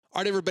All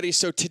right, everybody.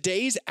 So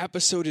today's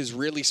episode is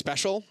really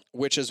special,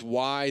 which is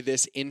why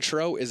this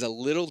intro is a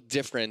little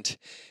different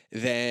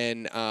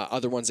than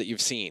other ones that you've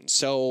seen.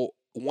 So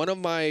one of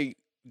my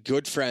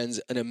good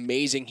friends, an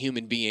amazing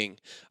human being,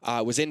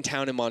 was in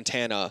town in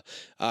Montana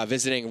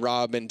visiting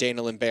Rob and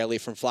Dana Lynn Bailey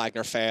from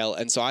Flagner Fail.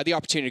 And so I had the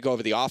opportunity to go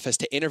over to the office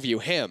to interview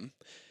him.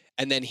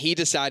 And then he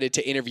decided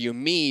to interview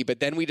me, but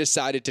then we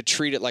decided to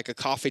treat it like a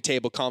coffee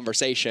table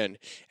conversation.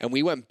 And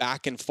we went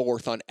back and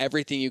forth on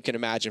everything you can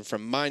imagine,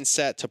 from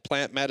mindset to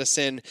plant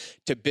medicine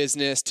to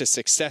business to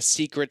success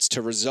secrets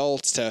to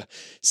results to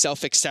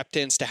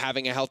self-acceptance to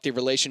having a healthy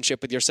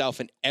relationship with yourself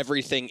and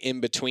everything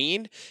in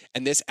between.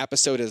 And this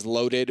episode is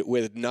loaded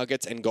with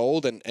nuggets and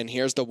gold. And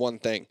here's the one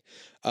thing.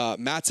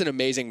 Matt's an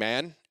amazing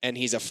man, and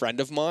he's a friend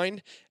of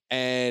mine.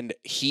 And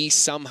he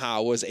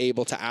somehow was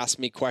able to ask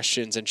me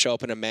questions and show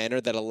up in a manner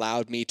that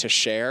allowed me to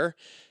share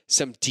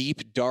some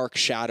deep, dark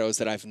shadows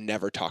that I've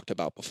never talked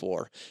about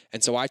before.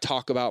 And so I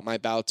talk about my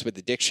bouts with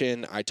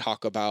addiction. I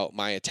talk about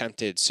my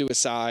attempted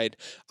suicide.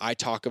 I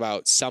talk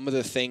about some of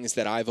the things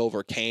that I've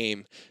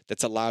overcame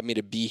that's allowed me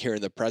to be here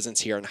in the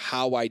presence here and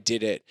how I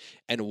did it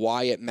and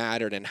why it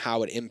mattered and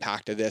how it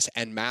impacted this.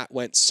 And Matt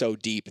went so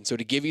deep. And so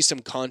to give you some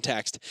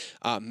context,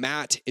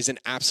 Matt is an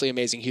absolutely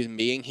amazing human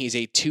being. He's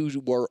a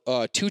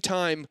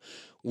two-time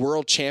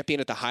world champion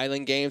at the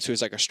Highland Games,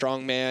 who's like a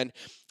strong man.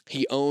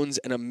 He owns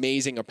an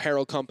amazing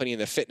apparel company in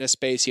the fitness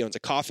space. He owns a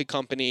coffee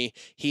company.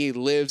 He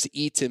lives,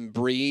 eats, and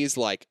breathes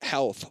like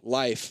health,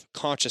 life,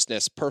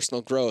 consciousness,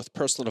 personal growth,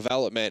 personal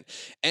development.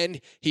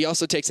 And he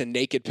also takes a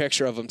naked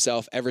picture of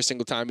himself every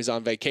single time he's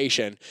on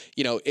vacation,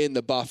 you know, in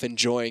the buff,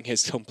 enjoying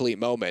his complete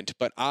moment.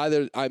 But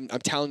I'm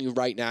telling you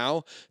right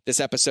now, this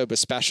episode was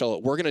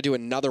special. We're going to do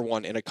another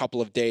one in a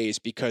couple of days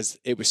because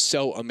it was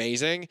so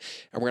amazing.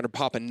 And we're going to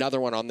pop another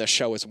one on this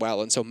show as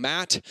well. And so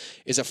Matt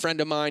is a friend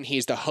of mine.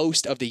 He's the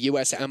host of the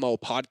USMO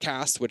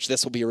podcast, which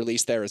this will be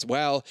released there as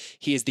well.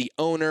 He is the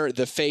owner,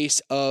 the face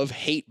of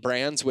Hate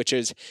Brands, which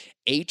is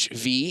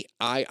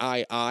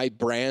HVIII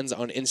Brands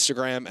on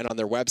Instagram and on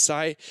their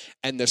website.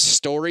 And the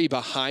story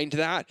behind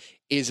that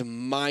is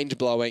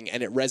mind-blowing,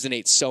 and it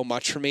resonates so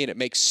much for me, and it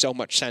makes so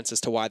much sense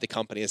as to why the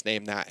company is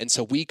named that. And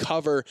so we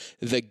cover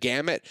the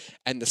gamut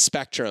and the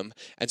spectrum.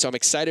 And so I'm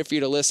excited for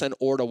you to listen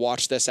or to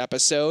watch this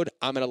episode.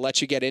 I'm going to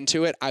let you get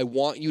into it. I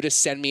want you to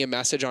send me a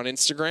message on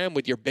Instagram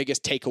with your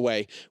biggest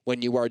takeaway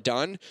when you are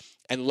done.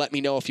 And let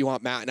me know if you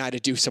want Matt and I to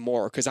do some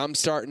more, because I'm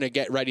starting to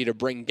get ready to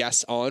bring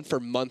guests on for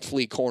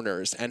monthly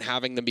corners and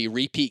having them be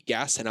repeat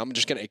guests. And I'm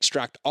just going to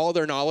extract all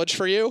their knowledge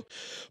for you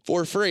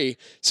for free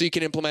so you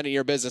can implement it in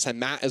your business. And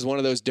Matt is one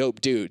of those dope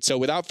dudes. So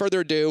without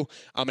further ado,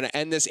 I'm going to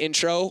end this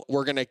intro.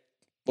 I'm going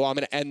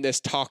to end this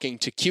talking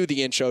to cue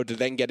the intro to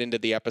then get into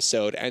the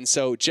episode. And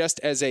so just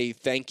as a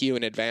thank you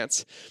in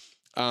advance,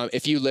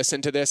 if you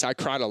listen to this, I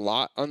cried a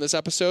lot on this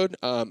episode.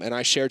 And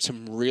I shared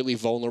some really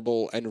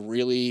vulnerable and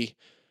really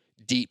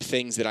deep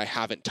things that I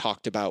haven't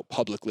talked about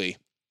publicly.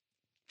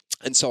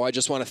 And so I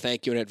just want to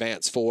thank you in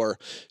advance for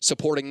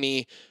supporting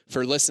me,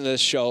 for listening to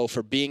this show,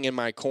 for being in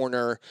my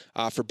corner,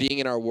 for being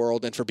in our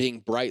world, and for being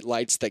bright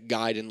lights that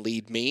guide and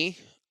lead me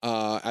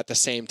at the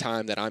same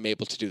time that I'm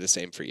able to do the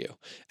same for you.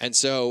 And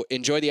so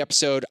enjoy the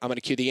episode. I'm going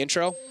to cue the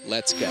intro.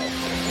 Let's go.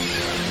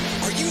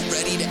 Are you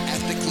ready to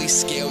ethically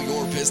scale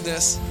your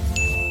business?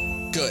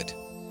 Good.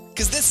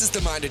 Because this is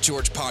the Mind of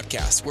George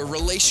podcast, where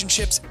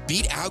relationships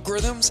beat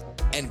algorithms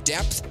and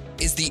depth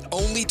is the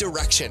only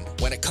direction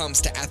when it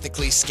comes to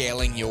ethically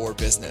scaling your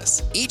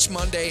business. Each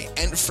Monday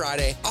and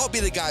Friday, I'll be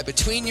the guy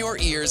between your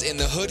ears in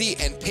the hoodie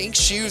and pink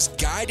shoes,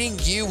 guiding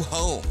you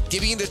home,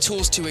 giving you the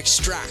tools to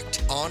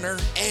extract, honor,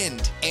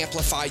 and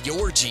amplify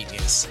your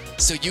genius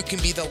so you can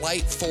be the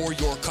light for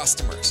your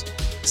customers.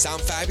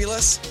 Sound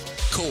fabulous?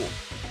 Cool.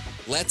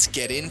 Let's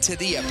get into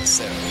the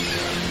episode.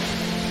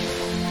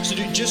 So,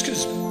 dude, just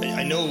because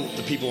I know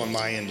the people on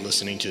my end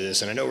listening to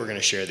this, and I know we're going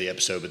to share the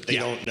episode, but they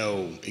don't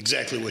know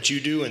exactly what you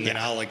do, and then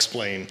I'll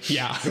explain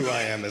who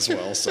I am as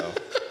well. So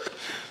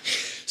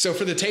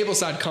for the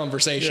tableside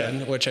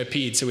conversation, which I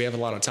peed, so we have a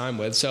lot of time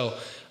with. So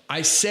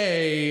I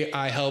say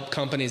I help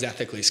companies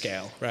ethically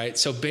scale, right?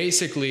 So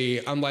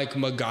basically, I'm like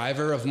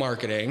MacGyver of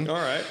marketing,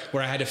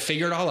 where I had to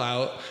figure it all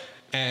out.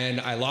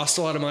 And I lost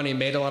a lot of money,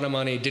 made a lot of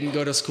money, didn't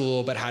go to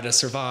school, but had to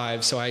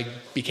survive. So I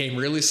became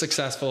really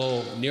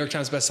successful. New York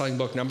Times bestselling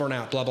book, #1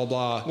 app, blah, blah,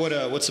 blah.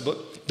 What's the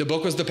book? The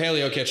book was The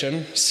Paleo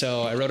Kitchen.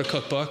 So I wrote a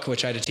cookbook,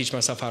 which I had to teach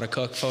myself how to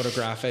cook,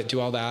 photograph it,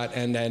 do all that.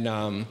 And then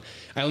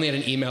I only had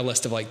an email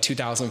list of like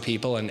 2,000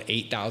 people and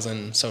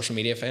 8,000 social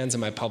media fans.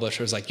 And my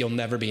publisher was like, "You'll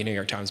never be a New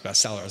York Times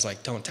bestseller." I was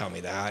like, "Don't tell me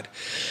that."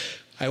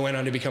 I went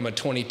on to become a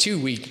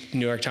 22-week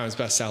New York Times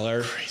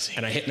bestseller. Crazy.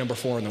 And I hit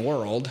 #4 in the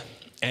world.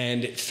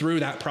 And through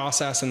that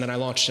process, and then I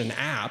launched an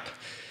app,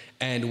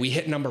 and we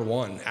hit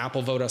 #1.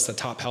 Apple voted us the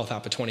top health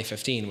app of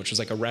 2015, which was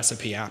like a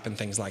recipe app and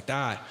things like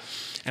that.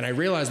 And I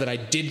realized that I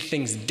did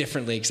things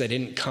differently because I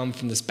didn't come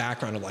from this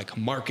background of like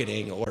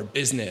marketing or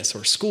business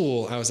or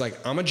school. I was like,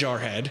 I'm a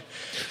jarhead.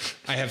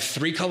 I have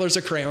 3 colors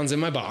of crayons in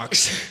my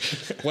box.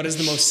 What is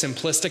the most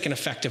simplistic and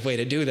effective way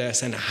to do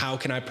this? And how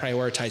can I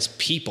prioritize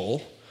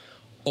people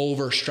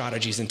over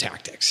strategies and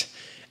tactics.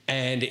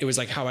 And it was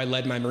like how I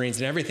led my Marines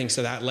and everything.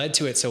 So that led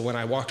to it. So when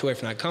I walked away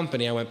from that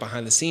company, I went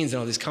behind the scenes and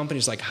all these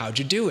companies like, how'd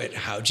you do it?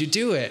 How'd you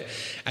do it?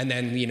 And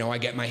then, you know, I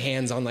get my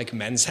hands on like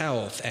Men's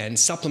Health and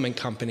supplement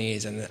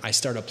companies. And I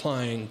start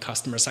applying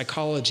customer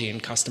psychology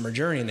and customer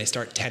journey, and they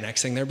start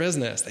 10Xing their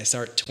business. They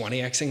start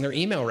 20Xing their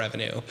email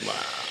revenue. Wow.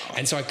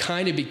 And so I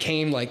kind of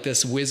became like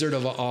this Wizard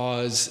of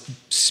Oz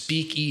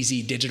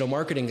speakeasy digital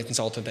marketing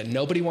consultant that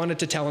nobody wanted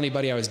to tell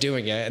anybody I was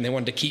doing it. And they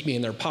wanted to keep me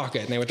in their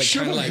pocket. And they would like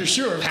kind of like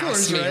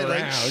pass me around.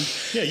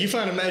 Like, yeah, you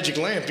find a magic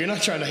lamp. You're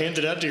not trying to hand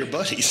it out to your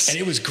buddies. And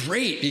it was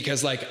great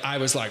because like I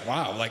was like,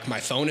 wow, like my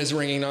phone is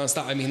ringing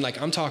nonstop. I mean,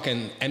 like I'm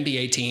talking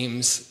NBA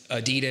teams,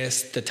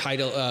 Adidas,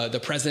 the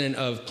president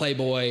of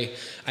Playboy.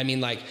 I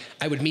mean, like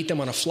I would meet them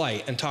on a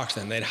flight and talk to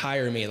them. They'd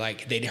hire me.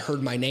 Like they'd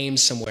heard my name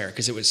somewhere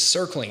because it was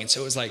circling. And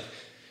so it was like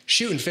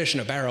shooting fish in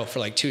a barrel for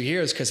like 2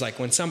 years. Cause like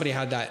when somebody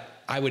had that,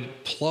 I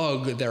would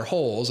plug their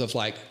holes of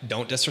like,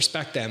 don't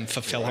disrespect them,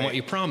 fulfill on what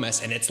you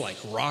promise. And it's like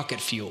rocket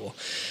fuel.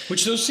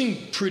 Which those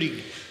seem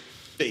pretty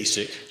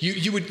basic.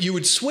 You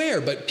would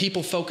swear, but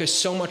people focus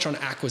so much on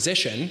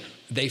acquisition,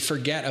 they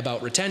forget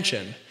about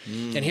retention.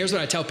 And here's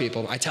what I tell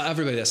people. I tell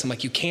everybody this. I'm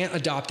like, you can't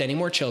adopt any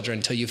more children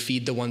until you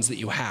feed the ones that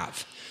you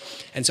have.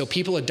 And so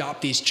people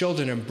adopt these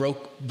children and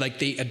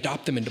they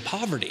adopt them into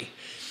poverty.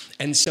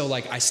 And so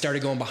like I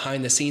started going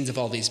behind the scenes of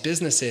all these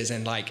businesses,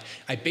 and like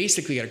I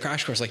basically got a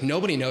crash course. Like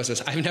nobody knows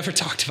this. I've never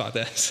talked about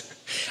this.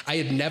 I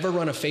had never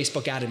run a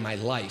Facebook ad in my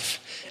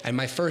life. And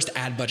my first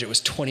ad budget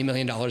was $20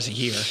 million a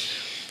year.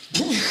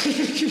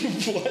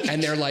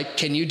 And they're like,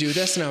 can you do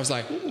this? And I was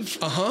like,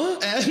 uh-huh.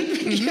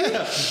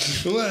 Yeah.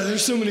 Well,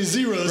 there's so many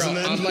zeros in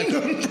that I'm like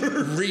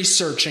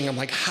researching. I'm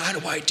like, how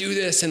do I do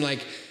this? And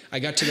like, I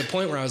got to the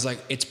point where I was like,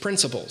 it's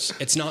principles.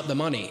 It's not the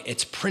money,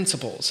 it's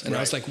principles. And I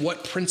was like,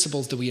 what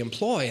principles do we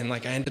employ? And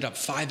like, I ended up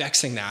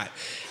 5Xing that.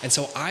 And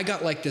so I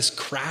got like this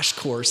crash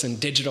course in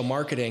digital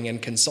marketing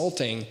and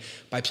consulting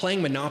by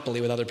playing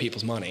Monopoly with other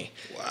people's money.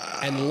 Wow.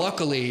 And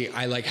luckily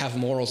I like have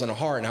morals and a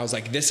heart. And I was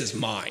like, this is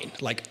mine.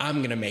 Like, I'm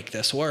going to make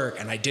this work.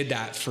 And I did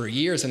that for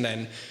years. And then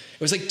it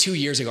was like 2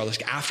 years ago,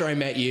 like after I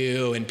met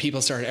you and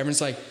people started,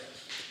 everyone's like,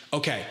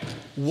 okay,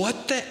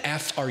 what the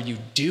F are you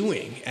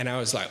doing? And I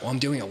was like, well, I'm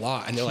doing a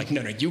lot. And they're like,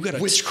 no, you got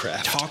to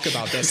talk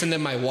about this. And then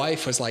my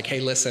wife was like, hey,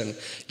 listen,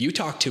 you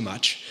talk too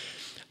much.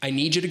 I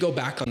need you to go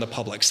back on the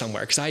public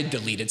somewhere. Cause I had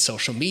deleted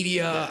social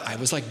media. I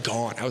was like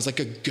gone. I was like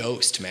a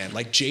ghost, man,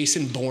 like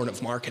Jason Bourne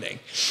of marketing.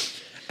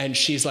 And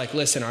she's like,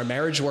 listen, our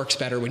marriage works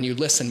better when you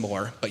listen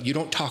more, but you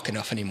don't talk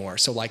enough anymore.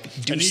 So like,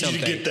 do something. I need you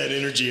to get that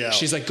energy out.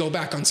 She's like, go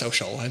back on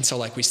social. And so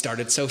like we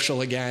started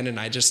social again, and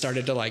I just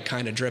started to like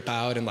kind of drip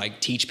out and like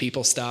teach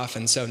people stuff.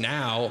 And so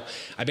now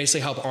I basically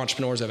help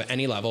entrepreneurs of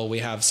any level. We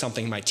have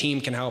something my team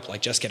can help,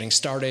 like just getting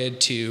started,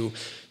 to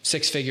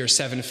 6 figures,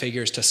 7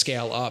 figures to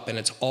scale up. And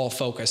it's all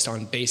focused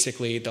on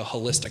basically the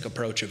holistic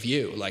approach of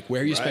you, like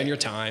where you spend your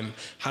time,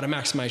 how to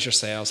maximize your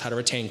sales, how to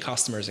retain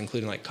customers,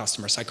 including like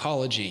customer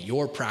psychology,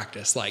 your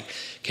practice, like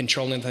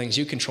controlling the things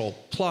you control,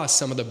 plus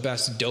some of the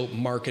best dope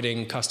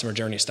marketing customer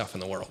journey stuff in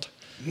the world.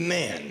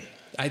 Man.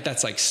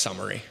 That's like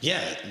summary.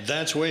 Yeah,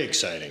 that's way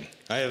exciting.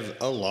 I have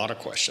a lot of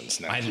questions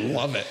now. I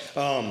love it.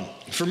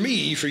 For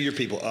me, for your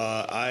people,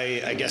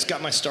 I guess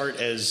got my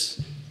start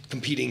as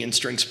competing in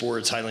strength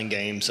sports, Highland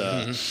Games,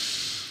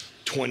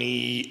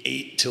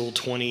 28 till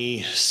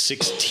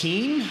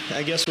 2016,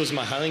 I guess was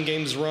my Highland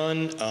Games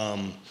run.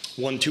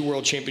 Won 2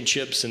 world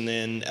championships, and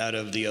then out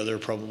of the other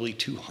probably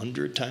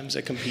 200 times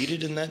I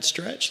competed in that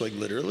stretch, like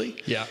literally.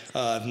 Yeah.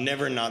 I've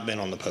never not been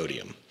on the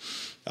podium.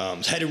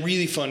 Had a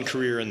really fun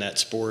career in that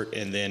sport,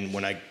 and then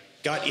when I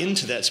got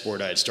into that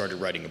sport, I had started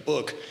writing a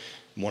book.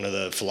 One of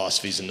the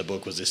philosophies in the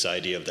book was this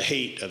idea of the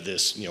hate of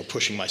this,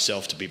 pushing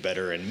myself to be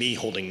better and me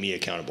holding me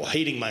accountable,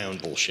 hating my own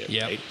bullshit.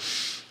 Yep.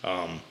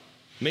 Right?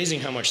 Amazing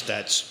how much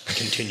that's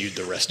continued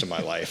the rest of my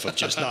life of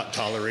just not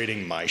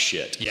tolerating my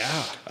shit.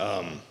 Yeah.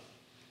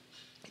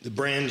 The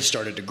brand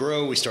started to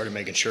grow. We started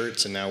making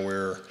shirts, and now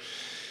we're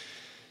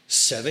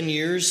 7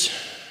 years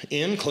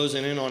in,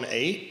 closing in on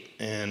 8.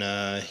 And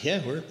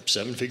we're a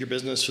 7-figure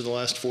business for the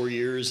last 4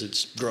 years.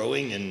 It's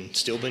growing and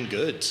still been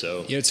good.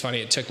 So it's funny.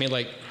 It took me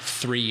like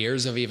 3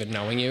 years of even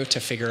knowing you to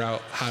figure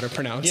out how to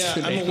pronounce. Yeah,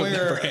 the name I'm aware.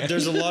 Of the brand.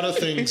 There's a lot of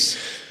things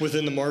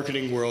within the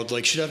marketing world.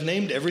 Like, should I have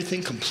named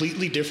everything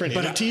completely different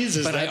entities?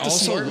 Is but that I the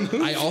smart move?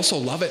 I also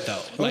love it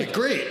though. Like,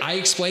 great. I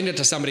explained it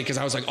to somebody because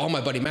I was like, "Oh, my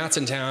buddy Matt's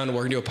in town.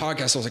 We're gonna do a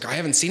podcast." I was like, "I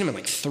haven't seen him in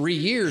like 3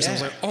 years." Yeah. I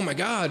was like, "Oh my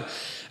god!"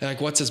 And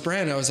like, what's his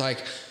brand? I was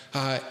like,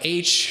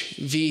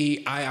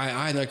 HVIII.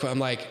 And like, I'm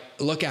like,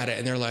 look at it,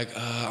 and they're like,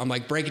 I'm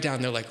like, break it down.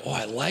 And they're like, oh,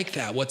 I like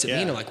that. What's it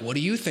mean? I'm like, what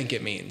do you think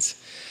it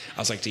means? I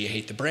was like, do you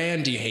hate the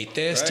brand? Do you hate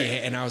this? Right.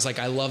 And I was like,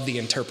 I love the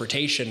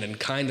interpretation and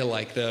kind of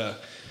like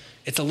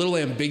it's a little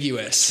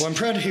ambiguous. Well, I'm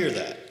proud to hear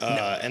that.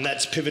 And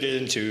that's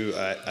pivoted into,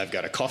 I've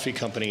got a coffee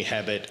company,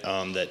 Habit,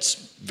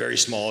 that's very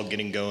small,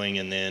 getting going.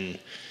 And then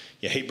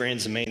Hate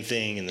Brand's the main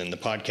thing. And then the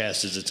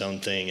podcast is its own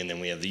thing. And then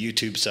we have the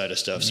YouTube side of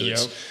stuff. So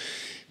it's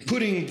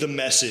putting the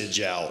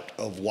message out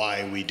of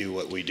why we do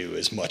what we do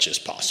as much as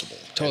possible.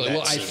 Totally.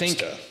 Well, I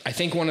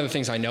think one of the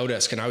things I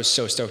noticed, and I was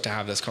so stoked to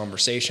have this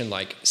conversation,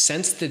 like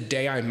since the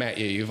day I met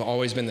you, you've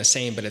always been the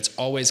same, but it's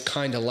always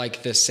kind of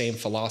like this same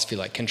philosophy,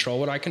 like control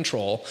what I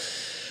control,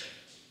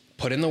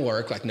 put in the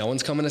work, like no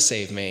one's coming to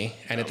save me.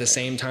 And at the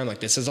same time, like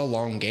this is a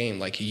long game.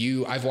 Like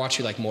I've watched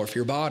you like morph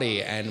your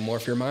body and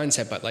morph your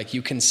mindset, but like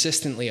you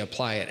consistently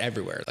apply it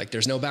everywhere. Like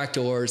there's no back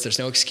doors, there's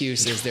no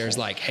excuses. There's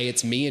like, hey,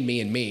 it's me and me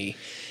and me.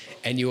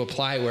 And you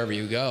apply it wherever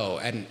you go.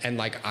 And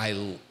like,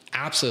 I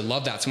absolutely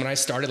love that. So when I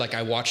started, like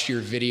I watched your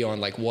video on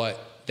like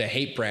what the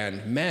hate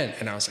brand meant.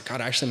 And I was like,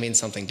 God, it actually means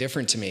something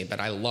different to me, but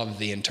I love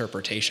the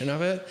interpretation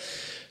of it.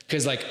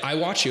 Cause like I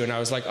watch you and I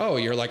was like, oh,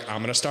 you're like, I'm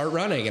going to start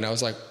running. And I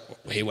was like,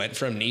 he went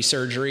from knee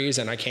surgeries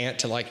and I can't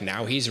to like,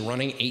 now he's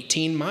running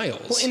 18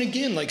 miles. Well, and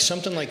again, like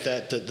something like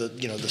that,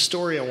 the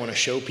story I want to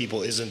show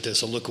people isn't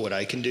this, look what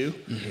I can do.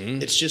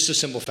 Mm-hmm. It's just a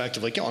simple fact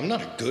of like, I'm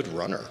not a good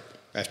runner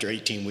after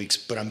 18 weeks,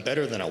 but I'm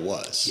better than I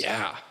was.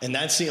 Yeah. And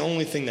that's the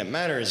only thing that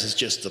matters is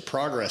just the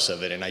progress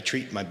of it. And I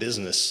treat my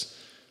business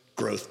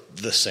growth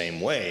the same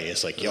way.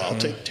 It's like, I'll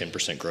take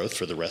 10% growth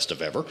for the rest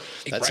of ever.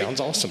 That sounds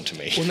awesome to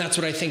me. Well, and that's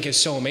what I think is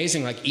so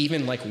amazing. Like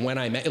even like when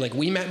I met, like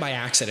we met by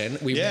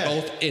accident. We were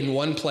both in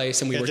one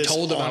place and we were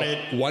told about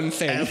one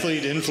thing.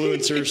 Athlete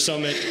Influencer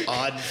Summit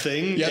odd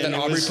thing. Yeah, then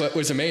Aubrey put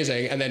was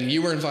amazing. And then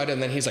you were invited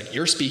and then he's like,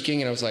 you're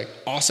speaking. And I was like,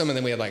 awesome. And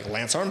then we had like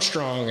Lance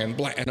Armstrong and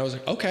I was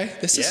like, okay,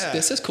 this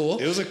is cool.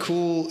 It was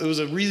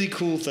a really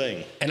cool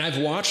thing. And I've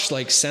watched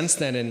like since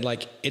then, and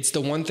like it's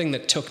the one thing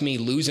that took me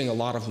losing a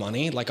lot of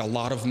money, like a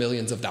lot of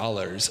millions of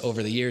dollars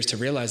over the years, to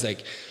realize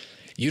like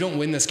you don't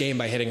win this game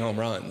by hitting home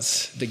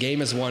runs. The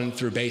game is won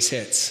through base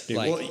hits. Dude,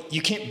 well,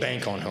 you can't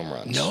bank on home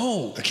runs.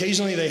 No.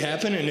 Occasionally they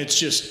happen and it's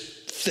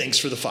just thanks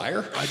for the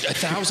fire.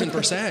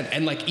 1,000%.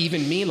 And like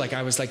even me, like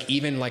I was like,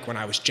 even like when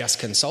I was just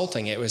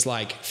consulting, it was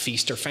like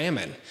feast or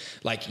famine.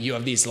 Like you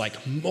have these like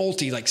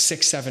like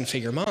 6-7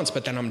 figure months,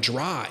 but then I'm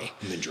dry.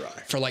 And then dry.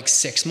 For like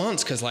 6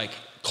 months. Cause like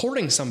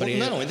courting somebody.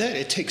 Well, not only that,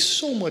 it takes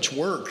so much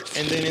work.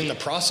 And then in the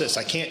process,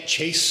 I can't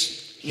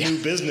chase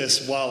new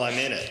business while I'm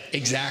in it.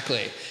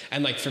 Exactly.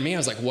 And like for me, I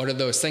was like, what are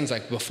those things?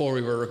 Like before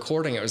we were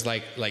recording, it was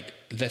like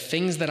the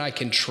things that I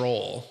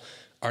control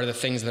are the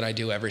things that I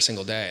do every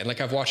single day. And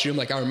like I've watched you,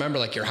 like I remember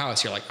like your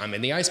house, you're like, I'm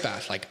in the ice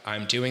bath, like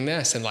I'm doing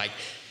this. And like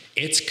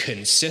it's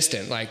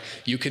consistent. Like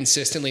you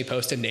consistently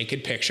post a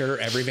naked picture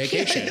every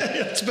vacation.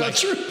 Yeah, that's about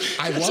true.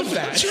 I love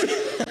that.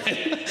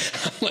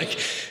 I'm like,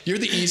 you're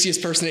the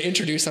easiest person to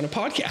introduce on a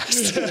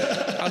podcast.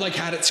 I like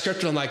had it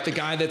scripted. I'm like the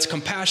guy that's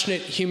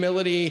compassionate,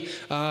 humility,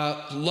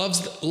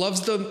 loves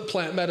the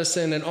plant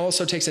medicine, and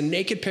also takes a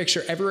naked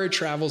picture everywhere he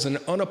travels and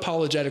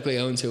unapologetically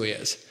owns who he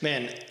is.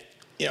 Man,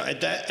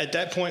 at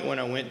that point when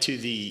I went to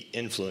the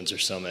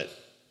Influencer Summit,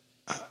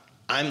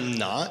 I'm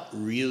not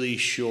really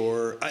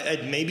sure.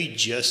 I'd maybe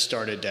just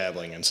started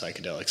dabbling in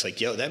psychedelics. Like,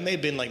 that may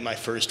have been like my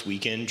first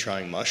weekend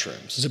trying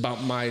mushrooms. It's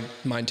about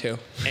mine too.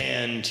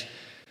 And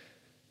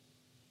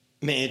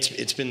man,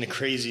 it's been the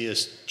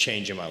craziest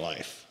change in my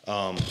life.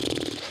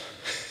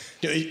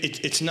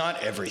 It's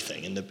not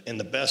everything, and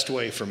the best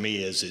way for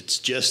me is it's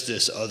just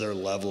this other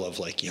level of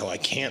like, I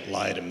can't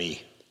lie to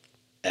me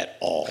at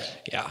all.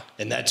 Yeah.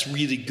 And that's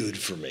really good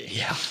for me.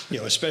 Yeah.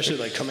 Especially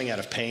like coming out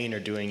of pain or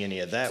doing any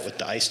of that with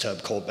the ice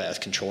tub, cold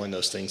bath, controlling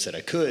those things that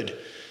I could.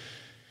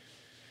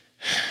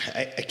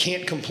 I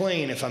can't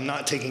complain if I'm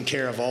not taking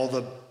care of all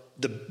the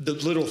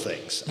little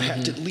things. I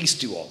have to at least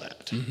do all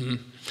that.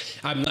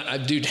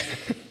 Mm-hmm. Dude.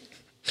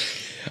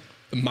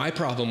 My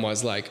problem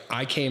was like,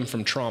 I came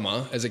from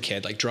trauma as a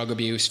kid, like drug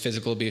abuse,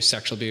 physical abuse,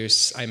 sexual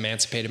abuse. I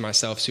emancipated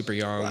myself super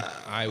young. Wow.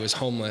 I was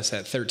homeless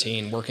at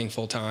 13, working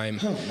full time.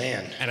 Oh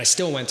man. And I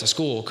still went to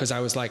school because I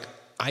was like,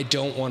 I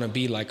don't want to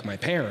be like my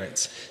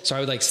parents. So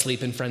I would like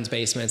sleep in friends'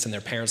 basements and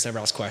their parents never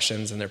ask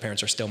questions, and their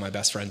parents are still my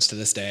best friends to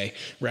this day,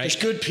 right? There's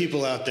good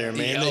people out there,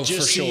 man. They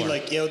just see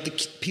like,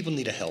 the people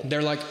need a help.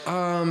 They're like,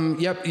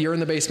 yep, you're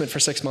in the basement for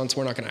 6 months.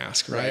 We're not going to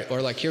ask, right?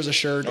 Or like, here's a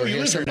shirt, or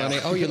here's some money.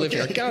 Oh, you live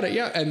here. Got it.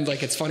 Yeah. And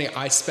like, it's funny.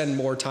 I spend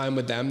more time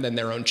with them than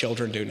their own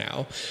children do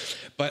now.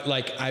 But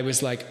like, I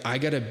was like, I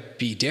got to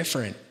be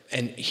different.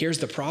 And here's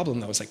the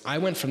problem though. It's like, I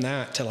went from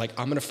that to like,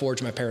 I'm going to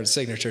forge my parents'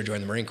 signature to join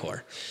the Marine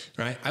Corps,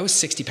 right? I was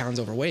 60 pounds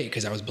overweight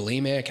because I was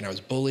bulimic and I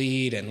was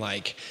bullied and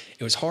like,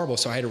 it was horrible.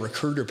 So I had a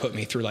recruiter put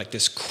me through like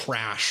this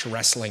crash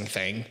wrestling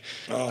thing.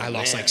 I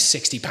lost like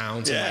 60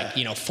 pounds in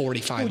like,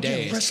 45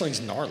 days. Yeah,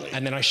 wrestling's gnarly.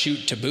 And then I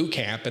shoot to boot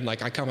camp, and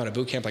like, I come out of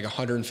boot camp like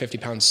 150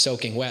 pounds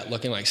soaking wet,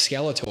 looking like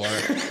Skeletor.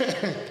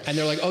 And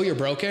they're like, oh, you're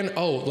broken?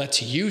 Oh,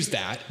 let's use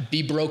that.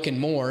 Be broken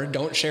more.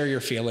 Don't share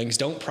your feelings.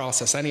 Don't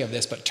process any of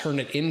this, but turn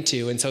it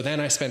into. And so then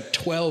I spent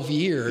 12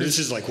 years. This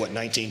is like what,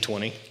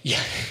 1920?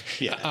 Yeah.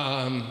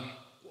 Yeah.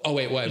 Oh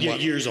wait, what? Yeah,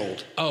 years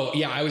old. Oh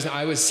yeah, I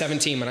was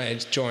 17 when I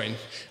joined.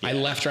 Yeah. I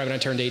left right when I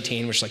turned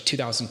 18, which is like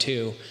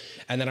 2002.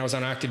 And then I was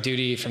on active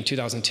duty from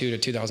 2002 to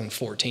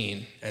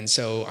 2014. And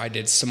so I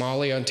did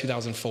Somalia in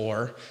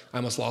 2004. I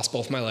almost lost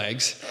both my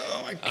legs.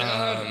 Oh my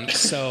God.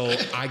 So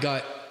I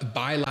got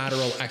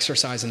bilateral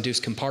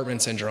exercise-induced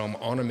compartment syndrome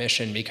on a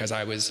mission because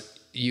I was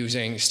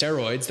using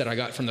steroids that I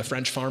got from the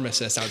French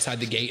pharmacist outside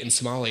the gate in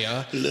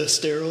Somalia. The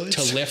steroids?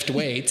 To lift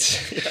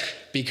weights. Yeah.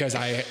 Because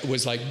I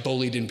was like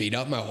bullied and beat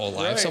up my whole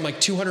life. Right. So I'm like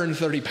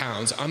 230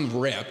 pounds. I'm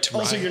ripped.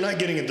 Also, you're not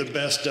getting the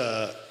best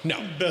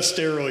best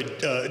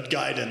steroid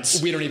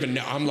guidance. We don't even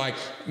know. I'm like,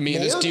 me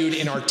and this dude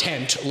in our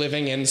tent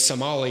living in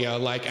Somalia,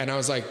 and I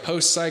was like,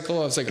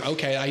 post-cycle, I was like,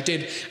 okay,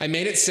 I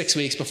made it 6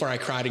 weeks before I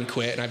cried and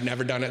quit, and I've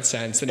never done it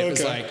since. And it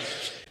was like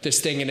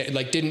this thing, and it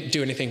like didn't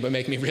do anything but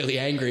make me really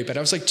angry. But I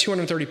was like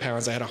 230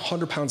 pounds. I had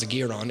 100 pounds of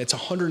gear on. It's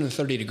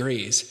 130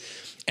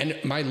 degrees. And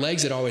my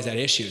legs had always had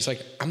issues.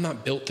 Like, I'm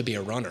not built to be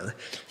a runner.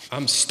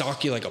 I'm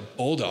stocky like a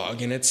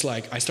bulldog. And it's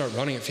like, I start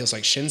running, it feels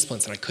like shin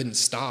splints, and I couldn't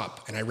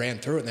stop. And I ran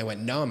through it, and they went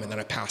numb, and then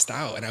I passed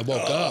out. And I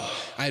woke up.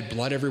 I had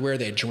blood everywhere.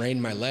 They had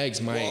drained my legs.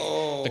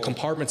 The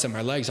compartments in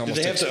my legs almost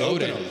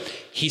exploded.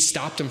 He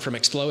stopped them from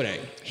exploding.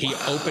 He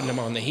opened them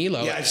on the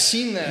helo. Yeah, I've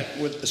seen that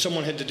with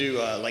someone had to do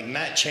like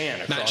Matt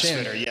Chan, a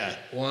CrossFitter. Yeah.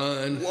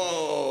 1,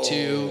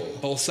 2,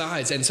 both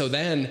sides. And so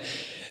then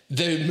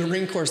the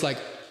Marine Corps like,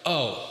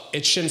 oh,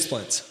 it's shin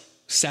splints.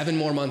 7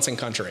 more months in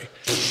country.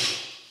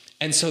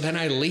 And so then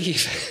I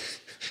leave.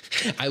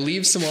 I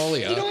leave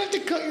Somalia. You don't have to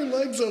cut your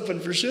legs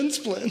open for shin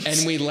splints.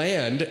 And we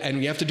land, and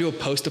we have to do a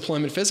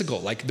post-deployment physical,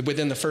 like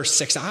within the first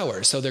 6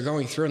 hours. So they're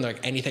going through, and they're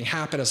like, anything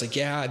happened? I was like,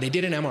 yeah. They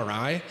did an MRI.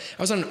 I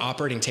was on an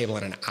operating table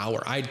in an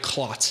hour. I had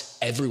clots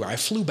everywhere. I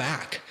flew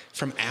back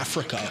from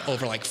Africa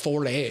over like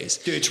 4 days.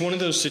 Dude, it's one of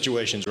those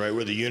situations, right,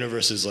 where the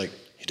universe is like,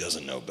 he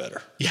doesn't know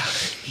better. Yeah.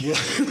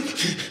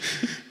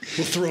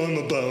 We'll throw him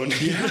a bone.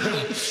 Yeah.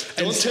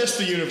 Don't test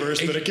the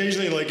universe, but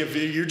occasionally, like, if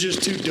you're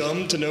just too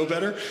dumb to know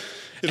better,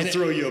 it'll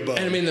throw you a bone.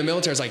 And I mean, the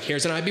military's like,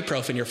 here's an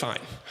ibuprofen, you're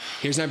fine.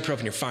 Here's an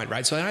ibuprofen, you're fine,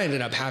 right? So I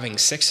ended up having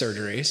 6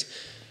 surgeries.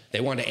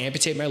 They wanted to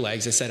amputate my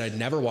legs. They said I'd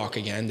never walk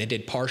again. They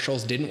did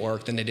partials, didn't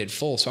work. Then they did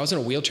full. So I was in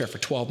a wheelchair for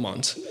 12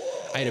 months.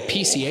 I had a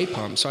PCA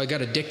pump, so I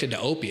got addicted to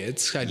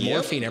opiates. I had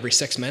morphine every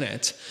 6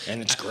 minutes. And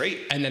it's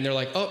great. And then they're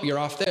like, oh, you're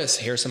off this.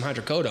 Here's some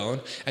hydrocodone.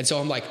 And so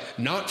I'm like,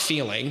 not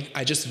feeling.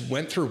 I just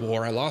went through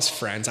war. I lost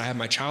friends. I have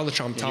my child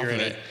on top of it.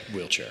 You're in a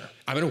wheelchair.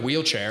 I'm in a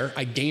wheelchair.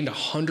 I gained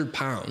 100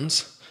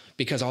 pounds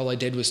because all I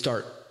did was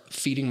start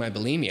feeding my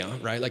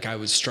bulimia, right? Like I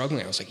was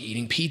struggling. I was like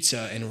eating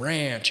pizza and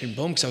ranch and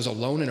boom, because I was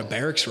alone in a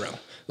barracks room.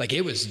 Like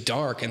it was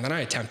dark. And then I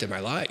attempted my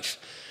life.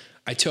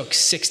 I took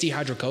 60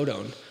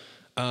 hydrocodone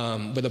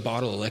with a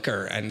bottle of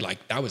liquor, and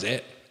like that was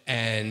it.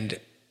 And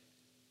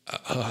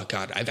oh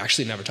God, I've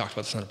actually never talked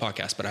about this on a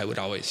podcast, but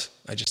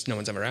no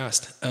one's ever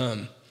asked.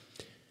 I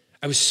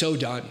was so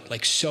done.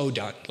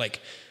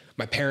 Like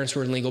my parents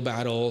were in legal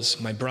battles.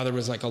 My brother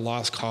was like a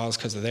lost cause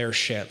because of their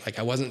shit. Like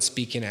I wasn't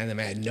speaking to them.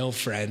 I had no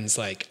friends.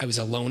 Like I was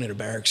alone in a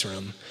barracks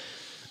room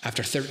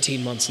after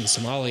 13 months in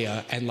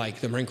Somalia, and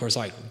like the Marine Corps is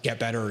like, get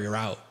better or you're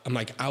out. I'm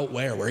like, out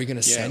where? Where are you going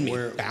to send me?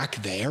 Back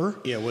there?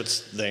 Yeah,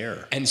 what's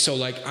there? And so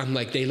like, I'm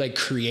like, they like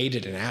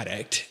created an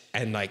addict,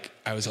 and like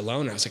I was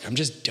alone. I was like, I'm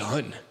just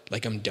done.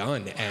 Like I'm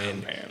done.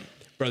 And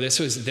bro, this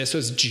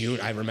was June.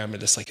 I remember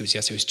this like it was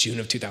yesterday. It was June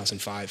of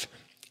 2005.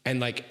 And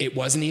like, it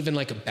wasn't even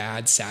like a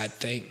bad, sad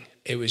thing.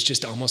 It was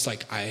just almost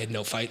like I had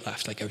no fight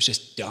left. Like I was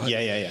just done.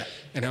 Yeah.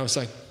 And I was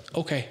like,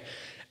 okay.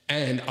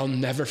 And I'll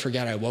never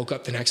forget, I woke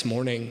up the next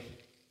morning,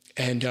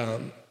 and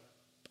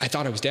I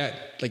thought I was dead.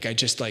 Like I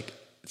just like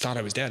thought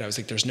I was dead. I was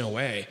like, there's no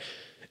way.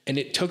 And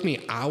it took me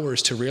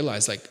hours to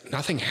realize like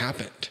nothing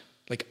happened.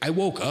 Like I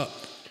woke up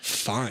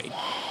fine.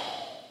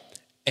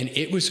 And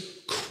it was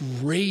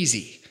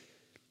crazy,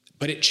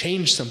 but it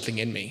changed something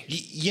in me.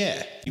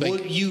 Yeah.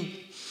 Like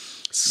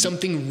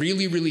something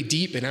really, really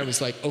deep. And I was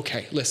like,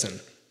 okay,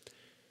 listen,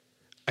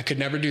 I could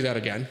never do that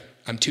again.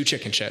 I'm too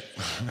chicken shit,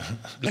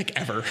 like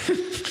ever.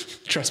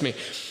 Trust me.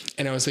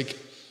 And I was like,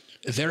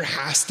 there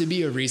has to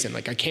be a reason.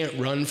 Like I can't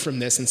run from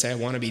this and say I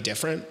want to be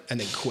different and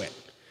then quit,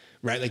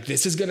 right? Like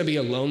this is going to be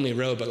a lonely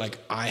road, but like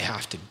I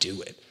have to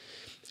do it.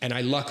 And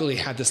I luckily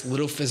had this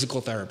little physical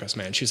therapist,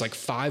 man. She was like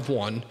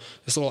 5'1",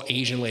 this little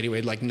Asian lady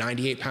weighed like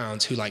 98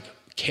 pounds who like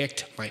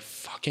kicked my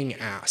fucking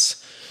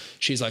ass.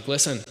 She's like,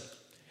 listen,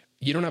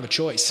 you don't have a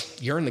choice.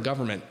 You're in the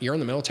government. You're in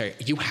the military.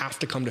 You have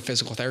to come to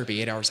physical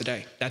therapy 8 hours a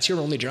day. That's your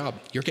only job.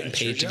 You're getting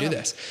paid to do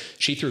this.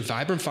 She threw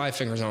Vibrant 5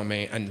 fingers on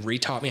me and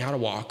retaught me how to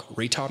walk,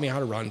 retaught me how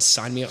to run,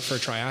 signed me up for a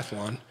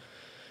triathlon.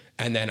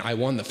 And then I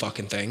won the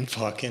fucking thing.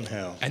 Fucking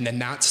hell. And then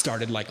that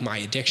started like my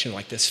addiction,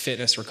 like this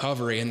fitness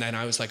recovery. And then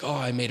I was like, oh,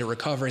 I made a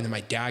recovery. And then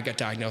my dad got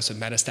diagnosed with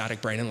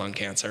metastatic brain and lung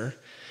cancer.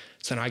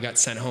 So then I got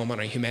sent home on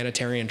a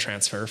humanitarian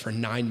transfer for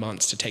 9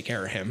 months to take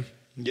care of him.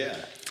 Yeah.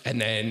 And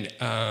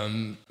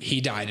then he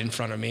died in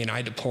front of me, and I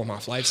had to pull him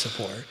off life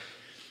support.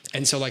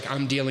 And so like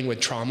I'm dealing with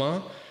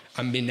trauma.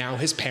 I'm now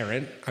his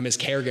parent. I'm his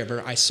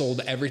caregiver. I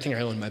sold everything I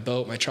owned, my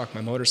boat, my truck,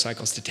 my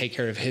motorcycles, to take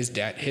care of his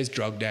debt, his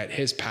drug debt,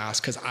 his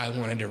past, because I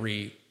wanted to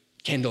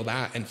rekindle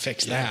that and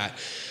fix that.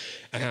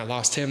 And I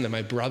lost him. Then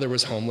my brother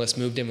was homeless,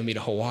 moved in with me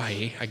to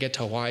Hawaii. I get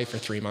to Hawaii for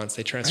 3 months.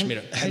 They transfer me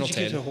to Pendleton. How did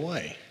you get to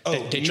Hawaii?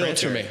 Oh, they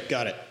transfer me.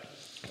 Got it.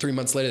 3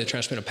 months later, they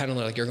transfer me to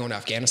Pendleton. Like, you're going to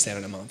Afghanistan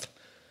in a month.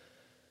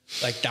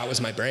 Like that was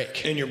my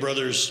break. And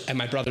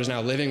my brother's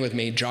now living with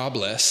me,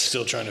 jobless.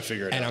 Still trying to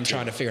figure it out. And I'm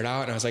trying to figure it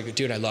out. And I was like,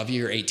 dude, I love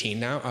you. You're 18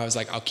 now. I was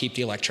like, I'll keep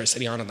the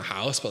electricity on in the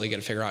house, but we got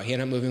to figure out. He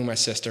ended up moving with my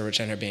sister, which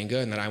ended up being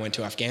good. And then I went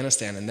to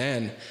Afghanistan. And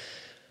then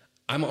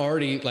I'm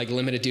already like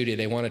limited duty.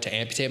 They wanted to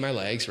amputate my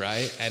legs,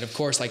 right? And of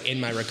course, like in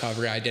my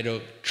recovery, I did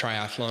a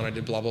triathlon. I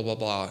did blah, blah, blah,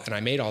 blah. And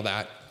I made all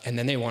that. And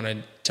then they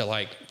wanted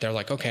to they're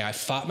like, okay, I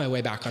fought my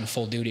way back on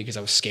full duty because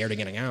I was scared of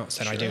getting out.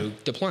 So then I do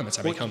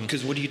deployments.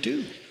 Because what do you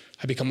do?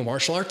 I become a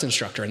martial arts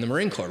instructor in the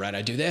Marine Corps, right?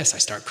 I do this, I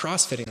start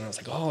CrossFitting, and I was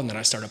like, and then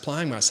I start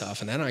applying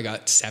myself. And then I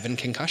got 7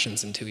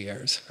 concussions in 2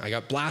 years. I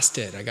got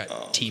blasted, I got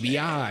TBI,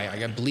 I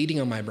got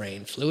bleeding on my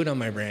brain, fluid on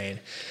my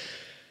brain.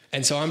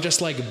 And so I'm just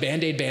like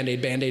Band-Aid,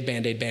 Band-Aid, Band-Aid,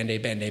 Band-Aid,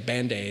 Band-Aid, Band-Aid,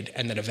 Band-Aid.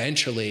 And then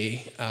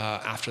eventually,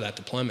 after that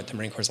deployment, the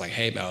Marine Corps was like,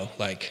 hey, Bo,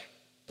 like,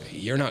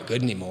 you're not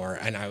good anymore.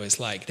 And I was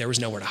like, there was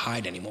nowhere to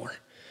hide anymore.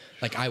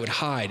 Like I would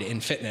hide in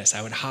fitness,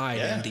 I would hide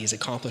in these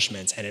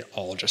accomplishments, and it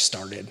all just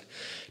started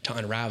to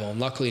unravel. And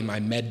luckily my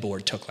med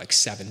board took like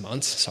 7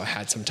 months, so I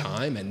had some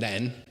time. And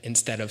then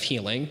instead of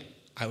healing,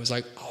 I was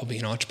like, I'll be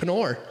an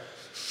entrepreneur.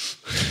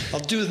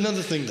 I'll do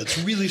another thing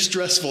that's really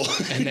stressful.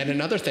 And then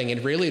another thing,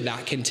 and really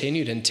that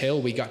continued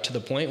until we got to the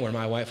point where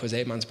my wife was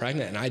 8 months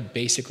pregnant, and I'd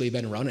basically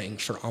been running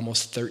for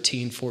almost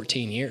 13,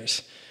 14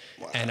 years.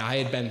 Wow. And I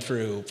had been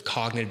through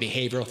cognitive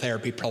behavioral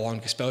therapy,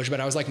 prolonged exposure,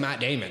 but I was like Matt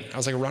Damon. I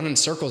was like running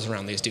circles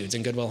around these dudes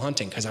in Good Will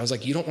Hunting because I was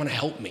like, you don't want to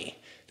help me.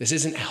 This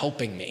isn't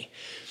helping me.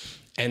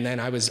 And then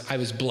I was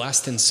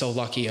blessed and so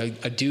lucky.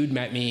 A dude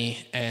met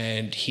me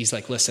and he's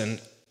like, listen,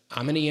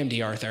 I'm an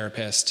EMDR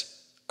therapist.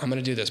 I'm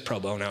going to do this pro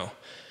bono.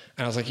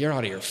 And I was like, you're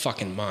out of your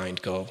fucking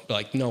mind. Go.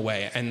 Like, no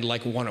way. And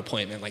like one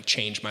appointment, like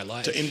changed my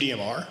life. So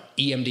MDMR?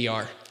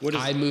 EMDR. What is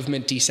eye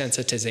movement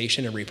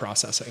desensitization and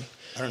reprocessing.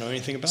 I don't know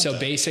anything about that. So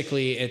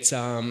basically it's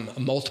a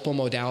multiple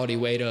modality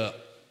way to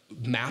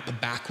map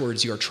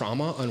backwards your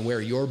trauma on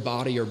where your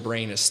body or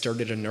brain has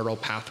started in neural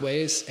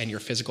pathways and your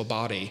physical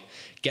body,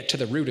 get to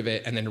the root of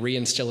it, and then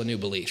reinstill a new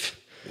belief.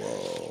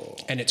 Whoa.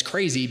 And it's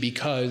crazy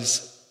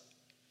because,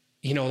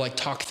 you know, like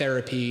talk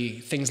therapy,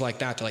 things like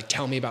that, to like,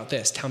 tell me about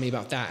this, tell me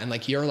about that. And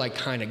like, you're like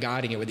kind of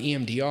guiding it with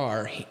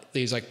EMDR.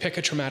 He's like, pick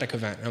a traumatic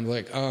event. And I'm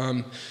like,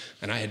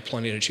 and I had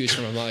plenty to choose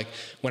from. I'm like,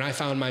 when I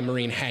found my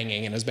Marine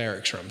hanging in his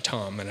barracks room,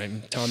 Tom, and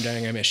I'm Tom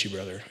dang, I miss you,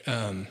 brother.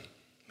 Man,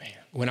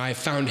 when I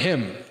found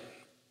him,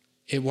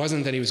 it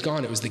wasn't that he was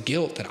gone. It was the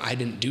guilt that I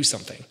didn't do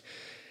something.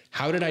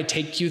 How did I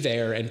take you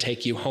there and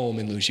take you home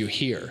and lose you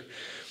here?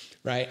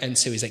 Right? And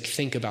so he's like,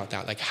 think about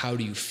that. Like, how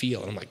do you feel?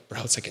 And I'm like,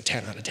 bro, it's like a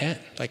 10 out of 10.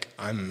 Like,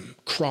 I'm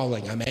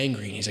crawling, I'm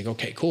angry. And he's like,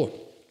 okay, cool.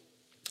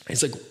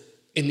 He's like,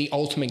 in the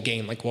ultimate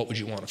game, like, what would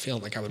you want to feel?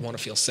 Like, I would want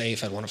to feel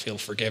safe. I'd want to feel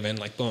forgiven.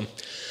 Like, boom.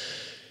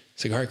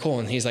 He's like, all right, cool.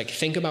 And he's like,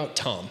 think about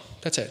Tom.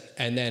 That's it.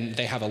 And then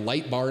they have a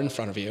light bar in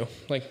front of you,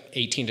 like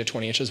 18 to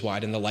 20 inches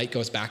wide. And the light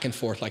goes back and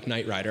forth like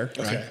Knight Rider.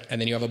 Right? Okay. And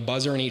then you have a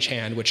buzzer in each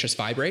hand, which just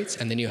vibrates.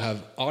 And then you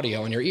have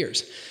audio in your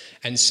ears.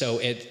 And so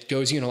it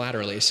goes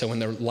unilaterally. So when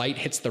the light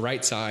hits the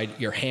right side,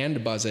 your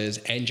hand buzzes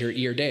and your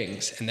ear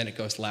dings, and then it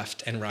goes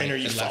left and right. And are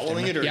you and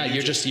following it? Or yeah,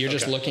 you're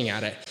just looking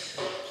at it.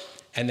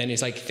 And then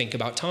he's like, think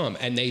about Tom.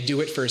 And they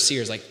do it for a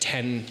series, like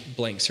 10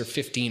 blinks or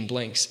 15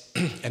 blinks.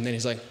 And then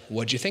he's like,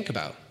 what'd you think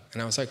about?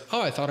 And I was like,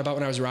 oh, I thought about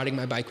when I was riding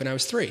my bike when I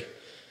was 3. And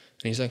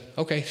he's like,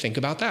 okay, think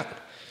about that.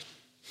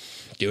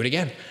 Do it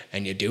again.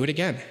 And you do it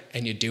again.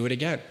 And you do it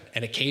again.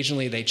 And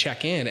occasionally they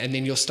check in, and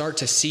then you'll start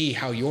to see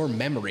how your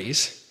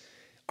memories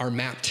are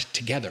mapped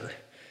together.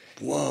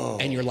 Whoa.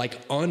 And you're like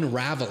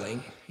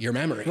unraveling your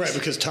memories. Right,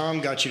 because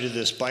Tom got you to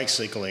this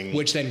bicycling.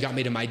 Which then got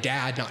me to my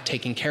dad not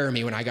taking care of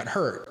me when I got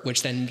hurt,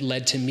 which then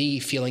led to me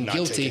feeling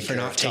guilty for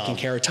not taking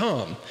care of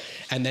Tom.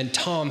 And then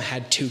Tom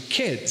had 2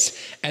 kids.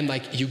 And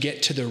like, you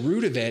get to the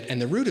root of it,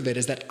 and the root of it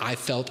is that I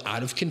felt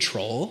out of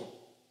control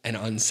and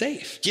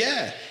unsafe.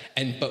 Yeah.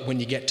 But when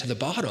you get to the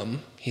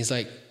bottom, he's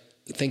like,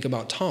 think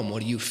about Tom,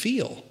 what do you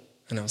feel?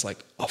 And I was like,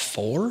 a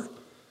 4?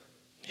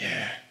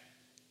 Yeah.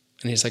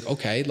 And he's like,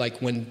 okay, like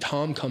when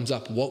Tom comes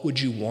up, what would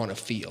you want to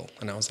feel?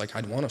 And I was like,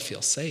 I'd want to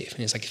feel safe. And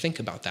he's like, think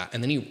about that.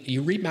 And then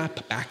you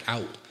remap back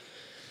out.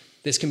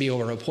 This can be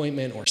over an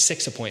appointment or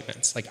 6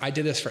 appointments. Like I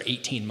did this for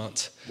 18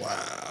 months.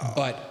 Wow.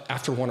 But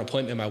after one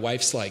appointment, my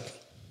wife's like,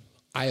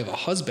 I have a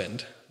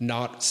husband,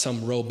 not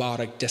some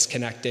robotic,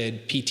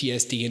 disconnected,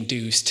 PTSD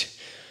induced.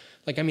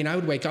 Like, I mean, I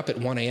would wake up at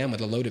 1 a.m. with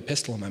a loaded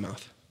pistol in my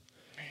mouth.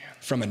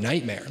 From a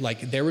nightmare.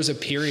 Like there was a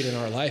period in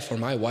our life where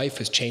my wife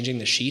was changing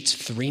the sheets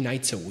 3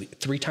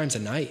 times a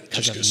night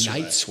because of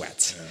night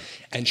sweats. Yeah.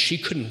 And she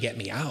couldn't get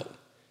me out.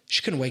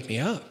 She couldn't wake me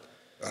up.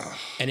 Ugh.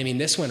 And I mean,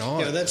 this went on.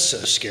 Yeah, that's so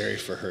scary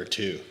for her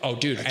too. Oh,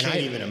 dude. I can't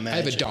even imagine. I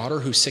have a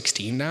daughter who's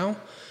 16 now,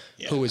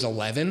 who was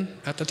 11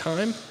 at the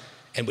time,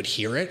 and would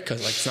hear it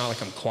because like it's not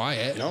like I'm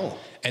quiet. No.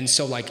 And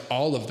so like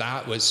all of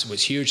that was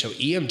huge. So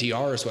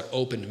EMDR is what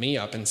opened me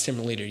up, and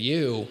similarly to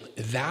you,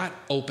 that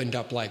opened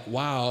up like,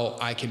 wow,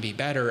 I can be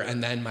better.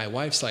 And then my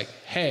wife's like,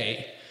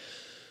 hey,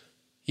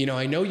 you know,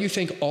 I know you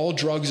think all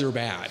drugs are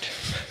bad.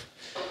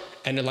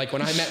 And then, like,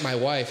 when I met my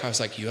wife, I was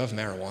like, you have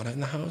marijuana in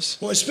the house?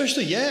 Well,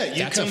 especially,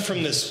 you come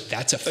from this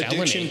that's a felony.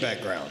 Addiction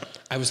background.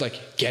 I was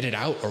like, get it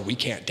out or we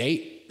can't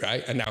date,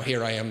 right? And now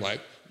here I am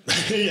like,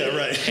 yeah,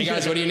 right. Hey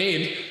guys, what do you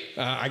need?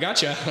 I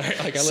got you.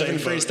 Like, I live in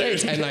free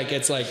states. And like,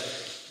 it's like,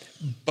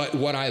 but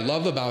what I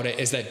love about it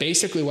is that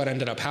basically what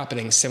ended up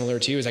happening, similar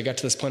to you, is I got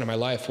to this point in my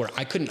life where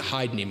I couldn't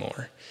hide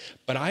anymore.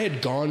 But I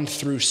had gone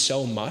through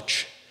so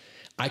much,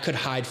 I could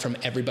hide from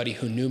everybody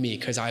who knew me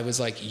because I was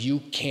like, you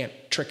can't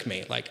trick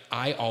me. Like,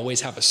 I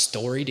always have a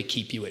story to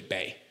keep you at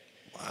bay.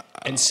 Wow.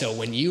 And so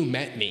when you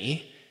met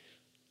me,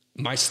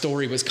 my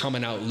story was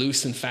coming out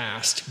loose and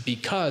fast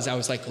because I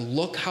was like,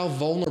 look how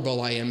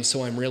vulnerable I am.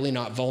 So I'm really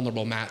not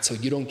vulnerable, Matt. So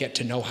you don't get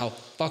to know how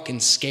fucking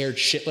scared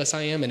shitless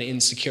I am and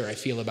insecure I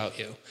feel about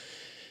you.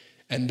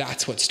 And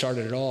that's what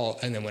started it all.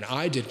 And then when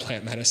I did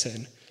plant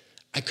medicine,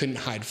 I couldn't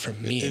hide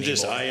from me anymore.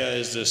 This Aya,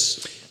 is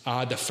this?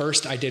 The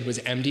first I did was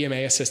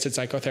MDMA-assisted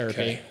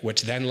psychotherapy,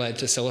 which then led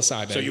to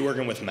psilocybin. So you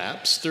working with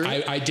MAPS through?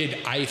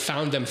 I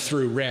found them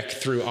through Rick,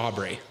 through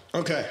Aubrey.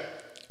 Okay.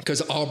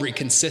 Because Aubrey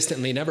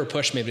consistently never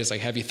pushed me, but it's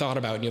like, have you thought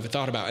about it? And you have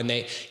thought about it? And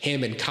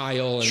him and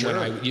Kyle, and when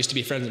I used to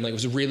be friends, and like, it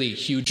was really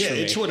huge for me.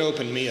 Yeah, it's what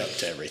opened me up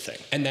to everything.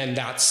 And then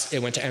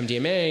it went to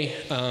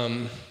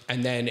MDMA,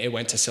 and then it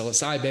went to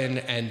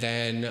psilocybin, and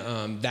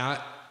then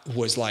that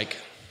was like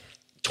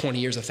 20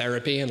 years of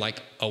therapy in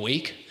like a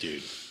week.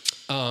 Dude.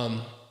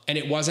 And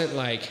it wasn't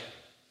like,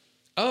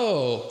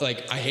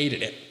 I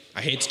hated it. I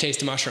hate the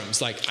taste of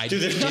mushrooms. Like,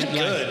 Dude, they're not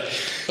good.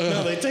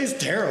 No, they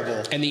taste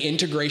terrible. And the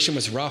integration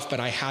was rough, but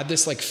I had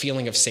this like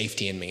feeling of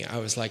safety in me. I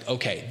was like,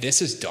 okay,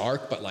 this is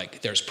dark, but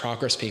like there's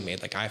progress being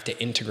made. Like, I have to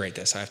integrate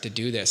this. I have to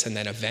do this. And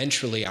then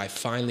eventually I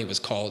finally was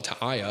called to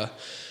Aya,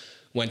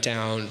 went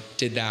down,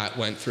 did that,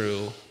 went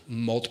through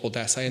multiple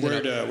deaths.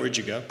 Where'd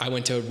you go? I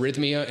went to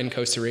Rhythmia in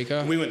Costa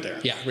Rica. We went there.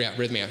 Yeah,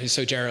 Rhythmia.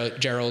 So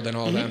Gerald and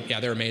all of them. Yeah,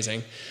 they're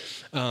amazing.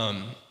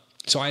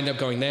 So I ended up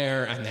going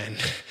there, and then,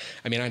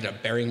 I ended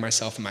up burying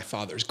myself in my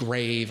father's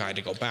grave. I had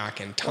to go back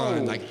in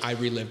time. Like, I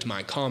relived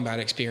my combat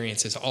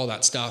experiences, all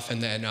that stuff,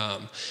 and then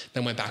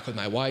went back with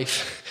my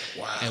wife.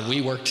 Wow. And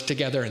we worked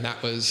together, and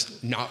that was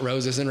not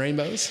roses and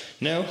rainbows.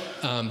 No.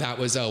 That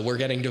was we're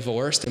getting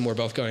divorced, and we're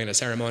both going to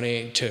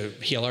ceremony to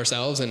heal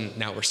ourselves, and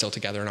now we're still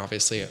together, and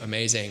obviously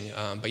amazing.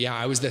 But yeah,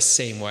 I was the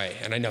same way,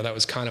 and I know that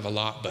was kind of a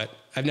lot, but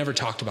I've never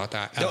talked about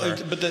that ever.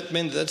 No, but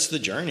that's the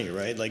journey,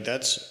 right? Like,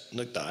 that's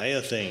like the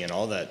Aya thing and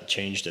all that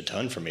changed a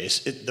ton for me.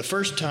 The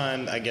first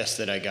time, I guess,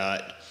 that I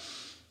got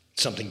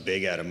something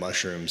big out of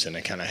mushrooms, and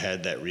I kind of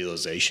had that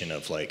realization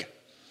of like,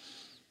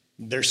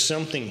 there's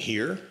something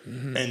here.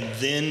 Mm-hmm. And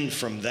then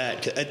from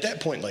that, at that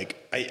point, like,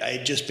 I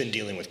had just been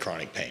dealing with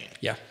chronic pain.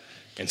 Yeah.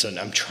 And so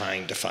I'm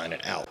trying to find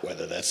it out,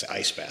 whether that's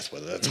ice bath,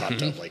 whether that's hot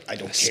tub. Like, I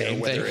don't care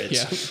whether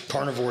it's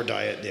carnivore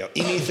diet,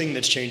 anything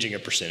that's changing a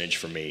percentage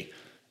for me,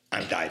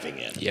 I'm diving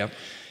in. Yep.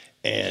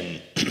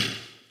 And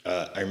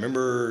I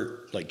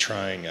remember like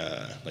trying,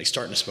 like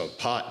starting to smoke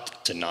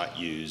pot to not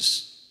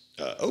use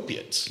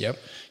opiates. Yep.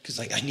 Because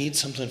like, I need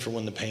something for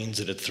when the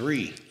pain's at a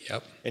 3.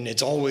 Yep. And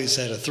it's always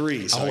at a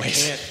 3. So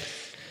always. I can't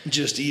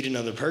just eat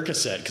another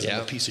Percocet because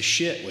I'm a piece of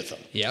shit with them.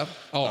 Yep.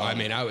 Oh,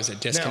 I was a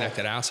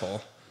disconnected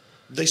asshole.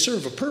 They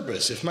serve a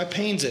purpose. If my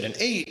pain's at an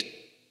 8,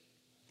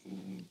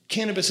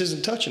 cannabis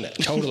isn't touching it.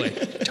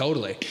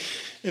 Totally.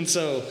 And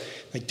so,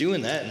 like,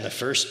 doing that, and the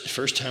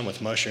first time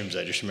with mushrooms,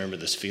 I just remember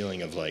this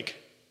feeling of like,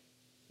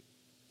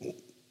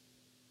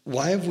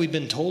 why have we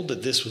been told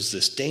that this was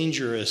this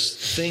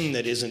dangerous thing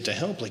that isn't to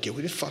help? Like, we've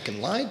been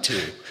fucking lied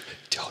to.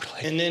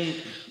 Totally. And then,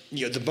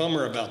 the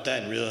bummer about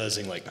that and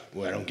realizing like,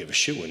 well, I don't give a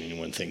shit what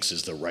anyone thinks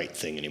is the right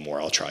thing anymore.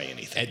 I'll try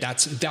anything. And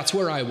that's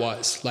where I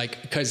was,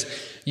 like, because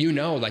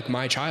like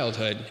my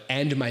childhood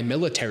and my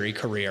military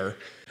career,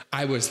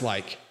 I was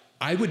like,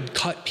 I would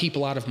cut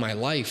people out of my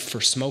life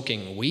for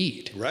smoking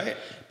weed. Right.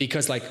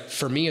 Because like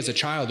for me as a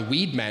child,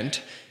 weed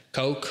meant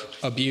coke,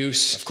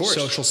 abuse, of course,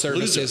 social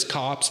services, loser.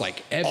 Cops,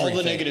 like everything. All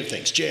the negative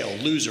things, jail,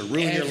 loser,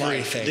 ruin your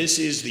life. This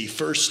is the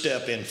first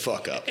step in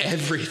fuck up.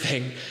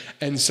 Everything.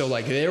 And so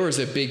like there was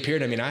a big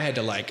period. I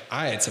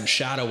had some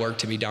shadow work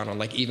to be done on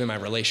like even my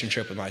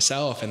relationship with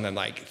myself, and then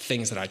like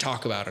things that I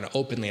talk about and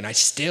openly, and I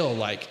still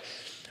like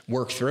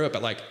work through it,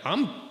 but like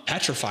I'm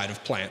petrified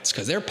of plants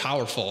because they're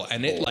powerful,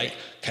 and it like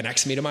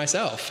connects me to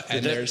myself,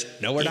 and there's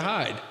nowhere to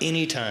hide.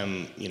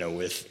 Anytime,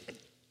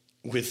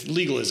 with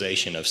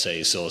legalization of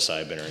say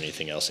psilocybin or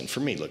anything else, and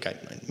for me, look, I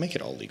make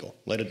it all legal.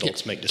 Let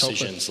adults make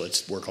decisions. Totally.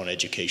 Let's work on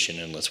education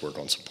and let's work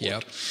on support.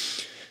 Yep.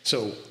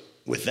 So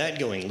with that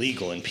going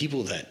legal, and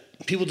people that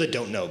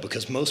don't know,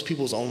 because most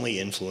people's only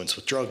influence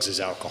with drugs is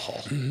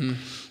alcohol. Mm-hmm.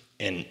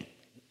 And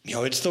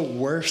it's the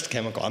worst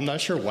chemical. I'm not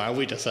sure why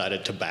we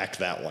decided to back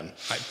that one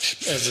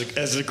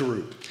as a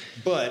group.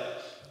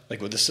 But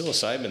like with the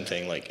psilocybin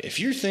thing, like if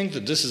you think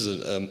that this is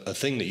a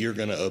thing that you're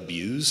going to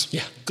abuse,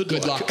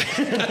 good luck.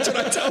 That's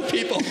what I tell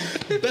people.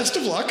 Best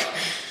of luck.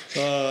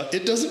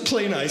 It doesn't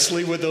play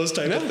nicely with those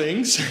type of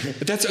things.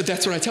 That's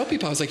what I tell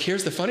people. I was like,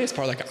 here's the funniest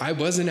part. Like, I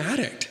was an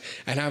addict,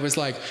 and I was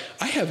like,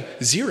 I have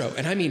zero,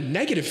 and I mean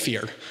negative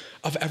fear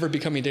of ever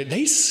becoming addicted.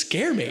 They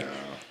scare me.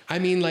 I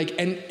mean, like,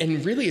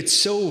 and really it's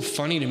so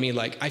funny to me.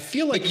 Like, I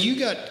feel like you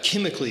got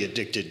chemically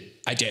addicted.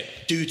 I did.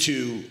 Due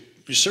to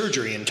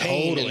surgery and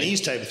pain and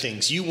these type of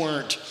things.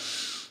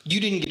 You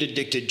didn't get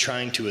addicted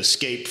trying to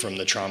escape from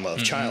the trauma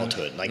of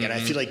childhood. Like, and I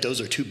feel like those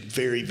are two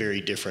very,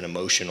 very different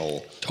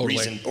emotional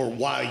reasons, or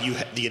why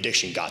the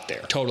addiction got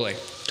there. Totally.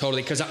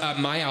 Because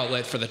my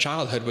outlet for the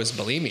childhood was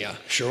bulimia.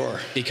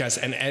 Sure. Because,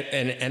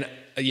 and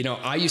you know,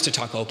 I used to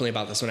talk openly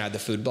about this when I had the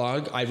food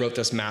blog. I wrote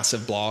this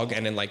massive blog,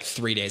 and in like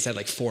 3 days, I had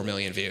like 4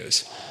 million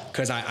views.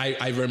 Because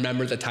I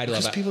remember the title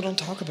of it. Because people don't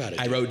talk about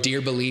it. I wrote,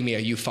 "Dear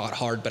Bulimia, you fought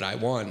hard, but I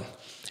won."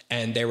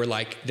 And they were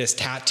like, this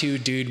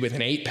tattooed dude with an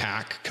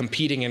 8-pack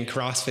competing in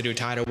CrossFit who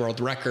tied a world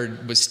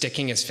record was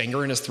sticking his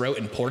finger in his throat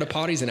in porta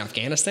potties in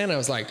Afghanistan. I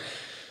was like,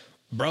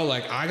 bro,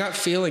 like, I got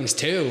feelings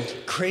too.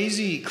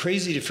 Crazy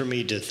for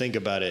me to think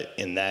about it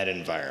in that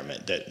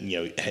environment. That,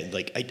 you know,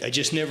 like, I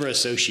just never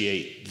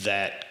associate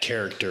that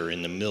character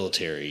in the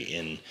military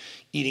in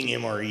eating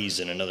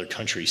MREs in another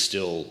country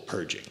still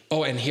purging.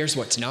 Oh, and here's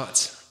what's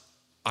nuts.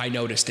 I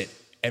noticed it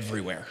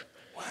everywhere.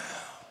 Wow.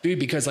 Dude,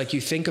 because like you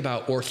think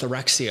about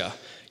orthorexia,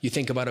 you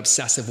think about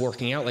obsessive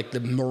working out, like the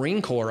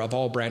Marine Corps of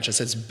all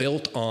branches is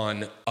built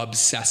on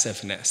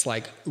obsessiveness,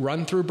 like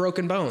run through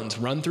broken bones,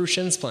 run through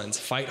shin splints,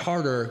 fight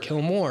harder,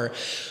 kill more,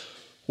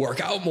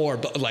 work out more.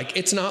 But like,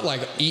 it's not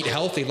like eat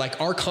healthy.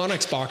 Like our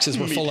Connex boxes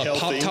were full of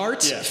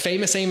Pop-Tarts,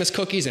 Famous Amos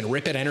cookies, and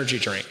Rip It energy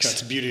drinks.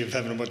 That's the beauty of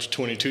having a bunch of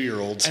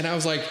 22-year-olds. And I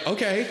was like,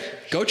 okay,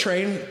 go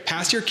train,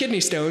 pass your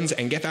kidney stones,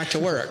 and get back to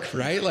work,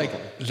 right?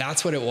 Like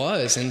that's what it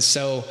was. And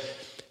so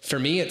for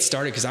me, it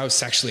started because I was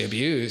sexually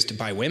abused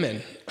by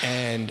women.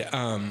 And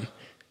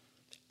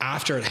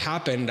after it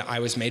happened, I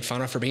was made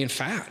fun of for being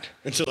fat.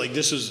 And so, like,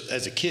 this was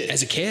as a kid?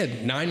 As a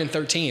kid, 9 and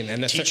 13.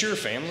 And the teacher,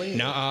 family?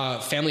 No,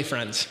 family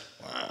friends.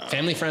 Wow.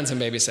 Family friends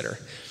and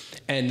babysitter.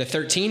 And the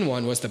 13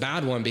 one was the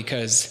bad one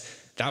because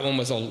that one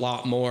was a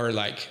lot more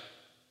like,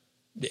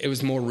 it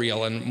was more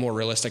real and more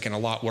realistic and a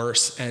lot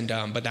worse. And,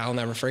 but I'll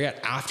never forget,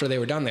 after they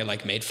were done, they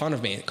like made fun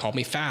of me, called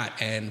me fat,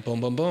 and boom,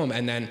 boom, boom.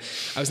 And then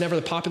I was never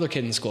the popular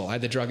kid in school. I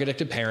had the drug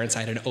addicted parents. I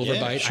had an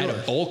overbite. Sure. I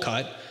had a bowl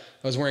cut.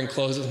 I was wearing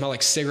clothes that smelled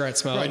like cigarette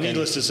smoke. Right,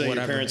 needless to say,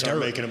 whatever, your parents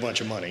aren't making a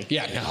bunch of money.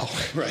 Yeah, no.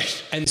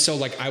 Right. And so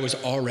like I was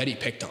already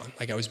picked on.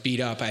 Like I was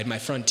beat up. I had my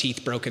front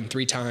teeth broken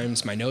 3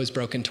 times, my nose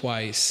broken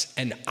twice.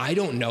 And I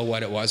don't know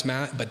what it was,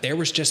 Matt, but there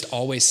was just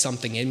always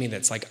something in me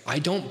that's like, I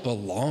don't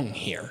belong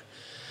here.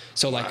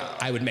 So like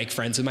I would make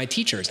friends with my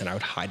teachers and I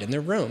would hide in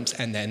their rooms.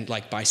 And then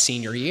like by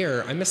senior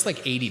year, I missed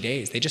like 80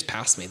 days. They just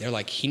passed me. They're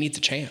like, he needs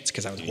a chance,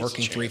 because I was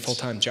working 3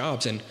 full-time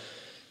jobs. And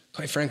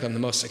quite frankly, I'm the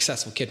most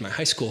successful kid in my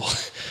high school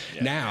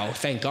now,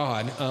 thank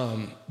God.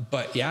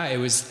 But yeah, it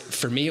was,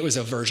 for me, it was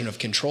a version of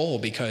control,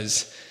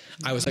 because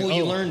I was like, well,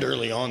 you learned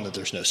early on that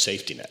there's no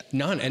safety net.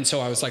 None. And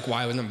so I was like,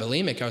 why wasn't I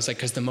bulimic? I was like,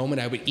 because the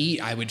moment I would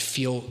eat, I would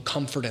feel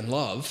comfort and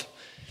love.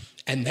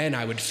 And then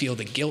I would feel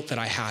the guilt that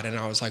I had. And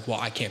I was like, well,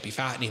 I can't be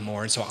fat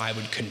anymore. And so I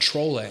would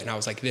control it. And I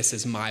was like, this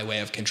is my way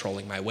of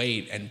controlling my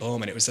weight. And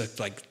boom. And it was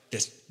like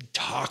this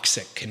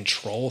toxic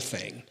control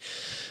thing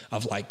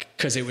of like,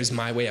 because it was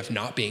my way of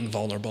not being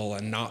vulnerable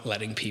and not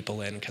letting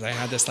people in. Because I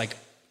had this like,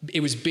 it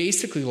was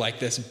basically like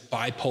this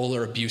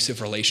bipolar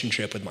abusive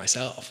relationship with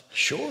myself.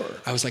 Sure.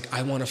 I was like,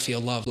 I want to feel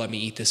love. Let me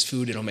eat this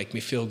food. It'll make me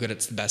feel good.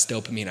 It's the best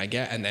dopamine I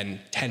get. And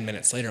then 10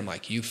 minutes later, I'm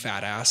like, you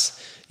fat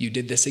ass, you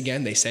did this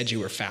again. They said you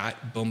were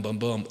fat. Boom, boom,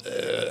 boom.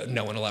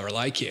 No one will ever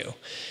like you.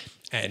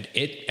 And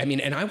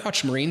and I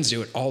watch Marines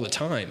do it all the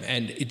time.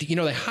 And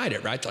they hide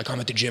it, right? Like,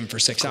 I'm at the gym for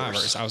 6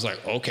 hours. I was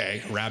like,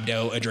 okay,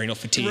 rhabdo, adrenal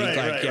fatigue,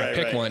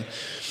 pick one.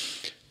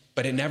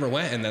 But it never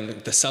went. And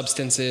then the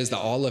substances,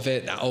 all of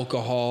it, the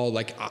alcohol,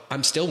 like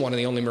I'm still one of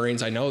the only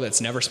Marines I know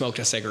that's never smoked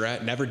a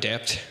cigarette, never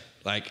dipped.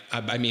 Like,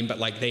 but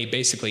like they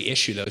basically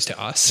issue those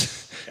to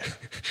us.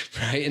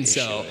 Right. And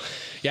so,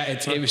 yeah,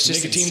 it was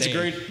just nicotine's insane.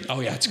 great.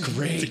 Oh yeah, it's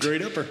great. It's a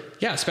great upper.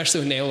 Yeah,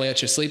 especially when they only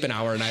let you sleep an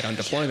hour a night on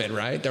deployment,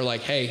 right? They're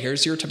like, hey,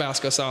 here's your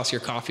Tabasco sauce,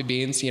 your coffee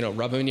beans,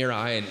 rub them in your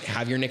eye and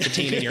have your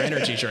nicotine in your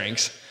energy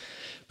drinks.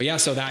 But yeah,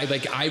 so that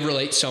like I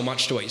relate so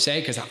much to what you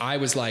say, because I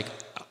was like,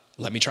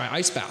 let me try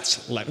ice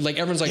baths. Like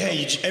everyone's like,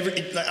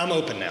 I'm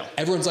open now.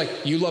 Everyone's like,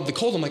 you love the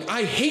cold. I'm like,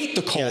 I hate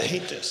the cold. Yeah, I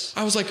hate this.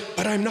 I was like,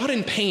 but I'm not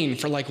in pain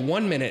for like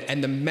 1 minute.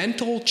 And the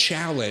mental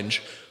challenge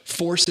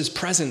forces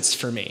presence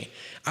for me.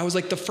 I was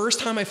like, the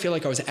first time I feel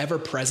like I was ever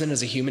present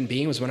as a human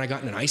being was when I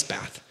got in an ice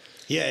bath.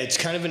 Yeah, it's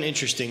kind of an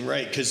interesting,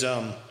 right? Because,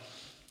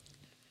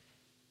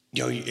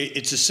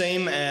 it's the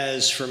same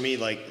as for me,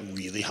 like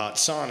really hot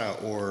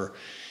sauna or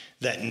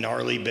that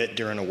gnarly bit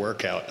during a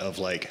workout of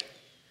like,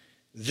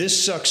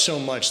 this sucks so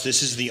much.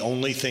 This is the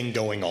only thing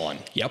going on.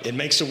 Yep. It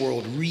makes the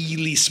world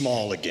really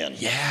small again.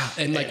 Yeah.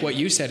 And like what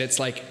you said, it's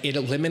like it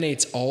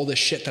eliminates all the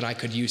shit that I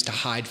could use to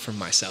hide from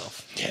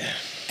myself. Yeah.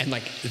 And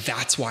like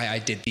that's why I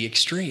did the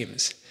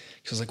extremes.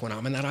 Because like when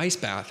I'm in that ice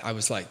bath, I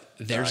was like,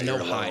 there's no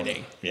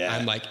hiding. Yeah.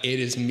 I'm like,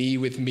 it is me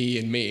with me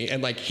and me.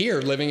 And like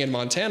here, living in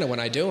Montana, when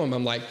I do them,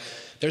 I'm like,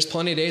 there's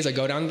plenty of days I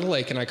go down to the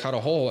lake and I cut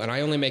a hole and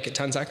I only make it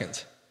 10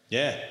 seconds.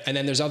 Yeah. And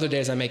then there's other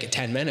days I make it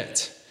 10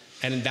 minutes.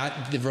 And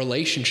that the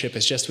relationship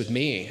is just with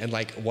me and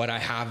like what I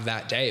have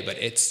that day. But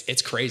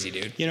it's crazy,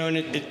 dude. You know, and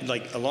it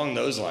like along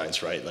those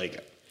lines, right?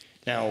 Like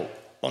now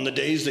on the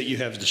days that you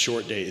have the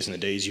short days and the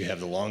days you have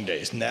the long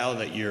days, now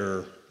that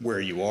you're where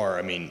you are,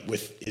 I mean,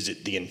 is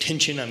it the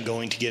intention I'm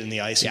going to get in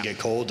the ice and get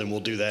cold, and we'll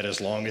do that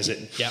as long as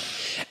it. Yeah.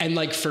 And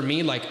like for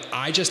me, like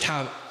I just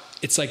have,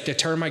 it's like the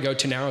term I go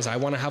to now is I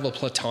want to have a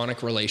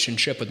platonic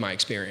relationship with my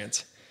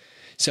experience.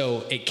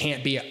 So it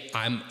can't be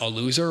I'm a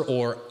loser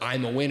or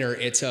I'm a winner.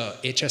 It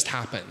just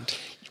happened.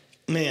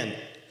 Man,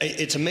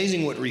 it's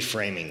amazing what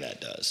reframing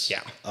that does.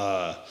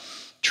 Yeah.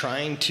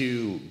 Trying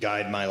to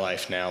guide my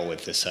life now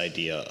with this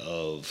idea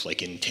of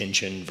like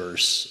intention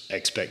versus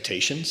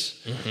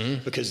expectations,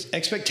 because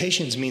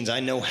expectations means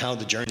I know how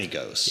the journey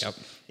goes. Yep.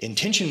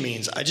 Intention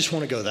means I just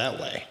want to go that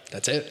way.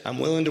 That's it. I'm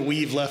willing to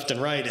weave left and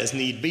right as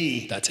need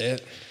be. That's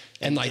it.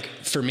 And like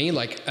for me,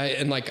 like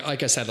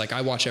I said, like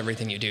I watch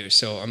everything you do,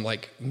 so I'm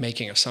like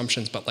making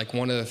assumptions. But like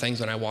one of the things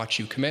when I watch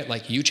you commit,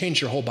 like you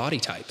change your whole body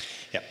type.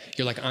 Yep.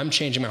 You're like, I'm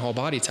changing my whole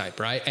body type,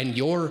 right? And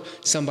you're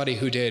somebody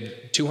who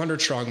did 200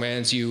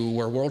 strongmans. You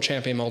were world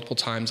champion multiple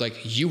times. Like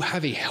you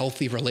have a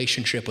healthy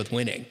relationship with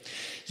winning.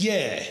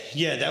 Yeah,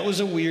 that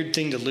was a weird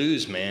thing to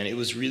lose, man. It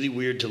was really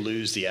weird to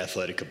lose the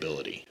athletic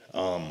ability.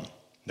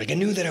 Like I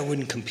knew that I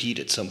wouldn't compete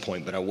at some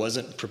point, but I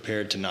wasn't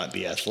prepared to not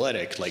be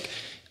athletic. Like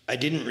I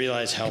didn't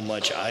realize how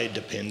much I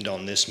depend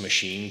on this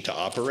machine to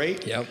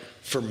operate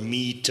for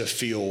me to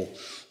feel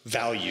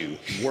value,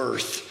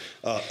 worth,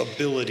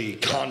 ability,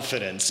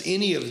 confidence,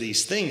 any of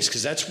these things,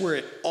 because that's where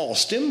it all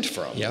stemmed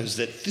from, is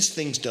that this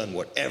thing's done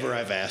whatever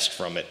I've asked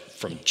from it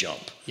from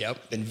jump.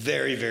 Been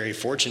very, very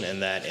fortunate in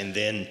that. And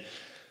then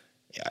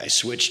I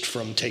switched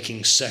from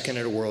taking second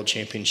at a world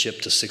championship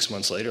to 6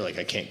 months later, like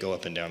I can't go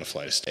up and down a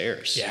flight of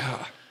stairs.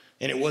 Yeah.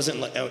 And it wasn't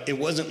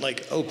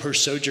like, oh, per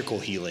surgical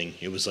healing.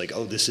 It was like,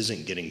 oh, this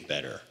isn't getting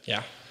better.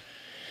 Yeah.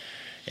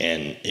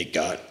 And it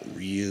got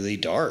really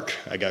dark.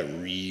 I got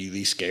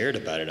really scared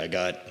about it.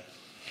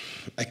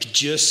 I could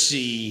just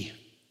see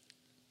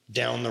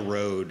down the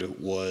road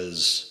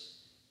was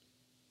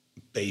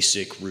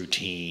basic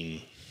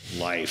routine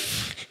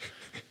life.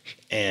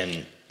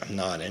 And I'm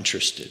not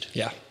interested.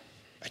 Yeah.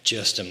 I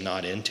just am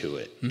not into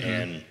it.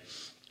 And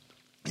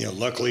you know,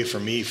 luckily for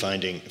me,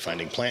 finding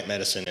plant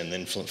medicine and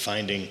then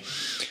finding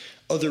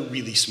other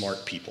really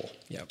smart people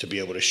to be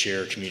able to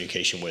share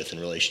communication with and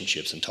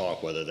relationships and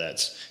talk, whether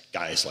that's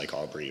guys like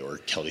Aubrey or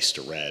Kelly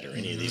Starrett or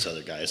any of these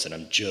other guys that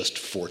I'm just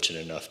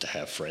fortunate enough to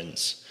have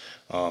friends.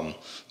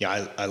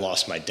 I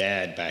lost my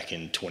dad back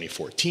in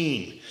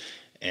 2014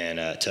 and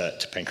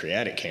to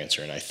pancreatic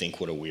cancer. And I think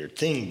what a weird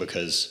thing,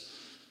 because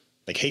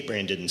like Hate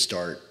Brand didn't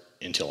start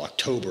until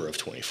October of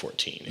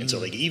 2014. And so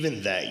like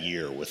even that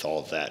year with all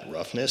of that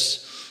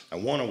roughness, I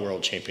won a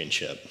world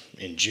championship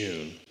in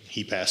June.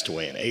 He passed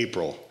away in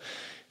April.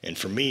 And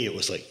for me, it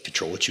was like,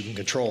 control what you can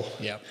control.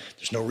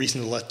 There's no reason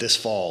to let this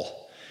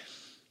fall.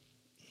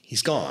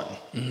 He's gone,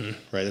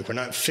 right? Like we're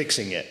not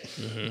fixing it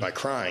by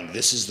crying.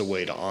 This is the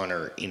way to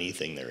honor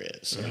anything there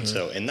is.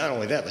 And not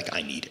only that, like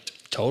I need it.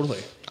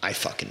 Totally. I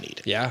fucking need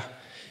it. Yeah.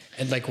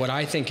 And like what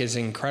I think is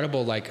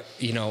incredible, like,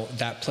 you know,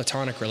 that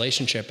platonic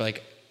relationship,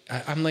 like,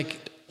 I'm like,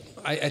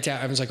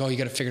 I was like, oh, you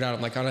got to figure it out.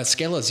 I'm like, on a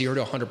scale of 0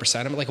 to 100%,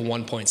 I'm at like a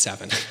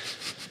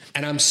 1.7.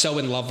 And I'm so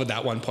in love with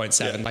that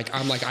 1.7. Like,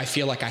 I'm like, I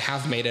feel like I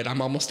have made it.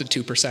 I'm almost at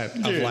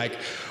 2% of like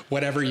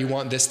whatever you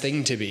want this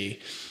thing to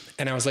be.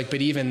 And I was like, but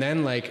even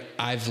then, like,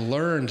 I've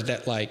learned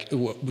that, like,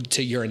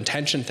 to your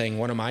intention thing,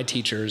 one of my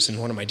teachers and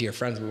one of my dear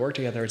friends, we work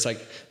together. It's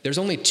like, there's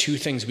only two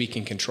things we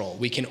can control.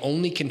 We can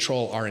only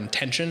control our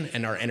intention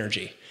and our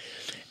energy.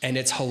 And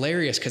it's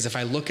hilarious because if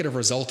I look at a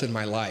result in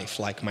my life,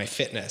 like my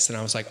fitness, and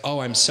I was like, oh,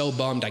 I'm so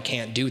bummed I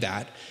can't do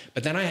that.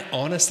 But then I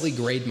honestly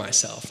grade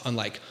myself on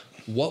like,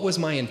 what was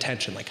my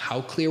intention? Like,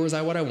 how clear was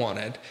I what I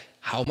wanted?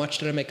 How much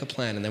did I make a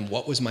plan? And then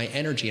what was my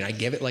energy? And I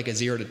give it like a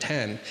 0 to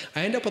 10.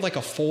 I end up with like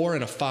a 4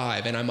 and a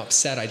 5, and I'm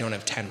upset I don't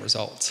have 10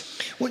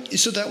 results.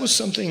 So that was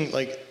something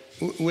like,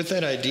 with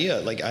that idea,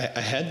 like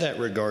I had that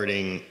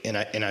regarding, and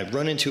I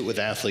run into it with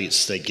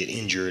athletes that get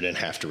injured and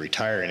have to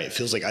retire, and it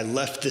feels like I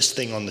left this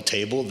thing on the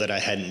table that I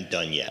hadn't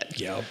done yet.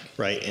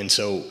 Right. And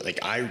so like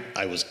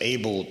I was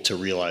able to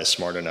realize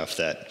smart enough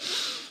that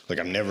like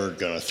I'm never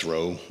gonna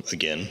throw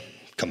again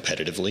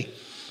competitively,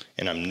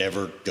 and I'm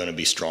never gonna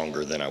be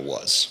stronger than I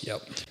was.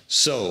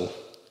 So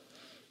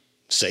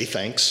say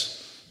thanks.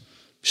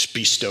 Just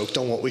be stoked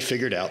on what we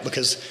figured out,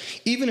 because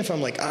even if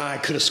I'm like, I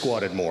could have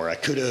squatted more, I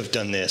could have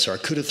done this, or I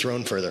could have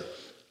thrown further,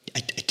 I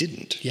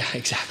didn't. Yeah,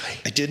 exactly.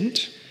 I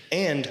didn't.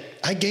 And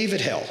I gave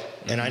it hell.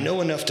 And I know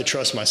enough to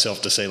trust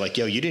myself to say like,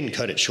 yo, you didn't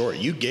cut it short.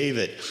 You gave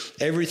it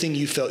everything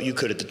you felt you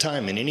could at the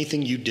time. And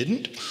anything you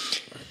didn't,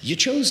 you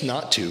chose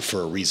not to for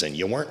a reason.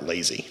 You weren't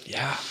lazy.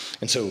 Yeah.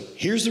 And so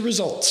here's the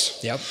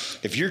results.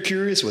 If you're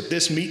curious what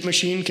this meat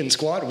machine can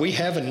squat, we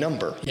have a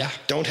number.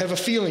 Don't have a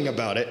feeling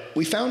about it.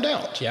 We found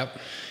out.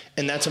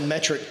 And that's a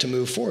metric to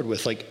move forward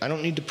with. Like, I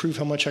don't need to prove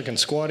how much I can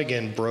squat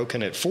again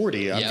broken at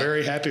 40. I'm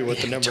very happy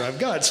with the number I've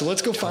got. So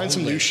let's go find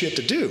some new shit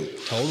to do.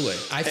 Totally.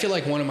 I feel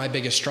like one of my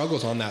biggest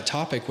struggles on that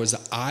topic was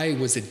I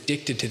was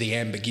addicted to the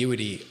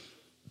ambiguity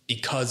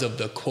because of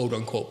the quote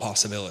unquote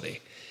possibility.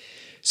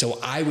 So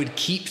I would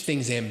keep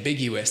things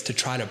ambiguous to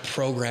try to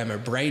program or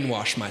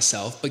brainwash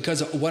myself,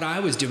 because what I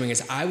was doing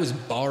is I was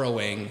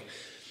borrowing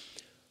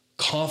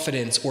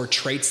confidence or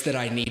traits that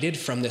I needed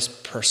from this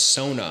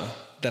persona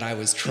that I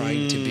was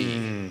trying to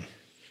be.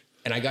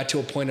 And I got to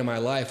a point in my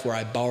life where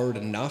I borrowed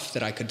enough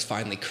that I could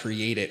finally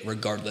create it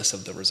regardless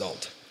of the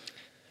result.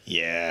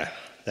 Yeah,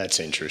 that's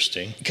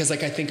interesting. Because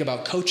like I think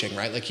about coaching,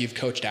 right? Like you've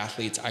coached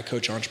athletes, I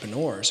coach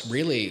entrepreneurs.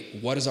 Really,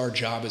 what is our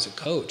job as a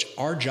coach?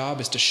 Our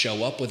job is to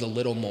show up with a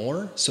little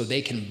more so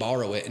they can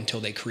borrow it until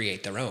they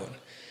create their own.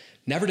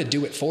 Never to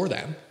do it for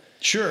them.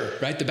 Sure.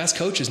 Right? The best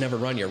coaches never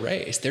run your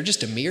race. They're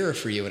just a mirror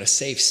for you in a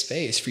safe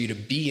space for you to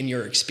be in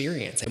your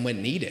experience and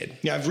when needed.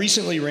 Yeah, I've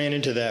recently ran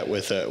into that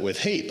with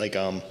hate. Like,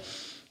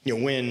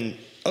 when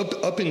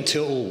up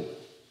until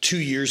 2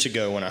 years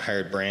ago when I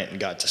hired Brant and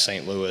got to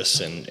St. Louis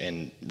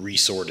and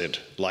resorted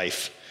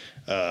life,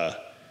 I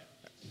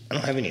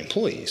don't have any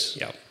employees.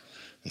 Yep.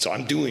 And so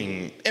I'm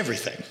doing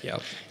everything.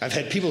 Yep. I've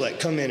had people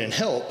that come in and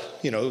help,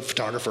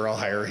 photographer I'll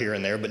hire here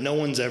and there, but no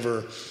one's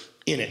ever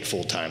in it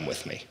full time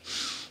with me.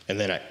 And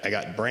then I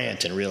got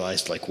Brant and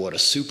realized like what a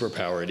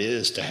superpower it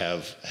is to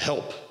have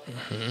help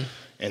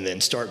and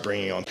then start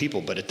bringing on people.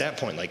 But at that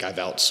point, like I've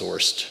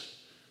outsourced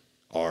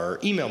our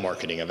email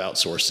marketing, I've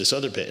outsourced this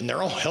other bit, and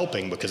they're all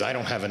helping because I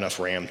don't have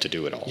enough RAM to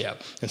do it all.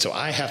 Yep. And so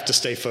I have to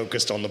stay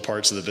focused on the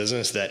parts of the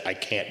business that I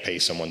can't pay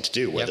someone to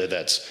do, whether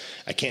that's,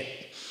 I can't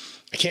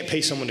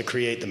pay someone to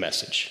create the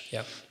message.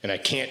 Yep. And I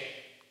can't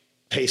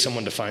pay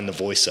someone to find the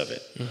voice of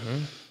it.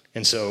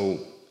 And so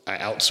I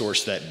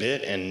outsourced that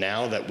bit, and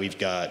now that we've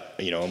got,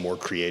 a more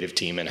creative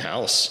team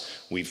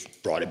in-house, we've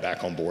brought it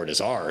back on board as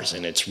ours,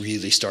 and it's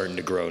really starting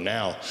to grow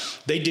now.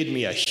 They did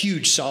me a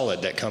huge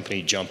solid, that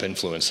company Jump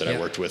Influence that I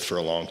worked with for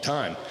a long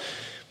time.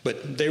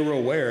 But they were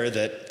aware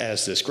that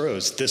as this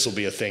grows, this will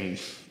be a thing.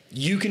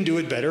 You can do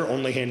it better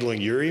only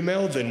handling your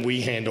email than we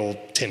handle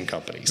 10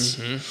 companies.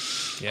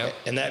 Yep.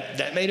 And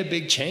that made a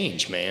big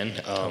change, man.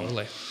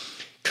 Totally.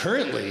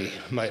 Currently,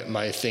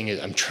 my thing is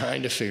I'm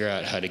trying to figure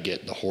out how to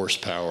get the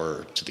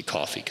horsepower to the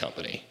coffee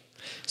company.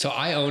 So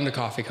I owned a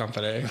coffee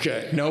company.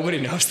 Okay. Nobody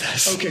knows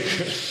this. Okay.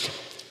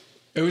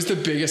 It was the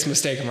biggest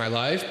mistake of my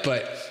life,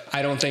 but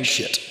I don't think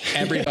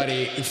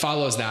everybody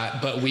follows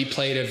that. But we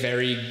played a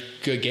very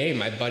good game.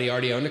 My buddy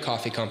already owned a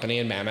coffee company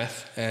in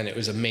Mammoth, and it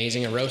was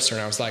amazing, a roaster.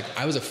 And I was like,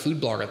 I was a food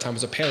blogger at the time. I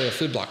was a paleo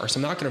food blogger. So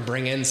I'm not going to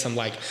bring in some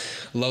like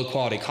low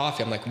quality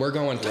coffee. I'm like, we're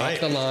going top of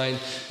the line.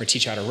 We're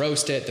teach how to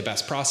roast it, the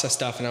best process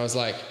stuff. And I was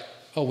like,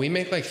 oh, we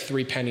make like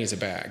 3 pennies a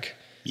bag.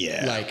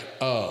 Yeah. Like,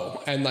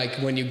 oh. And like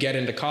when you get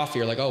into coffee,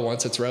 you're like, oh,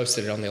 once it's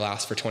roasted, it only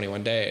lasts for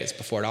 21 days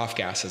before it off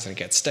gases and it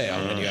gets stale.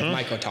 And then you have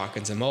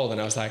mycotoxins and mold.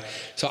 And I was like,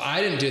 so I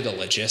didn't do the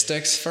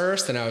logistics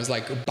first. And I was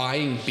like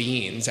buying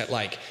beans at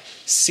like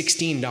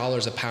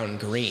 $16 a pound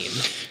green.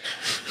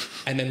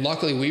 And then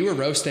luckily we were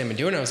roasting them and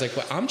doing it. I was like,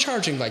 well, I'm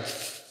charging like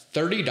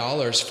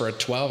 $30 for a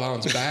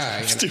 12-ounce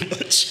bag. That's too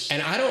much.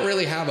 And I don't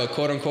really have a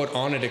quote unquote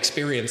on it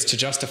experience to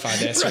justify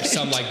this or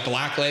some like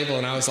black label.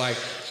 And I was like,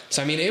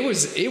 so I mean, it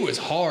was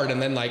hard.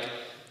 And then like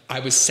I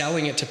was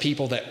selling it to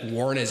people that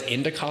weren't as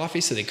into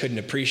coffee, so they couldn't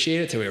appreciate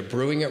it. So we were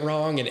brewing it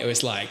wrong. And it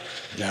was like,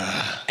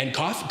 and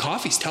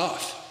coffee's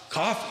tough.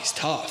 Coffee's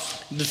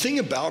tough. The thing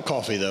about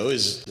coffee, though,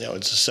 is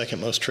it's the second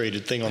most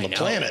traded thing on the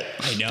planet.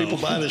 I know. People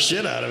buy the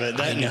shit out of it.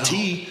 That and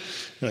tea,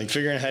 like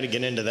figuring out how to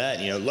get into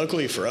that.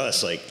 Luckily for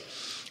us, like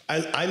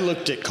I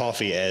looked at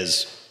coffee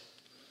as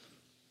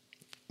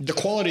the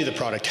quality of the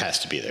product has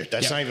to be there.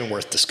 That's not even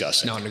worth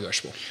discussing.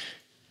 Non-negotiable.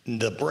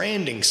 The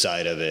branding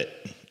side of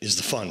it is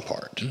the fun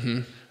part.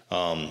 And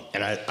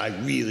I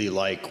really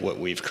like what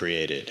we've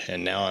created.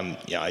 And now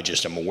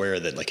I'm aware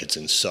that like it's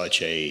in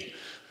such a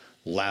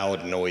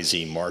loud,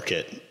 noisy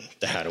market.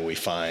 How do we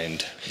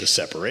find the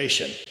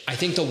separation? I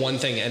think the one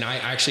thing, and I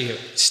actually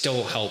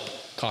still help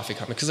coffee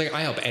companies, because like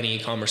I help any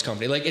e-commerce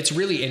company. Like it's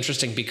really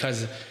interesting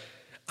because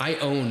I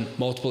own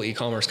multiple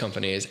e-commerce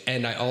companies,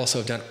 and I also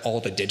have done all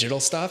the digital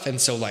stuff. And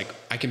so like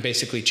I can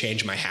basically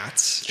change my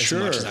hats as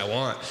much as I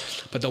want.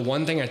 But the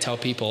one thing I tell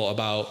people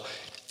about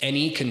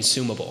any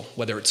consumable,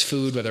 whether it's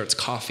food, whether it's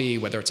coffee,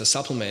 whether it's a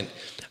supplement,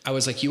 I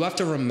was like, you have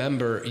to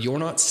remember you're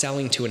not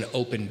selling to an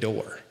open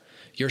door.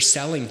 You're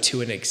selling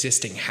to an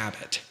existing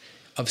habit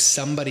of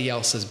somebody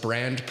else's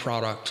brand,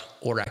 product,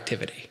 or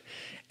activity.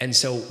 And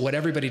so what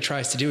everybody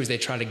tries to do is they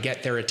try to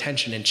get their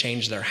attention and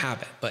change their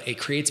habit, but it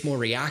creates more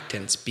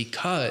reactance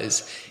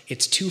because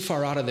it's too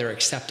far out of their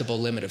acceptable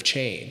limit of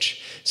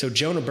change. So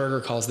Jonah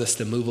Berger calls this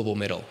the movable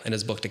middle in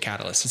his book, The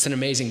Catalyst. It's an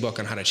amazing book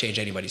on how to change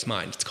anybody's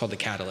mind. It's called The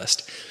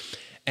Catalyst.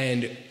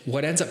 And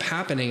what ends up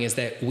happening is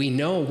that we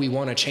know we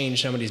want to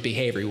change somebody's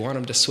behavior. We want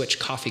them to switch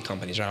coffee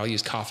companies, right? I'll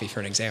use coffee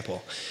for an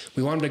example.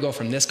 We want them to go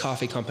from this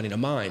coffee company to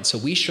mine. So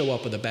we show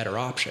up with a better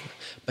option.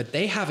 But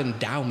they have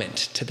endowment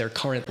to their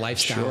current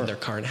lifestyle and their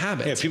current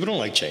habits. Yeah, people don't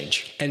like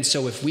change. And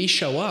so if we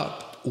show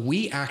up,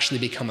 we actually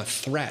become a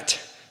threat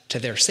to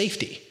their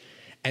safety.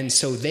 And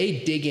so they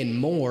dig in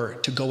more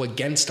to go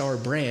against our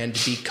brand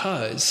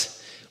because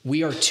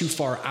we are too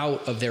far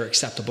out of their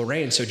acceptable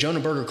range. So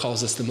Jonah Berger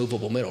calls this the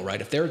movable middle, right?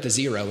 If they're at the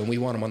 0 and we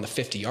want them on the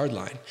 50-yard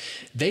line,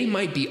 they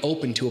might be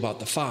open to about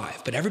the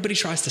 5, but everybody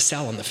tries to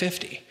sell on the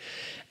 50.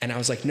 And I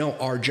was like, no,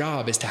 our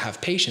job is to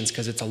have patience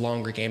because it's a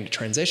longer game to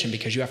transition,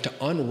 because you have to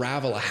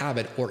unravel a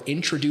habit or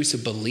introduce a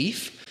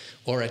belief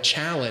or a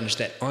challenge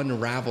that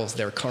unravels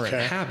their current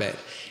habit,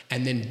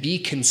 and then be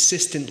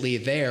consistently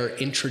there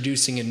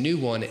introducing a new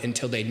one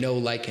until they know,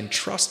 like, and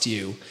trust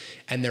you,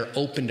 and they're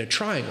open to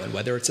trying one,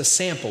 whether it's a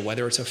sample,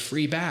 whether it's a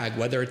free bag,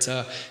 whether it's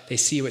they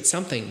see you at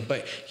something.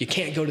 But you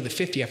can't go to the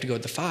 50, you have to go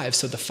to the 5.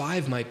 So the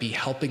 5 might be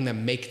helping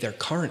them make their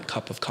current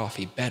cup of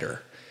coffee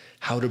better,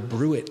 how to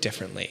brew it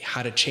differently,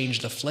 how to change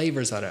the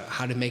flavors of it,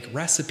 how to make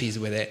recipes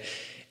with it,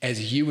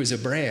 as you as a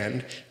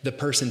brand, the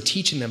person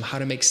teaching them how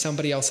to make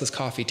somebody else's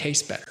coffee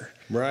taste better.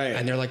 Right.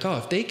 And they're like, oh,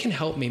 if they can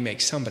help me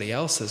make somebody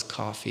else's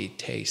coffee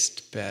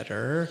taste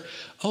better.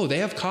 Oh, they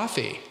have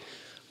coffee.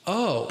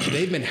 Oh,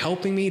 they've been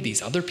helping me.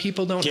 These other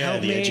people don't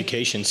help me. Yeah, the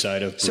education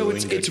side of brewing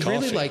good coffee. So it's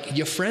really like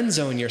you friend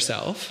zone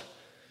yourself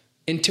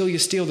until you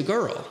steal the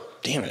girl.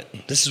 Damn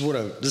it. This is what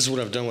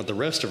I've done with the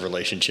rest of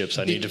relationships.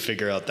 I need to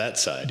figure out that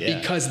side. Yeah.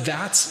 Because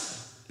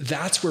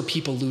that's where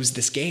people lose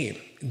this game.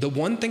 The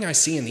one thing I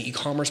see in the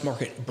e-commerce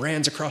market,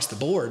 brands across the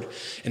board,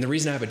 and the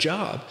reason I have a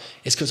job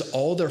is because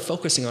all they're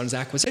focusing on is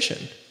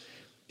acquisition.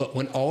 But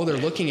when all they're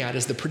looking at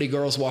is the pretty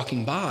girls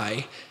walking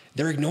by,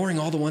 they're ignoring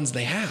all the ones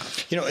they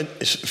have. You know,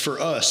 for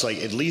us, like,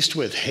 at least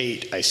with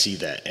hate, I see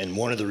that. And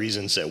one of the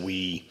reasons that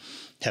we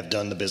have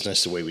done the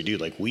business the way we do,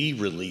 like, we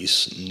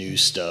release new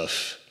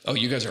stuff. Oh,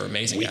 you guys are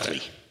amazing weekly.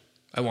 At it.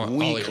 I want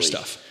all your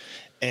stuff.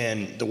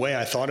 And the way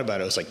I thought about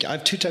it was like, I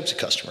have 2 types of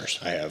customers.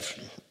 I have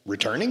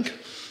returning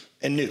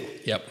and new.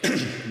 Yep.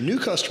 New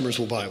customers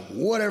will buy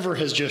whatever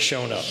has just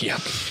shown up.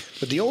 Yep.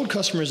 But the old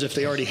customers, if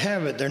they already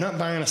have it, they're not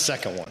buying a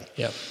second one.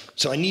 Yep.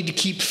 So I need to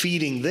keep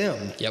feeding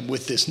them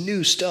with this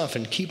new stuff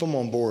and keep them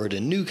on board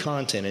and new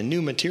content and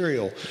new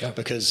material,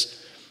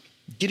 because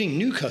getting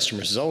new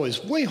customers is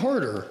always way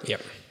harder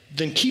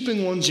than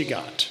keeping ones you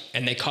got.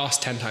 And they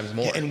cost 10 times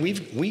more. And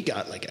we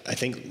got, like, I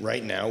think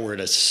right now we're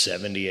at a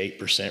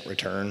 78%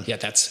 return. Yeah,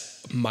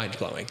 that's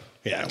mind-blowing.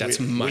 Yeah, that's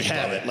mind-blowing. We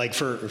have it. Like,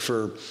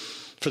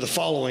 for the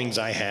followings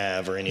I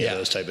have or any of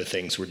those type of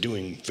things, we're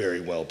doing very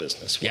well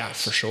business-wise. Yeah,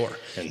 for sure.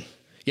 And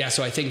yeah,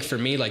 so I think for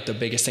me, like, the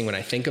biggest thing when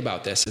I think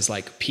about this is,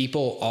 like,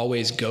 people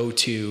always go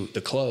to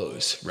the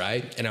close,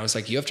 right? And I was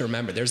like, you have to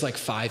remember, there's like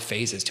 5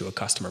 phases to a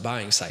customer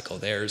buying cycle.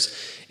 There's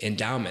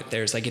endowment.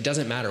 There's, like, it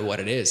doesn't matter what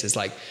it is. It's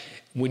like,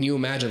 when you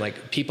imagine,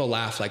 like, people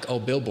laugh like, oh,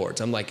 billboards.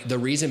 I'm like, the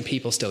reason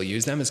people still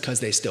use them is because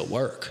they still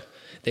work.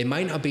 They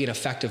might not be an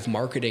effective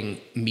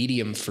marketing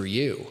medium for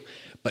you,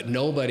 but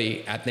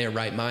nobody at their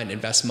right mind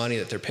invests money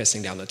that they're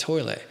pissing down the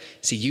toilet.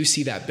 See, you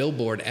see that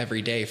billboard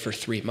every day for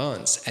 3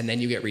 months, and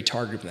then you get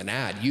retargeted with an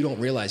ad. You don't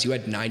realize you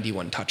had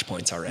 91 touch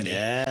points already.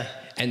 Yeah.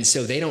 And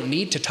so they don't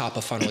need to top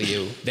of funnel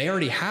you. They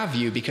already have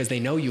you because they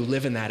know you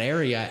live in that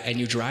area and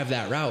you drive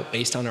that route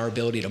based on our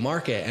ability to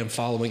market and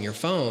following your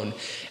phone.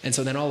 And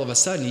so then all of a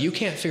sudden you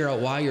can't figure out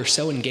why you're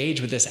so engaged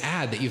with this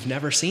ad that you've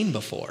never seen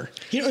before.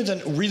 You know, it's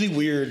a really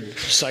weird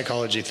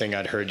psychology thing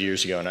I'd heard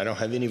years ago, and I don't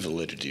have any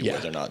validity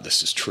whether or not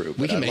this is true.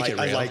 We can make it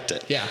real. I liked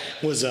it. Yeah.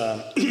 Was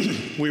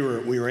we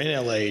were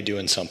in LA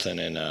doing something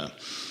and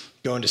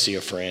going to see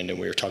a friend, and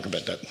we were talking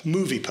about the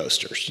movie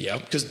posters.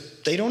 Yep.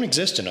 Because they don't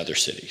exist in other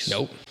cities.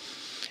 Nope.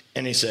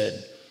 And he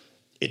said,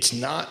 it's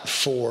not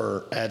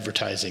for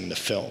advertising the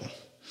film.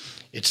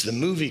 It's the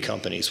movie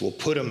companies will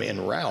put them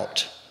en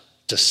route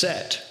to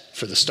set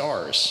for the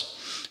stars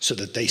so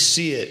that they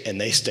see it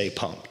and they stay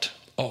pumped.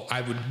 Oh,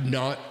 I would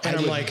not. And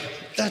I'm like,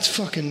 that's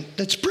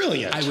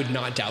brilliant. I would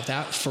not doubt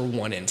that for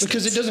one instance.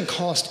 Because it doesn't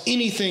cost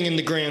anything in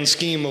the grand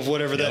scheme of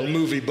whatever that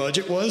movie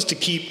budget was to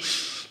keep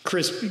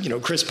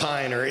Chris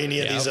Pine or any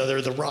of these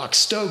other The Rock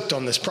stoked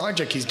on this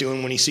project he's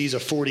doing when he sees a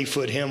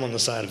 40-foot him on the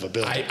side of a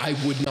building. I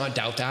would not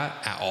doubt that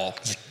at all.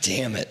 Like,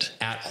 damn it.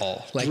 At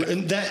all. Like,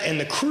 and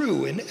the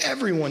crew and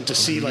everyone to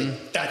see,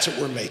 like, that's what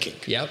we're making.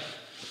 Yep.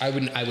 I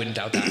wouldn't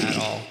doubt that at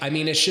all. I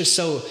mean, it's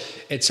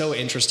so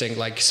interesting.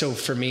 Like, so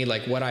for me,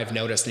 like, what I've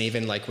noticed, and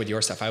even like with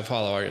your stuff, I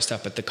follow all your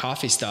stuff, but the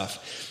coffee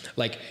stuff,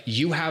 like,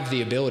 you have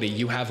the ability,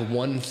 you have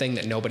one thing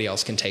that nobody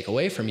else can take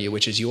away from you,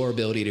 which is your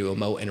ability to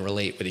emote and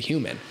relate with a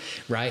human,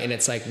 right? And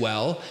it's like,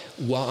 well,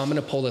 I'm going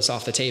to pull this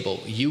off the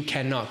table. You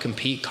cannot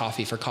compete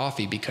coffee for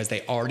coffee because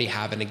they already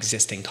have an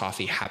existing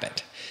coffee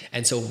habit.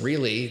 And so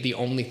really the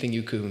only thing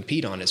you can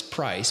compete on is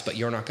price, but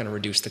you're not going to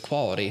reduce the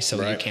quality.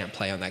 So you can't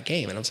play on that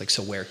game. And I was like,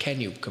 so where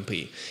can you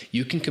compete?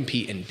 You can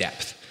compete in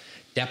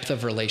depth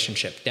of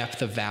relationship,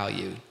 depth of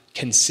value,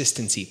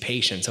 consistency,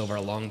 patience over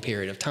a long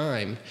period of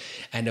time.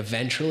 And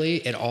eventually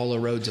it all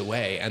erodes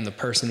away. And the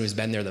person who's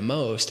been there the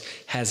most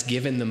has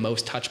given the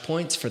most touch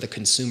points for the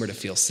consumer to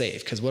feel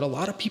safe. Because what a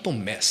lot of people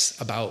miss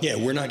about... Yeah,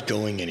 we're not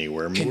going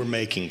anywhere. We're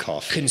making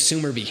coffee.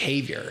 Consumer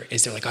behavior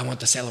is they're like, I want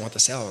the sale, I want the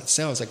sale, I want the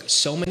sale. It's like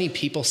so many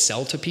people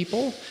sell to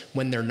people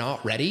when they're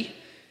not ready,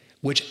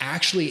 which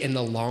actually in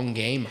the long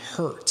game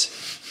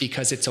hurts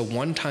because it's a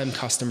one-time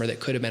customer that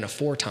could have been a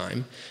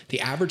 4-time.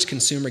 The average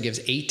consumer gives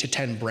 8 to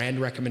 10 brand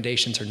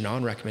recommendations or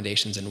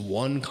non-recommendations in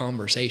one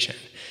conversation.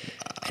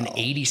 Wow. And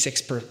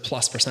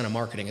 86+% of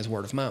marketing is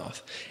word of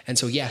mouth. And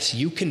so yes,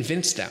 you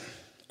convince them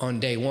on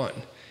day one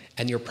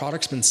and your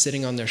product's been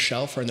sitting on their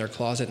shelf or in their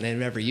closet and they've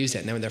never used it.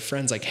 And then when their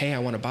friend's like, hey, I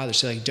want to buy this,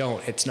 they're like,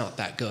 don't, it's not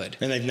that good.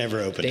 And they've never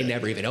opened it. They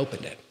never even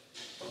opened it.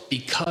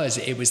 Because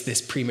it was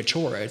this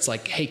premature. It's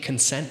like, hey,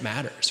 consent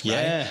matters, right?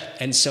 Yeah.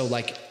 And so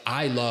like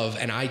I love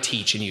and I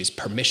teach and use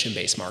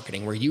permission-based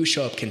marketing where you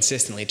show up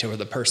consistently to where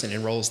the person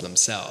enrolls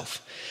themselves,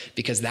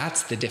 because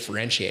that's the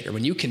differentiator.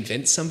 When you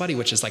convince somebody,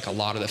 which is like a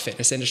lot of the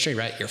fitness industry,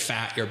 right? You're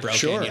fat, you're broken,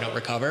 sure. You don't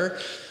recover.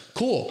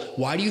 Cool.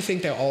 Why do you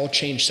think they all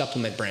change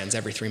supplement brands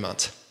every 3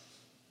 months?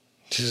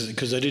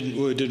 Because it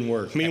didn't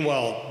work.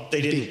 Meanwhile,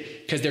 they didn't.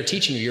 Because they're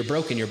teaching you, you're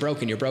broken, you're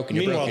broken, you're broken,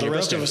 you're Meanwhile, broken. the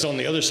rest of us on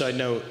the other side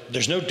know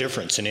there's no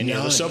difference in any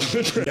of the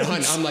supplement brands.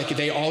 None. I'm like,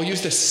 they all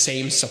use the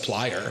same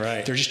supplier.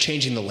 Right. They're just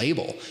changing the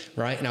label,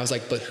 right? And I was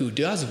like, but who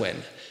does win?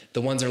 The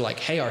ones that are like,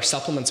 hey, our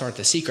supplements aren't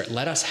the secret.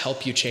 Let us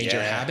help you change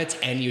your habits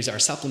and use our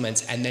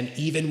supplements. And then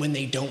even when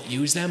they don't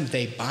use them,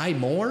 they buy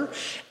more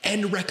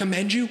and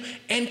recommend you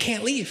and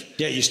can't leave.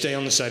 Yeah, you stay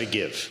on the side of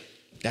give.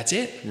 That's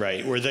it.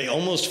 Right, where they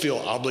almost feel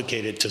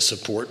obligated to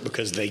support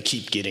because they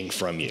keep getting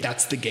from you.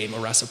 That's the game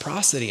of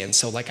reciprocity. And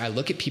so like I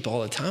look at people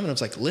all the time and I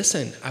was like,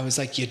 listen, I was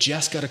like, you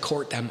just got to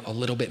court them a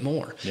little bit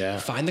more. Yeah.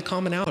 Find the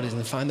commonalities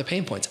and find the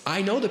pain points.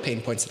 I know the pain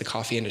points of the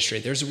coffee industry.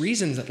 There's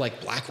reasons that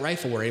like Black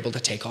Rifle were able to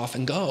take off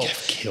and go. Yeah,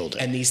 killed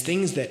it. And these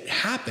things that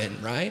happen,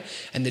 right?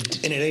 And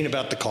it ain't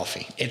about the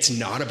coffee. It's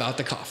not about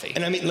the coffee.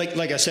 And I mean,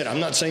 like I said,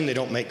 I'm not saying they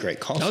don't make great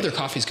coffee. No, their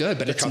coffee's good,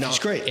 but it's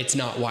not great. It's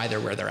not why they're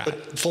where they're at.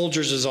 But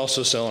Folgers is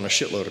also selling a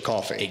shitload of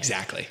coffee.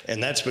 Exactly.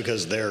 And that's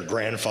because they're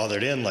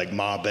grandfathered in like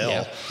Ma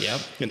Bell.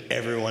 Yep. And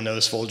everyone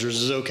knows Folgers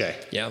is okay.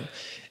 Yeah.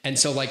 And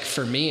so like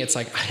for me, it's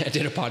like I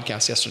did a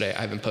podcast yesterday.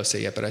 I haven't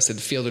posted it yet, but I said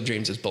the Field of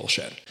Dreams is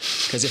bullshit.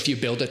 Because if you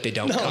build it, they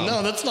don't come.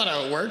 No, that's not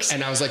how it works.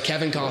 And I was like,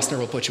 Kevin Costner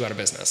will put you out of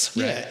business.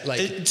 Right? Yeah. Like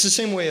it's the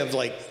same way of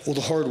like, well,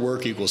 the hard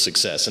work equals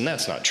success. And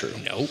that's not true.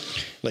 Nope.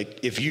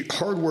 Like if you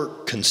hard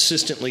work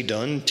consistently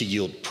done to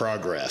yield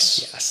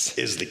progress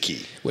is the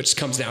key. Which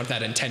comes down to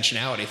that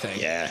intentionality thing.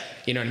 Yeah.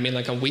 You know what I mean?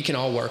 Like we can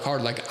all work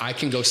hard. Like I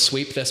can go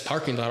sweep this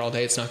parking lot all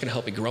day. It's not going to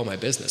help me grow my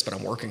business, but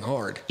I'm working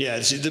hard. Yeah.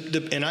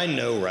 See, and I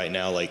know right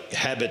now, like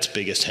Habit's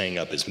biggest hang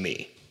up is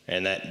me.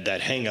 And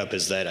that hang up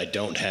is that I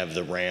don't have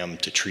the RAM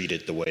to treat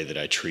it the way that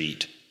I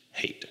treat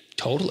hate.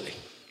 Totally.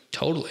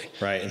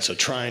 Right. And so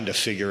trying to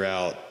figure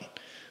out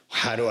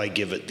how do I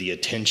give it the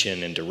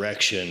attention and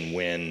direction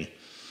when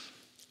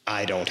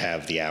I don't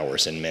have the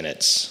hours and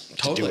minutes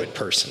to do it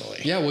personally.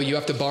 Yeah, well, you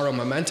have to borrow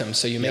momentum,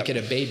 so you make it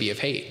a baby of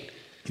hate.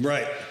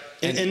 Right.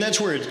 And that's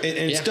where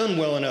it's done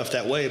well enough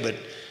that way. But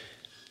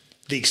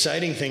the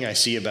exciting thing I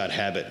see about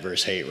habit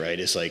versus hate, right,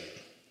 is like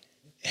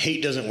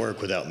hate doesn't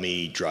work without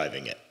me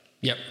driving it.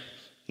 Yep.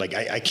 Like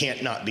I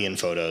can't not be in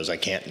photos. I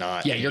can't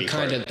not. Yeah, you're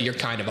kind of all of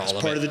it.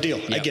 It's part of the deal.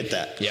 Yep. I get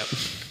that. Yep.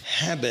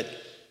 Habit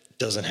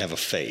doesn't have a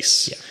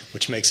face,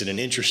 which makes it an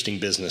interesting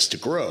business to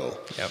grow.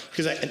 Yep.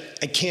 Because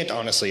I can't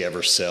honestly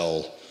ever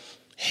sell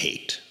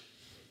hate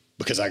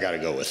because I got to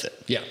go with it.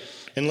 Yeah.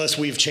 Unless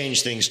we've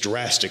changed things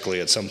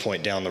drastically at some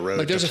point down the road.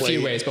 Like there's a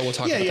few ways, but we'll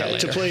talk about that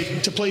later.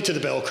 to play to the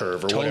bell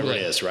curve or whatever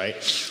it is, right?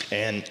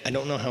 And I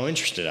don't know how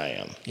interested I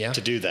am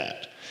to do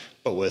that.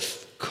 But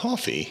with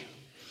coffee,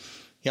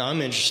 yeah,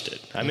 I'm interested.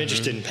 I'm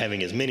interested in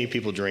having as many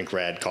people drink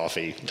rad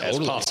coffee as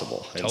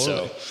possible. And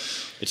so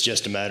it's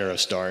just a matter of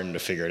starting to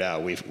figure it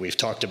out. We've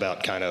talked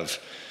about kind of,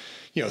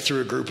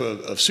 through a group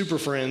of super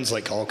friends,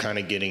 like all kind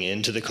of getting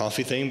into the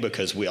coffee thing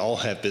because we all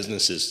have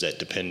businesses that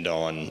depend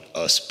on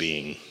us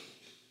being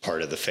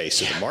part of the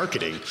face of the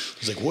marketing.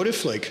 It's like, what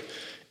if like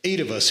 8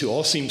 of us who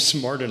all seem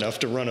smart enough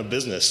to run a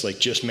business, like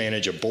just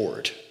manage a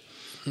board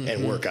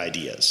and work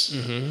ideas?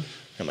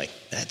 I'm like,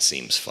 that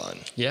seems fun.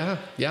 Yeah.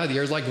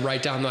 You're like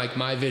right down like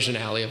my vision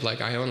alley of like,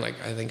 I own like,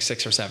 I think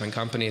 6 or 7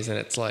 companies and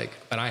it's like,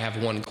 but I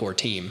have one core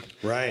team.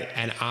 Right.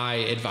 And I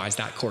advise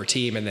that core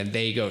team and then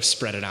they go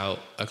spread it out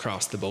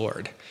across the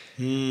board.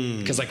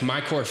 Because like my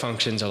core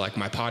functions are like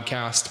my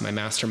podcast, my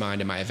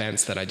mastermind and my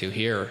events that I do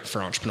here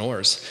for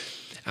entrepreneurs.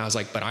 I was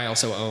like, but I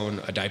also own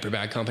a diaper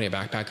bag company, a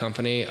backpack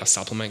company, a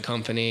supplement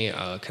company,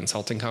 a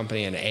consulting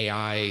company, an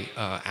AI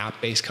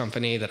app-based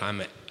company that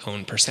I'm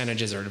own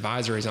percentages or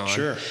advisories on.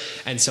 Sure.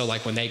 And so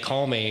like when they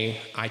call me,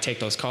 I take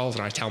those calls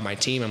and I tell my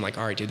team, I'm like,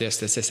 all right, do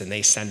this, and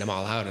they send them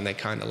all out and they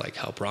kind of like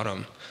help run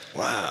them.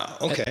 Wow.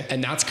 Okay.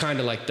 And that's kind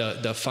of like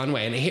the fun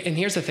way. And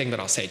here's the thing that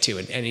I'll say too,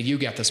 and you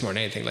get this more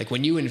than anything, like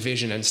when you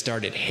envision and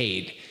started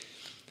Hade,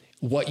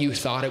 what you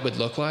thought it would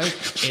look like,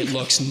 it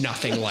looks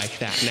nothing like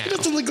that now. It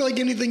doesn't look like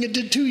anything it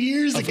did 2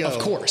 years ago. Of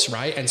course,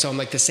 right? And so I'm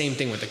like the same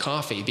thing with the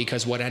coffee,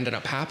 because what ended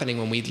up happening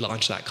when we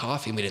launched that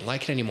coffee and we didn't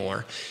like it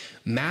anymore,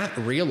 Matt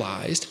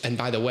realized, and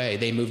by the way,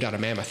 they moved out of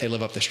Mammoth. They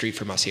live up the street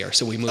from us here.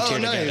 So we moved here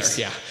nice.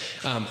 together.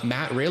 Yeah.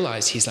 Matt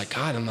realized, he's like,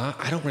 God,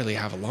 I don't really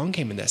have a long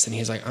game in this. And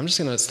he's like, I'm just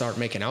going to start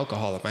making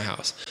alcohol at my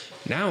house.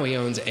 Now he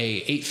owns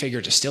a 8-figure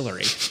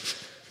distillery.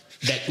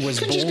 That was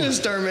born, just gonna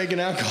start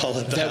making alcohol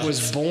at that house.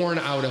 Was born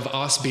out of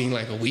us being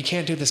like, well, we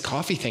can't do this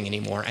coffee thing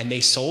anymore. And they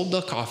sold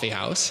the coffee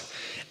house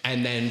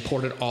and then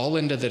poured it all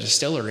into the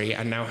distillery,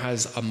 and now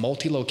has a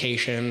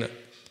multi-location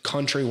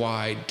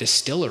countrywide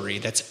distillery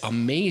that's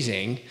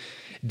amazing,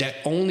 that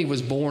only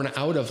was born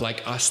out of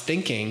like us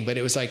thinking. But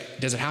it was like,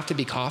 does it have to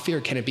be coffee,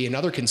 or can it be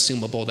another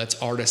consumable that's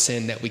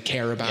artisan that we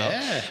care about?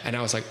 Yeah. And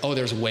I was like, oh,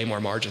 there's way more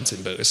margins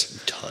in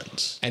booze.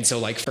 Tons. And so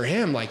like for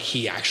him, like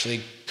he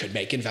actually could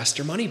make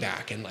investor money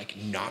back and like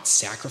not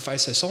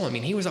sacrifice his soul. I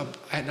mean, he was up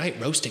at night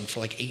roasting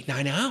for like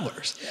 8-9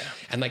 hours. Yeah.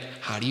 And like,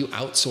 how do you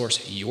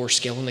outsource your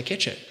skill in the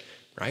kitchen?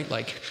 Right?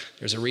 Like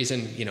there's a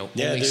reason,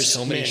 only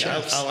so many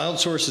chefs. I'll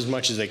outsource as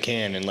much as I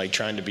can, and like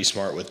trying to be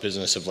smart with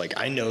business of like,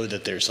 I know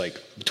that there's like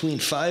between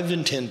 5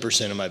 and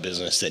 10% of my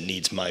business that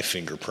needs my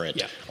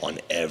fingerprint on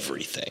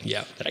everything.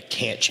 Yeah. That I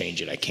can't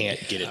change it. I can't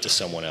get it to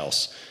someone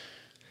else.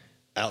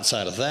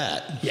 Outside of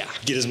that,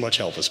 get as much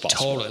help as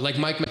possible. Totally. Like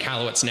Mike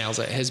Michalowicz nails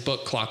it. His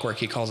book, Clockwork,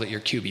 he calls it your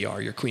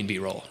QBR, your queen bee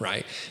role,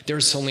 right?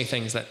 There's so many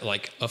things that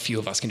like a few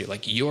of us can do.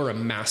 Like you're a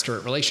master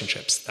at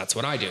relationships. That's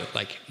what I do.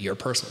 Like you're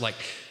personal. Like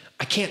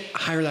I can't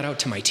hire that out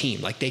to my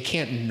team. Like they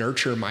can't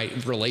nurture my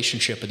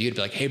relationship with you to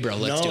be like, hey bro,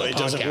 let's do a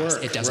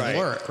podcast. It doesn't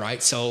work,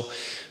 right? So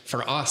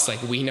for us,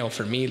 like we know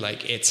for me,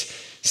 like it's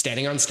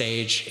standing on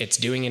stage, it's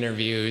doing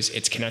interviews,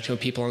 it's connecting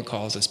with people on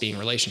calls, it's being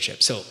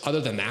relationships. So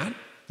other than that,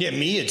 yeah,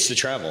 me, it's the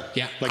travel.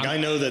 Yeah. Like I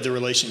know that the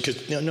relation,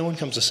 because no one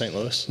comes to St.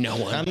 Louis. No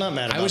one. I'm not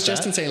mad about that. I was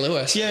just in St.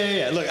 Louis.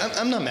 Yeah. Look,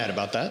 I'm not mad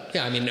about that.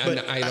 Yeah, I mean,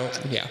 I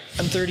don't, yeah.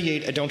 I'm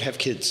 38. I don't have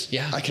kids.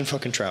 Yeah. I can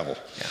fucking travel.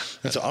 Yeah.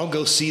 And so I'll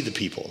go see the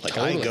people. Like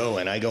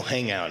Totally. I go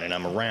hang out, and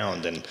I'm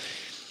around, and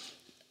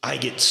I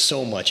get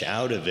so much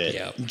out of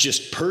it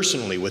just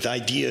personally with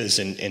ideas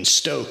and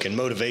stoke and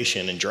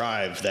motivation and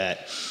drive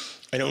that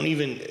I don't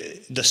even,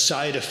 the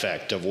side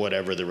effect of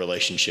whatever the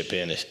relationship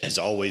in has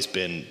always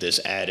been this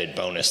added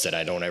bonus that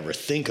I don't ever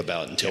think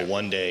about until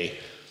one day,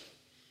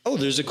 oh,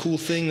 there's a cool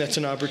thing that's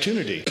an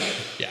opportunity.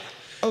 Yeah.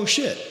 Oh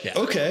shit. Yeah.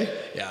 Okay.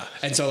 Yeah.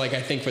 And so like,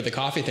 I think with the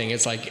coffee thing,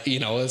 it's like,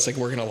 it's like,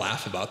 we're going to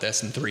laugh about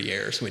this in 3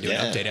 years. We do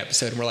an update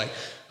episode and we're like,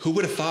 who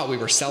would have thought we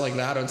were selling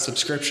that on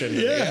subscription?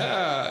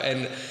 Yeah.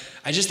 And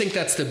I just think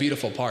that's the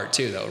beautiful part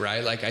too, though,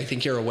 right? Like, I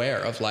think you're aware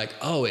of like,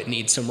 oh, it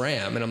needs some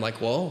RAM. And I'm like,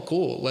 well,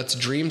 cool. Let's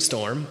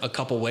dreamstorm a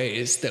couple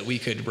ways that we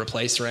could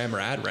replace RAM or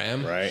add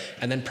RAM. Right.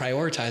 And then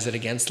prioritize it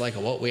against like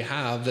what we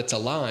have that's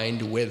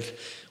aligned with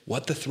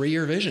what the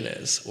 3-year vision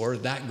is or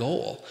that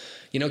goal.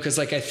 Because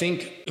like, I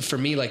think for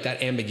me, like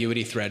that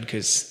ambiguity thread,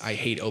 because I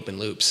hate open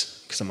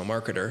loops because I'm a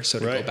marketer. So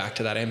to go back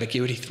to that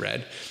ambiguity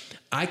thread,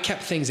 I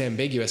kept things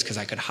ambiguous because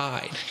I could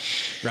hide,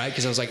 right?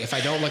 Because I was like, if I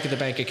don't look at the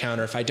bank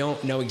account, or if I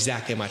don't know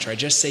exactly much, or I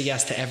just say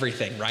yes to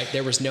everything, right?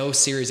 There was no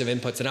series of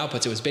inputs and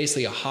outputs. It was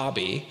basically a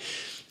hobby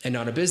and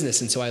not a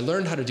business. And so I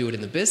learned how to do it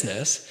in the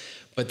business,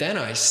 but then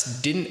I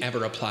didn't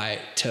ever apply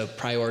it to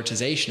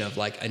prioritization of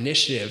like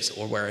initiatives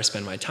or where I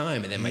spend my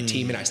time. And then my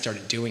team and I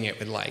started doing it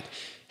with like,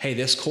 hey,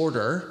 this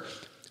quarter,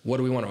 what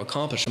do we want to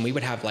accomplish? And we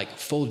would have like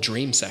full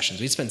dream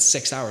sessions. We'd spend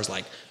 6 hours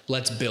like,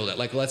 let's build it.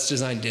 Like, let's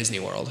design Disney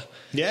World.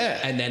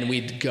 Yeah. And then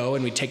we'd go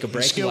and we'd take a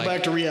break. Just go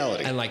back to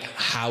reality. And like,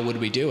 how would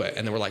we do it?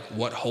 And then we're like,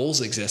 what holes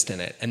exist in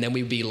it? And then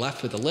we'd be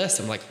left with a list.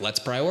 And like, let's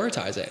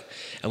prioritize it.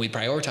 And we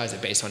prioritize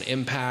it based on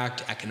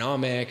impact,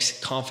 economics,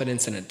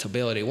 confidence, and its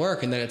ability to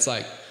work. And then it's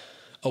like,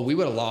 oh, we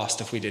would have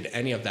lost if we did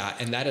any of that.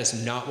 And that is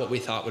not what we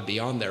thought would be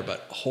on there,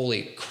 but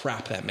holy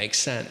crap, that makes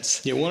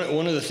sense. Yeah,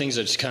 one of the things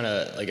that's kind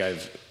of like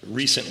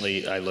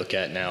I look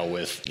at now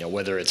with,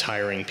 whether it's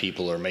hiring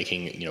people or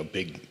making,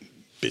 big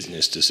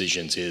business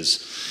decisions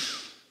is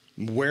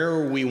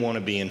where we want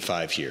to be in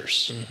 5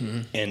 years.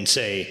 Mm-hmm. And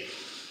say,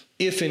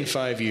 if in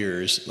 5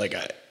 years, like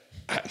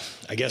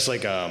I guess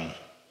like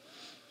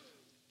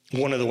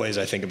one of the ways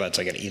I think about it's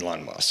like an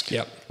Elon Musk,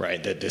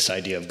 right? That this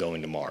idea of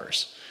going to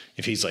Mars.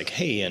 If he's like,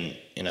 hey,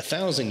 in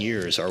 1,000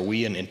 years, are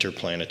we an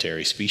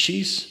interplanetary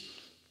species?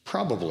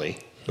 Probably,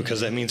 because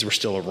that means we're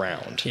still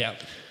around. Yeah.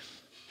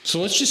 So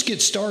let's just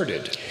get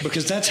started,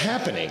 because that's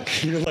happening.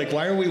 You're like,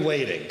 why are we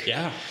waiting?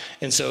 Yeah.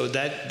 And so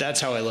that's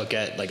how I look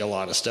at like a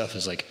lot of stuff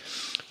is like,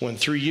 well, in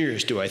 3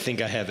 years, do I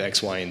think I have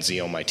X, Y, and Z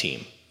on my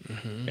team?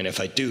 Mm-hmm. And if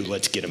I do,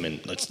 let's get them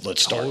in. Let's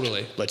start.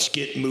 Totally. Let's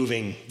get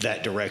moving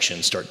that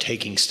direction, start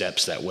taking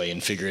steps that way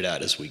and figure it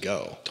out as we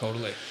go.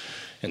 Totally.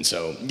 And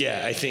so,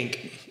 yeah, I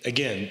think,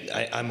 again,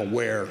 I'm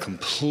aware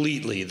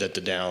completely that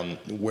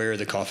where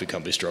the coffee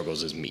company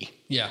struggles is me.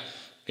 Yeah.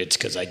 It's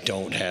because I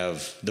don't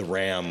have the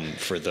RAM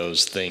for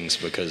those things,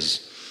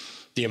 because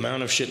the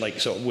amount of shit, like,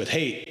 so with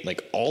Hate,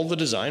 like all the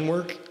design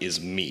work is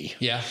me.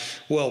 Yeah.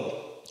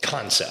 Well,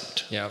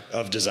 concept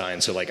of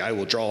design. So like I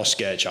will draw,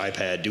 sketch,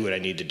 iPad, do what I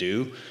need to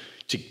do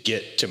to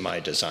get to my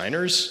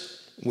designers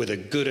with a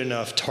good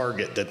enough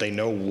target that they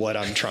know what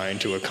I'm trying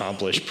to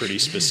accomplish pretty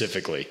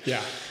specifically.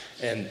 Yeah.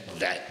 And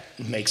that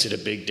makes it a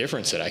big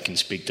difference that I can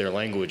speak their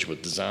language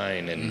with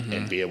design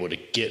and be able to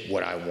get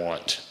what I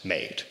want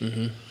made.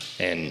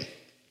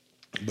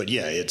 But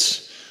yeah,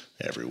 it's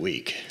every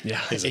week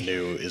is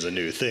a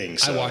new thing.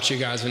 So. I watch you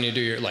guys when you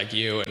do your, like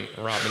you and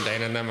Rob and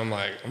Dana and them, I'm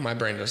like, my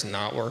brain does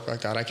not work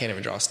like that. I can't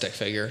even draw a stick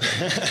figure.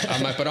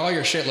 I'm like, but all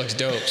your shit looks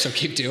dope, so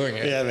keep doing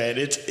it. Yeah, man,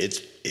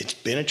 it's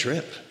been a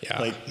trip. Yeah.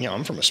 Like,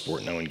 I'm from a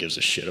sport no one gives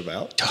a shit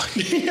about.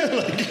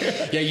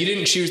 Yeah, you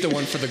didn't choose the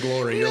one for the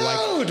glory.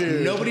 You're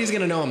dude. Nobody's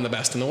going to know I'm the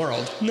best in the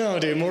world. No,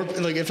 dude. More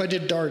like if I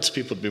did darts,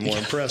 people would be more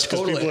impressed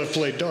because people have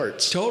played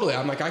darts. Totally.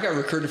 I'm like, I got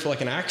recruited for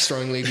like an axe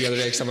throwing league the other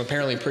day because I'm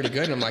apparently pretty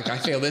good. And I'm like, I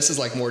feel this is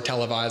like more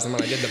televised than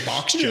when I did the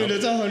box jump. Dude,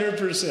 it's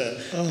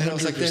 100%. And I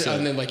was like,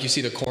 and then like you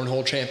see the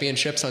cornhole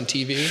championships on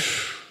TV.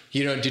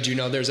 Did you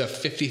know there's a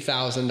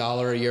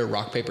 $50,000 a year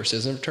rock, paper,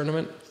 scissors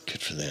tournament?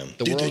 Good for them.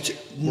 The world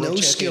no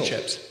skill.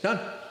 None.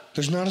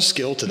 There's not a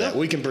skill to that.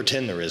 We can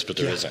pretend there is, but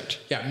there isn't.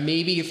 Yeah,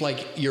 maybe if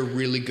like you're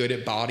really good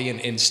at body and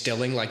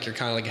instilling, like you're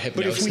kind of like a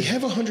hypnosis. But if we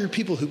have 100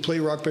 people who play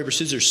rock, paper,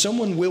 scissors,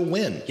 someone will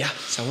win. Yeah,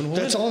 someone will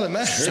win. That's all that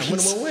matters.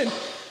 Someone will win.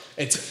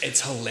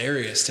 It's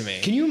hilarious to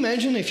me. Can you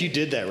imagine if you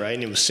did that, right?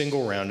 And it was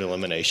single round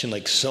elimination,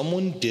 like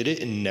someone did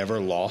it and never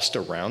lost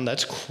a round?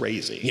 That's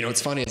crazy. You know,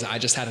 what's funny is I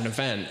just had an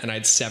event and I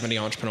had 70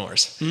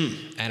 entrepreneurs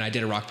and I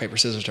did a rock, paper,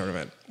 scissors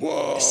tournament.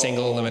 Whoa.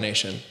 Single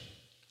elimination.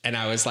 And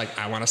I was like,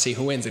 I want to see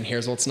who wins. And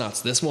here's what's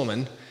nuts. This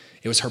woman,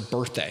 it was her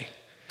birthday.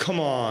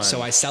 Come on.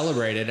 So I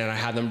celebrated and I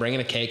had them bring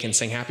in a cake and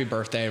sing happy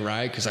birthday,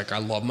 right? Because like I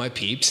love my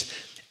peeps.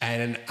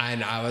 And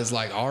I was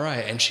like, all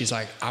right. And she's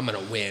like, I'm going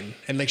to win.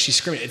 And like she's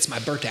screaming, it's my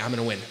birthday. I'm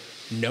going to win.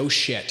 No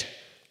shit.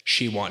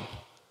 She won.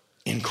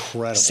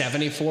 Incredible.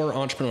 74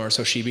 entrepreneurs.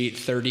 So she beat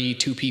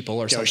 32 people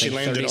or something. She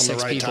landed on the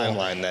right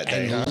timeline that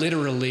day. And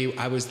literally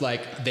I was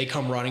like, they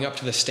come running up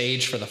to the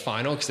stage for the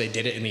final because they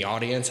did it in the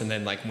audience and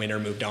then like winner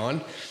moved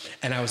on.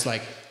 And I was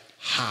like,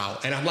 how?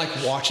 And I'm like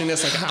watching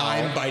this, like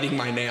I'm biting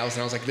my nails.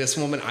 And I was like, this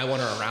woman, I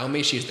want her around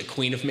me. She's the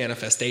queen of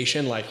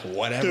manifestation. Like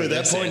whatever. Dude,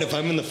 at that point, if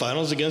I'm in the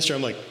finals against her,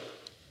 I'm like,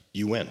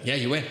 you win. Yeah,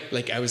 you win.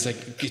 Like I was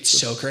like, it's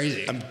so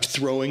crazy. I'm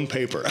throwing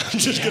paper. I'm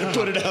just going to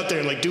put it out there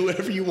and like do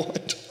whatever you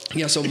want.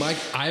 Yeah. So Mike,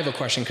 I have a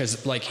question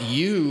because like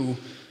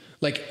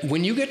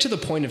when you get to the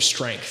point of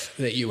strength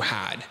that you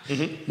had,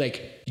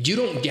 like you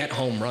don't get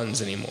home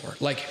runs anymore.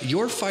 Like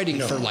you're fighting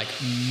for like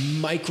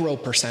micro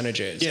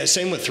percentages. Yeah.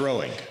 Same with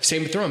throwing.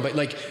 But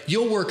like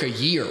you'll work a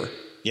year.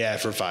 Yeah.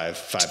 For five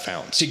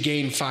pounds. To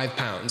gain 5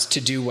 pounds,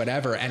 to do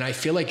whatever. And I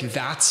feel like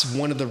that's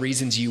one of the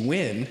reasons you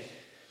win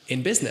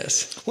in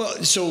business.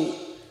 Well, so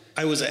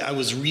I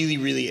was really,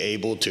 really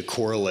able to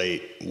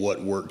correlate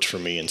what worked for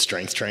me in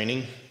strength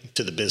training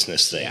to the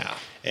business thing. Yeah.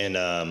 And,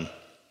 man,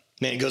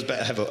 it goes back.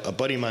 I have a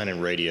buddy of mine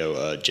in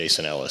radio,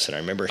 Jason Ellis, and I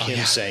remember him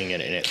saying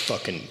it, and it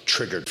fucking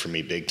triggered for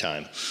me big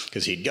time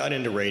because he got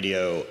into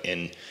radio,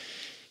 and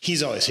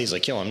he's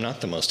like, yo, I'm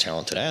not the most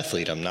talented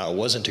athlete. I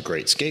wasn't a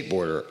great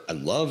skateboarder. I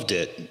loved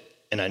it,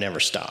 and I never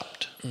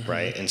stopped,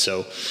 right? And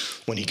so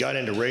when he got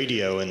into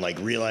radio and like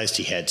realized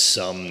he had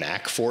some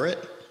knack for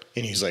it,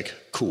 and he's like,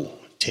 cool,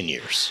 10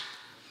 years.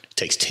 It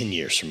takes 10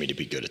 years for me to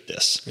be good at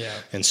this. Yeah.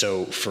 And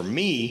so for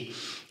me,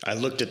 I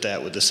looked at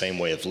that with the same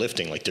way of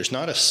lifting. Like there's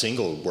not a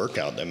single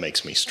workout that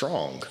makes me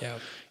strong. Yeah.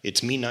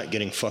 It's me not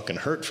getting fucking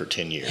hurt for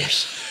 10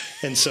 years.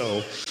 And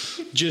so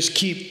just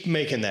keep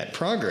making that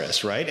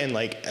progress, right? And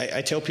like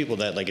I tell people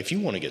that like if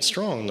you want to get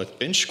strong, like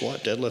bench,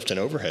 squat, deadlift,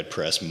 and overhead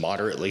press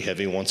moderately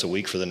heavy once a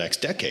week for the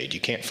next decade. You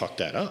can't fuck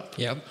that up.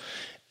 Yep.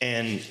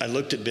 And I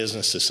looked at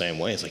business the same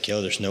way. It's like,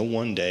 yo, there's no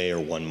one day or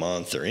 1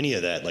 month or any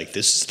of that. Like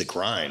this is the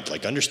grind.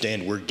 Like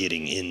understand we're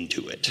getting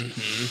into it.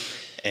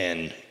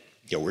 And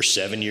we're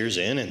 7 years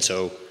in, and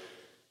so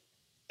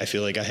I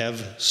feel like I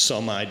have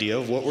some idea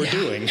of what we're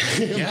doing,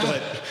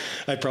 but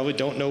I probably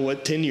don't know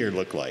what 10-year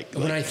look like.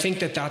 When I think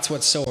that's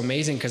what's so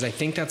amazing, because I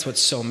think that's what's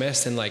so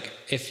missed. And like,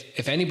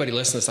 if anybody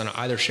listens on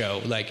either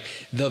show, like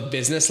the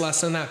business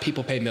lesson that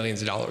people pay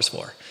millions of dollars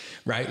for,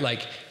 right?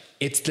 Like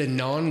it's the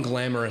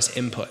non-glamorous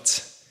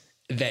inputs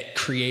that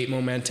create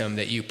momentum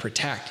that you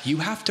protect. You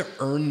have to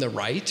earn the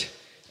right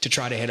to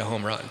try to hit a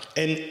home run.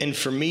 And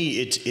for me,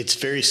 it's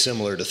very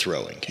similar to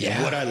throwing. Yeah.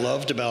 And what I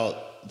loved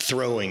about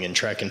throwing in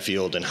track and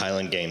field and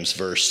Highland Games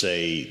versus,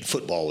 say,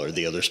 football or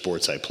the other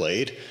sports I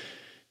played,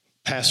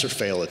 pass or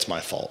fail, it's my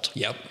fault.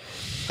 Yep.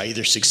 I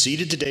either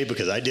succeeded today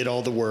because I did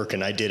all the work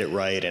and I did it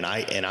right and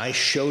I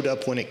showed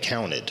up when it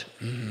counted,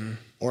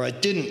 or I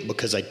didn't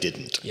because I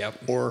didn't.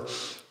 Yep. Or,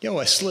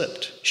 I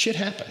slipped. Shit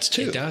happens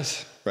too. It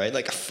does. Right?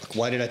 Like,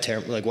 why did I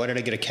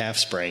get a calf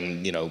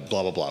sprain?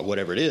 Blah, blah, blah,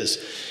 whatever it is.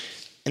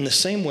 In the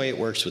same way it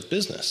works with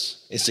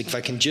business. It's like if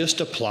I can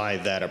just apply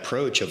that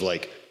approach of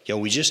like,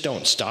 we just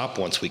don't stop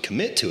once we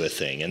commit to a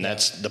thing. And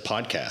that's the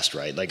podcast,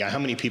 right? Like how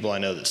many people I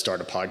know that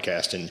start a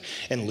podcast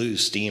and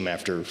lose steam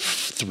after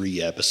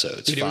 3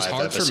 episodes, Dude, 5 episodes. It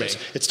was hard for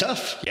me. It's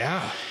tough.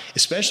 Yeah.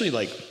 Especially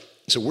like,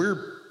 so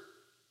we're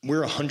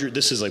we're 100.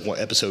 This is like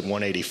episode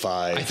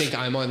 185. I think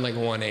I'm on like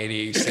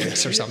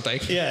 186 or something.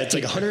 Yeah, it's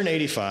like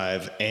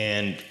 185,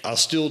 and I'll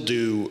still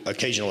do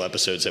occasional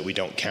episodes that we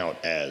don't count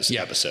as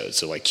episodes.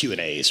 So like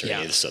Q&As or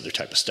any of this other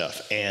type of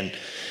stuff. And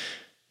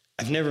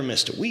I've never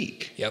missed a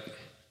week. Yep.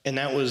 And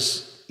that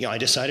was, I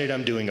decided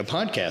I'm doing a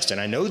podcast,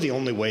 and I know the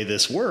only way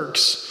this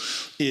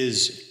works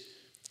is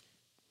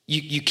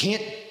you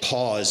can't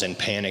pause and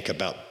panic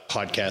about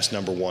podcast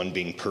number 1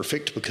 being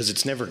perfect, because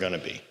it's never going to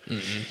be.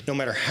 Mm-hmm. No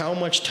matter how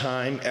much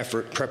time,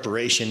 effort,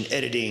 preparation,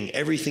 editing,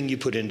 everything you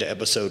put into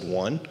episode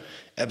 1,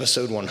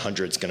 episode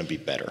 100 is going to be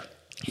better.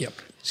 Yep.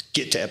 Just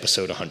get to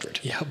episode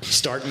 100. Yep.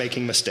 Start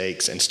making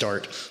mistakes and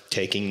start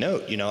taking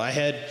note.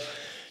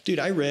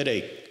 I read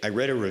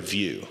a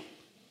review,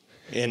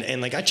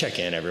 and like I check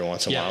in every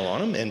once in a while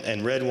on them,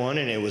 and read one,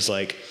 and it was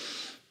like,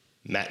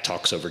 Matt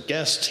talks over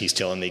guests. He's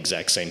telling the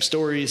exact same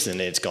stories,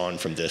 and it's gone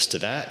from this to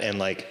that. And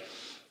like,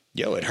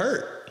 it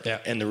hurt. Yeah.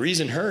 And the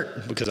reason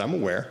hurt, because I'm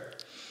aware,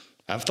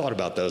 I've thought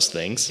about those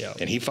things,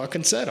 and he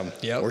fucking said them,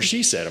 or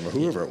she said them, or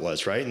whoever it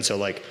was, right? And so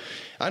like,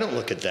 I don't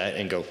look at that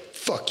and go,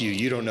 fuck you,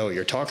 you don't know what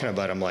you're talking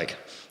about. I'm like,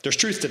 there's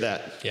truth to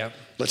that. Yeah.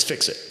 Let's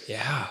fix it.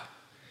 Yeah.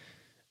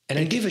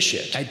 And give a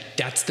shit.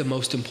 That's the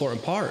most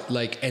important part.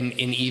 Like, and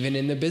even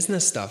in the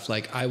business stuff,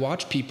 like I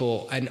watch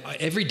people, and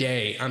every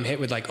day I'm hit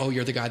with like, oh,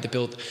 you're the guy that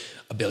built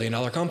 $1 billion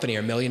company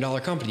or $1 million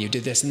company. You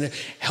did this and that.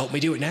 Help me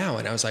do it now.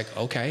 And I was like,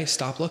 okay,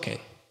 stop looking.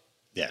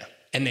 Yeah.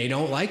 And they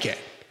don't like it.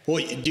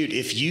 Well, dude,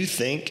 if you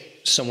think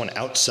someone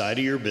outside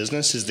of your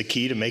business is the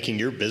key to making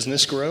your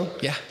business grow,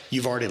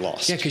 you've already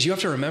lost. Yeah, because you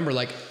have to remember,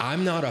 like,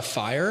 I'm not a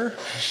fire.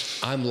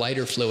 I'm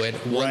lighter fluid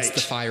once the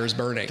fire is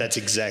burning. That's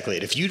exactly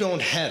it. If you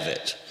don't have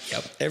it,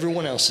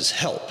 everyone else is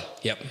help.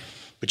 Yep.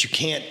 But you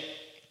can't,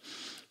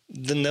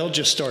 then they'll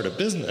just start a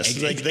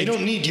business. Like, they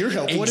don't need your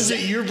help. What is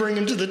it you're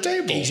bringing to the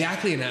table?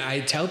 Exactly. And I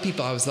tell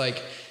people, I was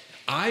like,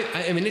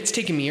 I mean, it's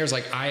taken me years.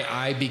 Like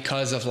I,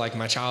 because of like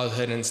my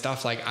childhood and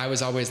stuff, like I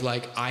was always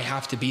like, I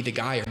have to be the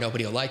guy or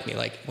nobody will like me.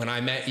 Like when I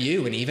met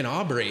you and even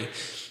Aubrey,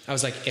 I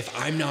was like, if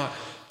I'm not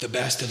the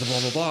best of the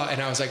blah, blah, blah.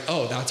 And I was like,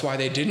 oh, that's why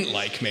they didn't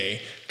like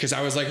me. Cause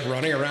I was like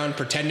running around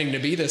pretending to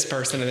be this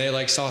person, and they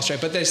like saw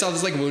straight, but they saw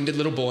this like wounded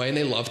little boy and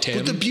they loved him.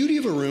 But the beauty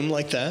of a room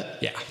like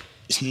that. Yeah.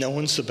 No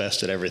one's the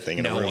best at everything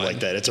in a room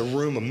like that. It's a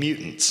room of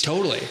mutants.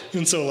 Totally.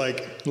 And so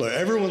like, look,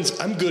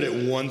 I'm good at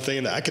one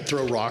thing, that I could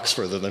throw rocks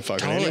further than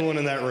fucking anyone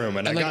in that room.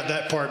 And I got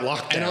that part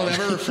locked down. And I'll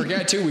never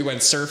forget too, we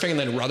went surfing, and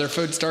then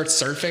Rutherford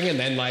starts surfing. And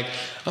then like,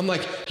 I'm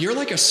like, you're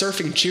like a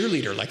surfing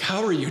cheerleader. Like,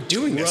 how are you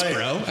doing this,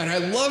 bro? And I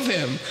love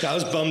him. I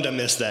was bummed I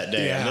missed that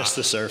day. I missed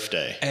the surf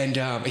day. And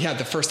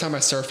the first time I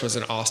surfed was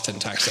in Austin,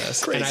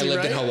 Texas. Crazy, and I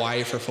lived in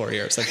Hawaii for 4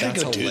 years. Like,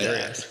 that's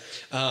hilarious.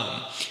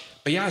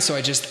 But yeah, so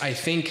I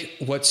think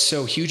what's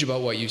so huge about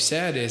what you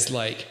said is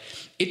like,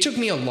 it took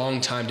me a long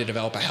time to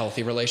develop a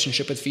healthy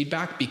relationship with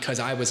feedback,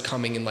 because I was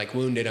coming in like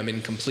wounded, I'm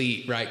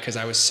incomplete, right? Because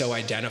I was so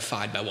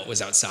identified by what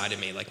was outside of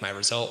me, like my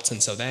results.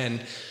 And so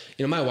then,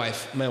 my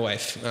wife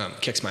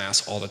kicks my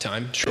ass all the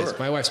time. Sure.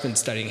 My wife's been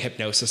studying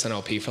hypnosis and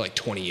NLP for like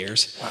 20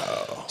 years.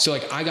 Wow. So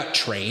like I got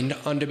trained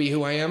on to be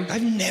who I am.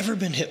 I've never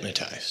been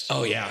hypnotized.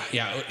 Oh yeah.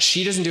 Yeah.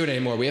 She doesn't do it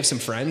anymore. We have some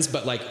friends,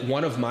 but like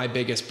one of my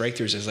biggest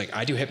breakthroughs is like,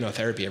 I do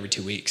hypnotherapy every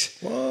 2 weeks.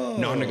 Whoa.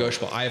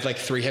 Non-negotiable. I have like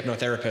 3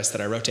 hypnotherapists that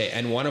I rotate,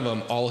 and one of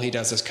them, all he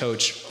does is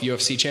coach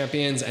UFC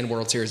champions and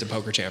World Series of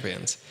Poker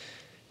champions.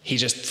 He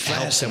just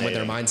helps them with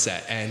their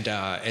mindset. And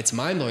it's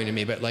mind blowing to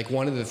me. But like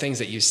one of the things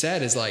that you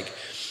said is like,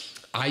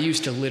 I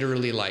used to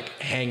literally like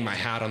hang my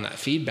hat on that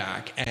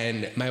feedback.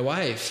 And my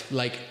wife,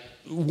 like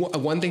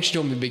one thing she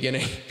told me in the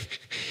beginning,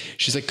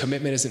 she's like,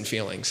 commitment isn't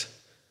feelings.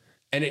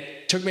 And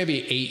it took maybe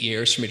 8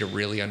 years for me to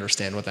really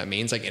understand what that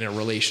means, like in a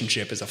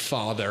relationship, as a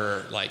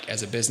father, like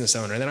as a business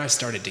owner. And then I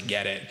started to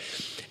get it.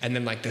 And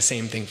then like the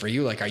same thing for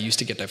you. Like I used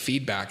to get the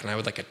feedback and I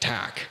would like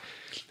attack.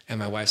 And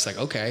my wife's like,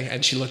 okay.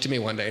 And she looked at me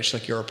one day and she's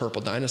like, you're a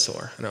purple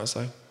dinosaur. And I was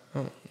like,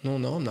 oh,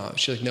 no, I'm not.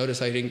 She's like,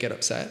 notice I didn't get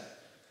upset.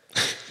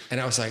 And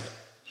I was like,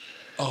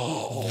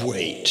 oh,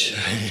 wait.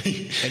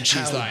 And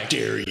she's How like,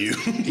 dare you?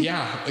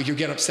 Yeah, you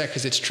get upset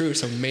because it's true.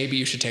 So maybe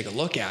you should take a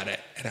look at it.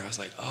 And I was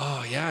like,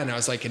 oh yeah. And I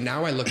was like, and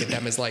now I look at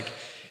them as like,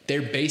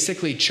 they're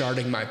basically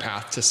charting my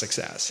path to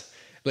success.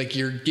 Like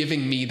you're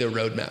giving me the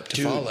roadmap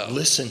to follow.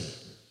 Listen,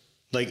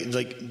 like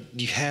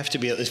you have to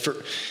be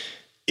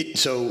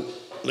so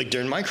like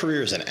during my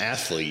career as an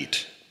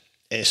athlete,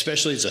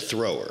 especially as a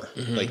thrower,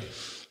 like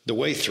the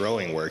way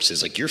throwing works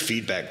is like your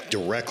feedback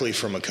directly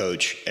from a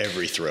coach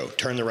every throw.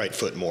 Turn the right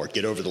foot more,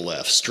 get over the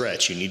left,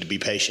 stretch, you need to be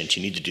patient,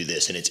 you need to do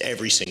this, and it's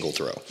every single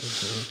throw.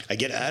 I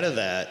get out of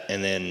that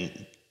and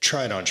then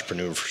tried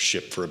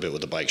entrepreneurship for a bit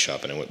with the bike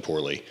shop, and it went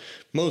poorly,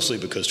 mostly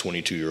because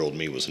 22-year-old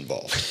me was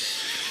involved.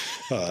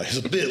 It was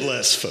a bit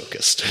less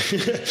focused.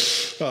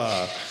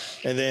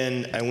 And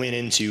then I went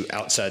into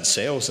outside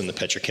sales in the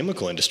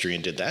petrochemical industry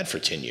and did that for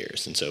 10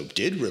 years. And so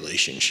did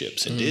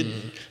relationships and did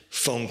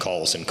phone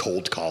calls and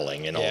cold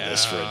calling and all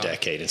this for a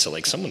decade. And so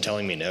like someone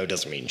telling me no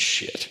doesn't mean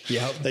shit.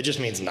 Yep. That just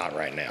means not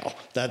right now.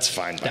 That's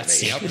fine by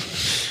me. Yep.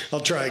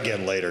 I'll try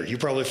again later. You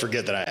probably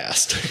forget that I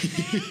asked.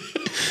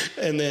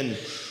 And then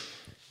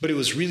But it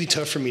was really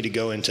tough for me to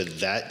go into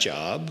that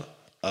job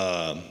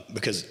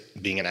because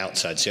being an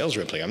outside sales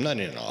rep, like I'm not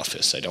in an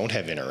office. I don't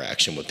have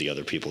interaction with the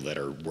other people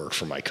that work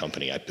for my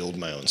company. I build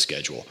my own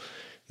schedule.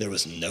 There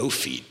was no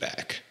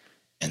feedback.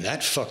 And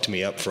that fucked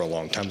me up for a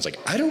long time. I was like,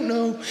 I don't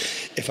know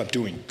if I'm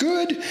doing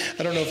good.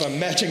 I don't know if I'm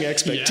matching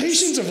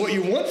expectations of what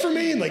you want from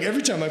me. And like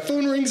every time my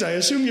phone rings, I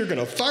assume you're going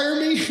to fire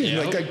me.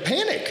 And like I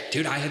panic.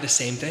 Dude, I had the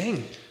same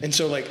thing. And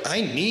so like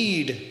I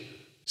need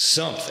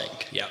something.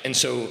 Yeah. And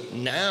so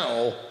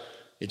now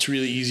it's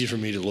really easy for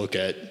me to look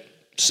at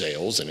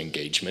sales and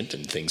engagement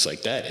and things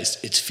like that.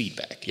 It's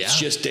feedback. Yeah. It's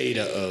just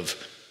data of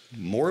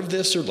more of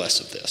this or less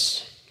of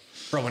this.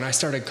 Bro, when I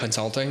started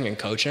consulting and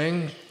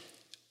coaching,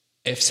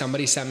 if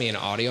somebody sent me an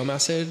audio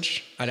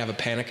message, I'd have a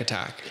panic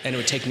attack and it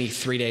would take me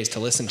 3 days to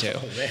listen to.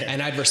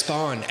 And I'd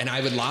respond and I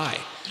would lie.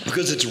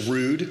 Because it's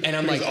rude. And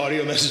I'm like,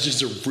 audio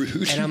messages are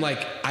rude. And I'm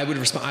like, I would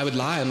respond, I would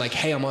lie. I'm like,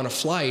 hey, I'm on a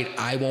flight.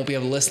 I won't be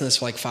able to listen to this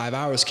for like 5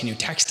 hours. Can you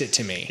text it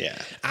to me?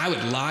 Yeah. I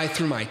would lie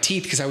through my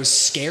teeth because I was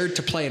scared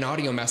to play an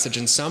audio message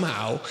and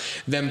somehow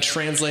them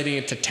translating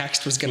it to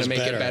text was going to make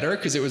it better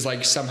because it was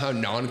like somehow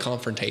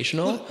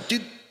non-confrontational. Well,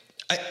 dude,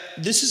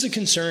 this is a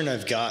concern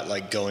I've got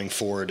like going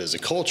forward as a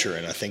culture.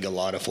 And I think a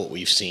lot of what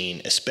we've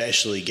seen,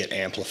 especially get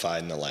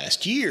amplified in the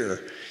last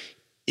year,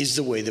 is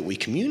the way that we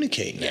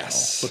communicate now.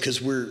 Yes.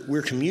 Because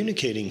we're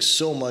communicating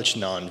so much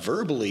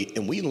non-verbally,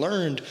 and we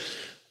learned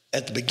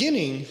at the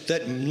beginning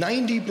that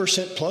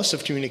 90% plus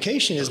of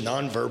communication is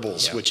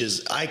nonverbals, which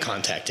is eye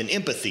contact and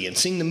empathy and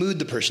seeing the mood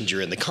the person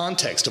you're in, the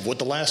context of what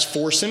the last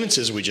 4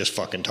 sentences we just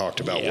fucking talked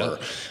about were.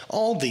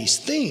 All these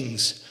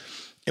things.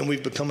 And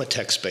we've become a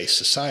text-based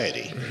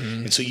society.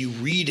 And so you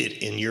read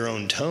it in your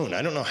own tone.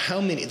 I don't know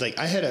how many, like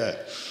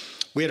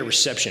we had a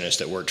receptionist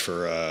that worked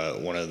for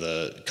one of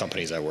the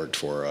companies I worked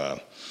for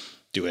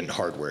doing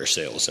hardware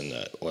sales in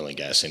the oil and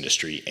gas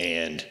industry.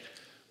 And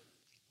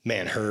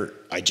man,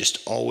 I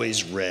just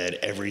always read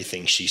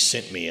everything she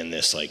sent me in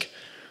this like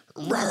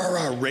rah,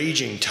 rah, rah,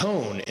 raging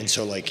tone. And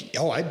so like,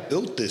 I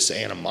built this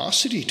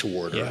animosity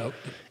toward her.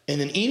 And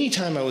then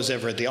anytime I was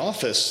ever at the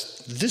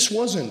office, this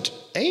wasn't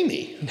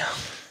Amy. No.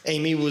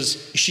 Amy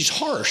she's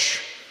harsh,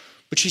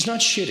 but she's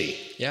not shitty.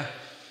 Yeah.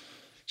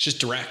 It's just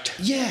direct.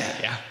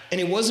 Yeah. And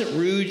it wasn't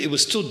rude. It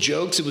was still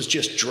jokes. It was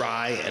just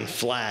dry and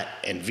flat.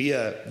 And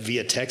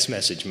via text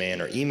message, man,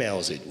 or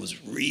emails, it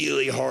was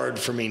really hard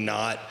for me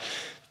not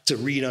to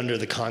read under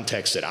the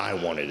context that I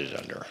wanted it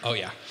under. Oh,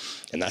 yeah.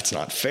 And that's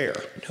not fair.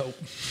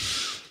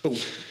 Nope.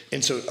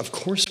 And so, of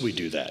course, we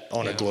do that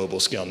on a global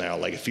scale now.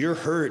 Like, if you're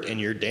hurt and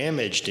you're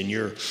damaged and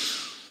you're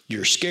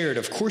scared,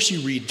 of course you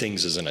read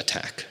things as an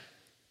attack.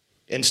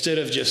 Instead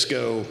of just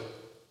go,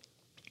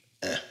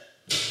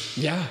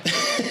 Yeah.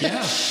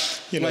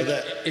 you know, like,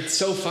 that it's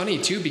so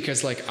funny too,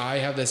 because like I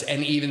have this,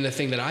 and even the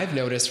thing that I've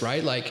noticed,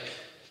 right? Like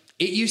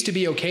it used to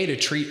be okay to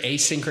treat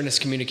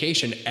asynchronous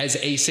communication as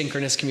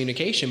asynchronous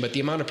communication, but the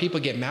amount of people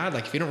get mad,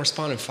 like if you don't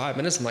respond in 5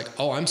 minutes, I'm like,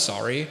 oh, I'm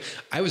sorry.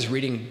 I was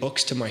reading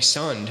books to my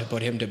son to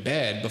put him to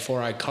bed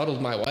before I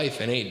cuddled my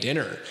wife and ate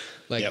dinner.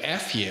 Like,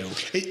 F you.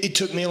 It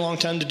took me a long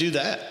time to do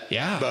that.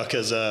 Yeah.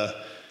 Because,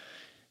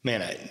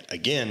 man,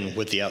 again,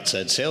 with the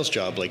outside sales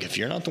job, like if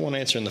you're not the one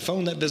answering the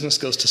phone, that business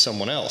goes to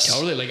someone else.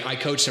 Totally. Like I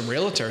coach some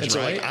realtors, and so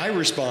right? Like I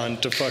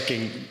respond to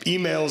fucking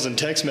emails and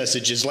text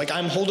messages like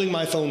I'm holding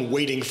my phone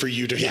waiting for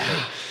you to hit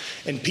me.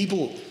 And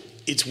people,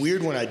 it's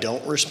weird when I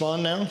don't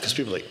respond now because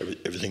people are like,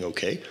 everything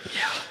okay?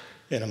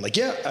 Yeah. And I'm like,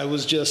 yeah, I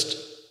was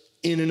just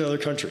in another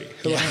country,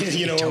 you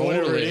know, totally. or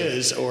whatever it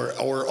is,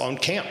 or on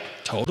camp.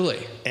 Totally.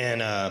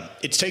 And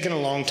it's taken a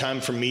long time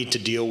for me to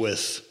deal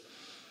with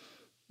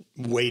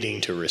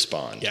waiting to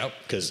respond. Yep.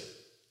 Because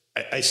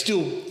I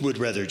still would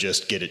rather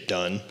just get it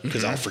done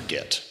because I'll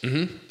forget.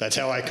 That's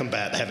how I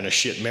combat having a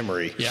shit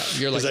memory. Yeah.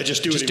 You're like, I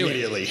just do it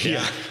immediately.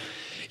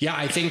 Yeah,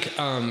 I think,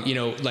 you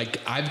know,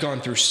 like I've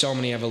gone through so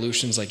many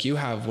evolutions like you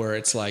have where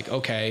it's like,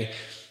 okay,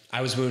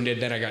 I was wounded,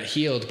 then I got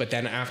healed. But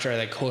then after I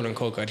like quote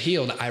unquote got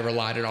healed, I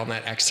relied on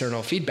that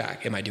external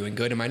feedback. Am I doing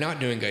good? Am I not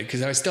doing good?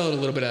 Because I still had a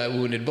little bit of a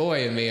wounded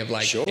boy in me of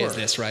like, is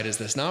this right? Is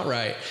this not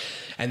right?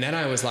 And then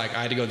I was like,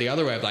 I had to go the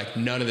other way of like,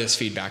 none of this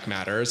feedback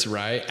matters,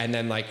 right? And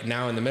then like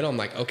now in the middle, I'm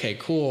like, okay,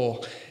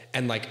 cool.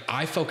 And like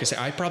I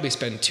probably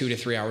spend 2 to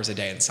 3 hours a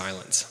day in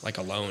silence, like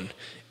alone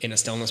in a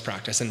stillness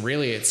practice. And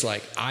really it's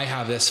like, I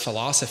have this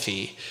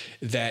philosophy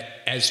that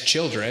as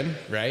children,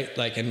 right?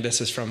 Like, and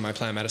this is from my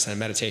plant medicine and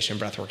meditation,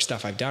 breathwork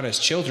stuff I've done as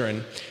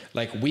children,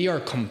 like we are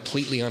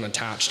completely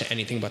unattached to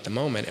anything but the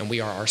moment and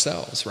we are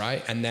ourselves,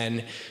 right? And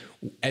then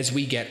as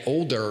we get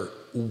older,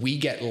 we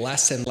get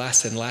less and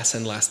less and less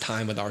and less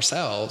time with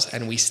ourselves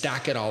and we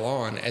stack it all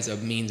on as a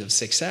means of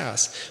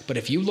success. But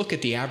if you look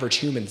at the average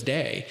human's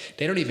day,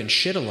 they don't even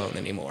shit alone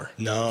anymore.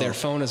 No. Their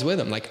phone is with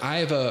them. Like I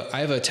have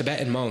a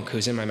Tibetan monk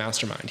who's in my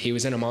mastermind. He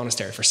was in a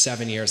monastery for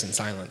 7 years in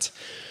silence.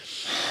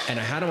 And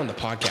I had him on the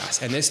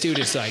podcast and this dude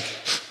is like,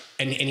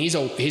 and he's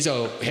a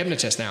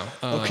hypnotist now,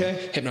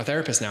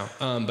 hypnotherapist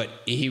now. But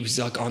he was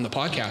like on the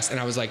podcast and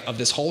I was like, of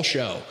this whole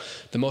show,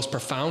 the most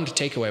profound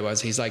takeaway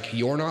was he's like,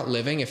 you're not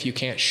living if you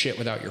can't shit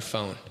without your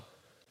phone.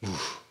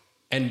 Oof.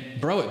 And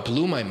bro, it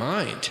blew my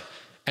mind.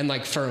 And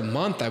like for a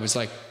month I was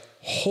like,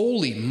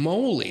 holy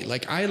moly.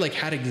 Like I like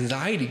had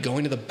anxiety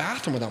going to the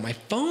bathroom without my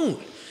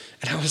phone.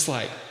 And I was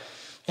like,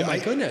 oh my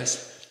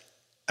goodness.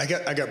 I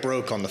got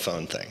broke on the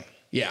phone thing.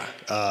 Yeah.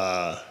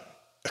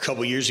 A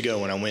couple years ago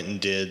when I went and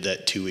did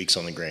that 2 weeks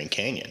on the Grand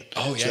Canyon.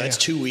 Oh yeah. So that's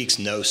 2 weeks,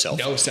 no cell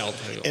phone. No cell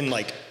phone. And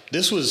like,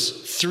 this was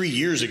 3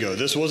 years ago.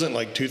 This wasn't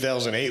like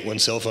 2008 when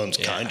cell phones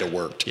kind of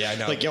worked. Yeah, I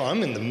know. Like,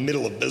 I'm in the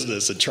middle of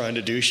business and trying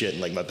to do shit.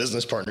 And like my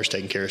business partner's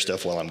taking care of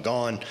stuff while I'm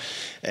gone.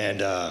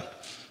 And,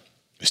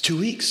 it's 2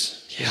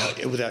 weeks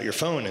without your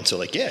phone. And so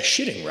like,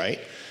 shitting, right?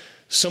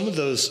 Some of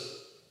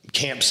those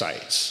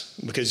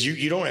campsites, because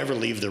you don't ever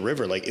leave the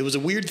river. Like it was a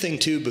weird thing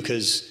too,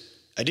 because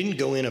I didn't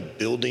go in a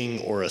building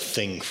or a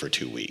thing for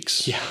 2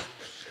 weeks. Yeah.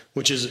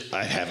 Which is,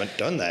 I haven't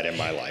done that in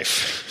my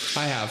life.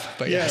 I have,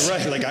 but yes.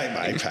 Right. Like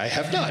I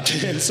have not.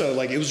 And so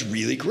like, it was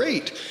really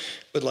great.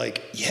 But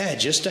like,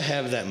 just to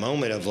have that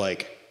moment of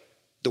like,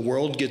 the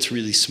world gets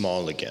really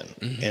small again.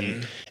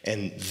 Mm-hmm.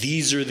 And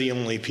these are the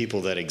only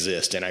people that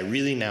exist. And I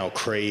really now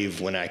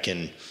crave when I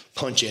can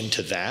punch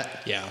into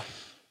that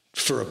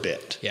for a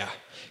bit. Yeah.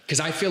 Because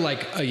I feel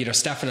like,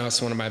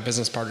 Stephanos, one of my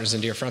business partners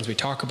and dear friends, we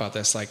talk about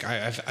this. Like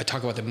I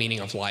talk about the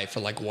meaning of life, or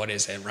like, what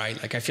is it, right?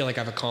 Like, I feel like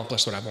I've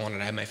accomplished what I've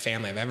wanted. I have my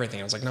family, I have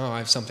everything. I was like, no, I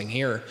have something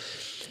here.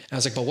 And I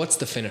was like, but what's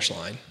the finish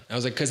line? I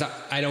was like, because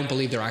I don't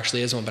believe there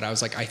actually is one, but I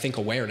was like, I think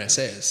awareness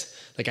is.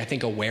 Like, I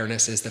think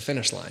awareness is the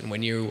finish line.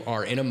 When you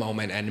are in a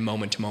moment and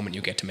moment to moment,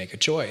 you get to make a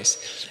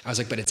choice. I was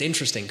like, but it's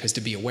interesting because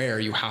to be aware,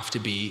 you have to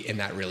be in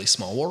that really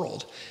small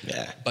world.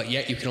 Yeah. But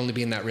yet you can only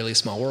be in that really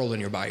small world when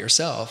you're by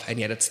yourself. And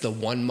yet it's the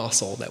one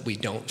muscle that we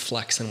don't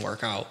flex and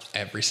work out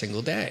every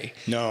single day.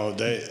 No,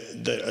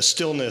 the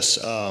stillness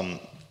and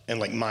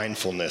like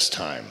mindfulness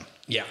time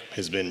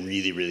has been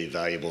really, really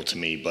valuable to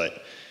me.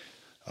 But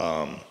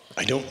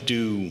I don't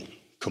do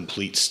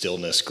complete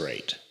stillness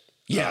great.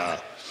 Yeah.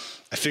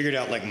 I figured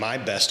out like my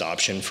best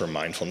option for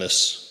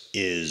mindfulness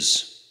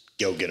is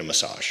go get a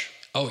massage.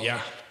 Oh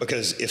yeah.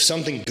 Because if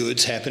something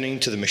good's happening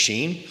to the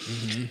machine,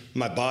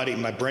 my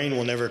brain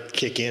will never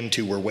kick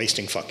into we're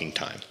wasting fucking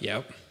time.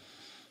 Yep.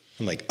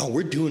 I'm like, oh,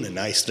 we're doing a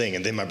nice thing.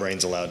 And then my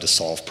brain's allowed to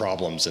solve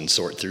problems and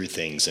sort through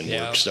things and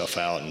work stuff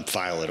out and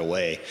file it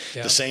away.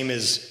 Yep. The same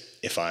as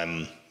if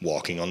I'm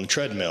walking on the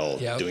treadmill,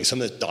 doing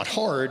something that's not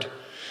hard.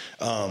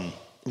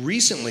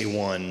 Recently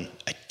one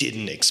I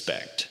didn't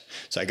expect.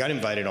 So I got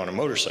invited on a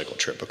motorcycle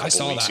trip a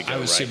couple weeks ago. I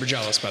was super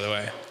jealous, by the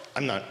way.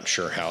 I'm not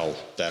sure how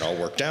that all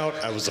worked out.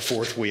 I was the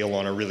fourth wheel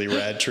on a really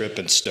rad trip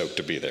and stoked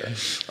to be there.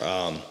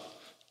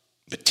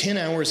 But 10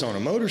 hours on a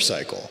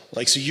motorcycle,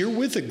 like, so you're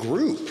with a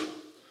group,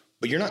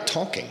 but you're not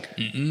talking.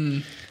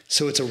 Mm-mm.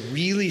 So it's a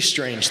really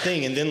strange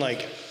thing. And then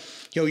like,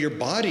 your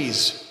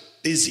body's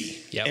busy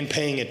and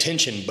paying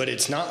attention, but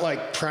it's not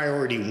like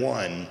priority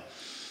one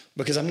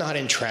because I'm not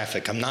in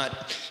traffic. I'm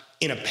not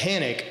in a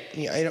panic.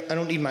 I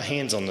don't need my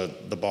hands on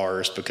the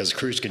bars because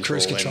cruise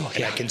control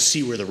and I can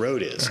see where the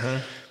road is.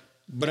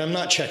 But I'm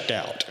not checked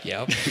out.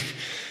 Yep.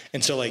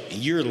 And so like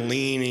you're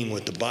leaning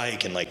with the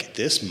bike and like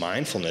this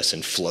mindfulness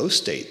and flow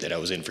state that I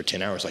was in for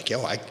 10 hours, like,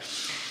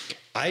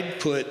 I'd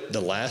put the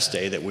last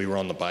day that we were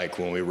on the bike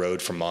when we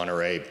rode from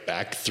Monterey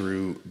back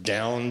through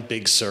down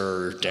Big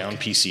Sur, down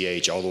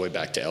PCH, all the way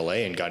back to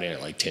LA and got in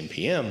at like 10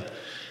 p.m.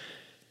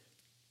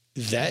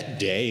 That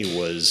day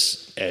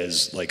was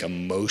as like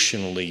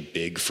emotionally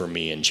big for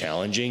me and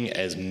challenging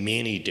as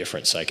many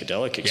different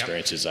psychedelic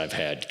experiences I've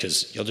had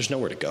because there's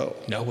nowhere to go.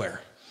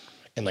 Nowhere.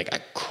 And like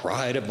I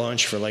cried a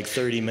bunch for like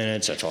 30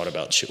 minutes. I thought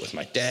about shit with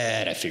my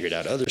dad. I figured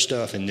out other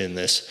stuff. And then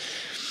this,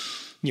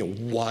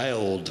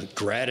 wild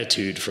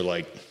gratitude for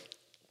like,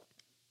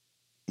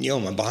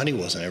 my body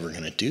wasn't ever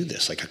going to do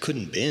this. Like I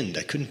couldn't bend.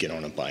 I couldn't get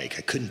on a bike.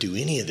 I couldn't do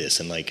any of this.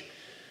 And like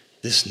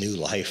this new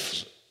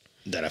life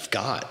that I've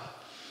got,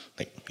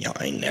 like,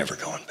 I ain't never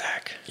going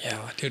back.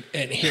 Yeah, dude.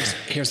 And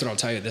here's what I'll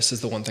tell you. This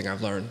is the one thing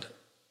I've learned.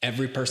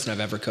 Every person I've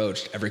ever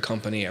coached, every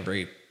company,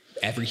 every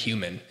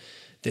human,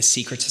 the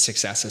secret to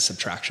success is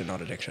subtraction,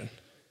 not addiction.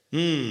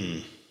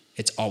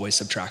 It's always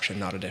subtraction,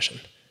 not addition.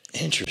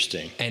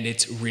 Interesting. And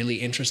it's really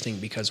interesting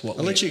because I'll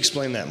let you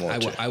explain that more.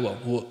 I will.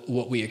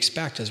 What we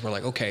expect is we're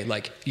like, okay,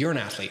 like you're an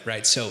athlete,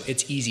 right? So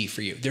it's easy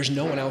for you. There's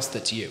no one else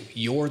that's you.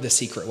 You're the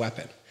secret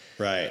weapon.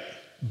 Right.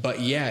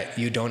 But yet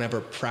you don't ever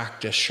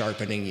practice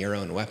sharpening your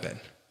own weapon.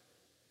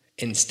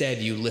 Instead,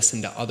 you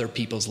listen to other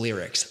people's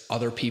lyrics,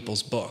 other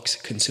people's books,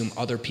 consume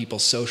other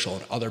people's social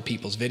and other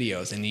people's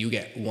videos, and you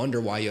wonder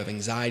why you have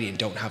anxiety and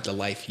don't have the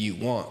life you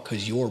want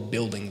because you're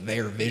building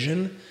their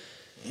vision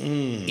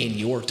in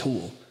your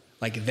tool.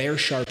 Like they're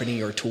sharpening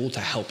your tool to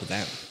help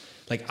them.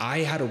 Like I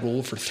had a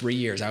rule for 3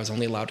 years. I was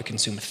only allowed to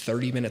consume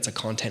 30 minutes of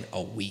content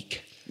a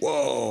week.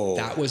 Whoa.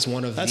 That was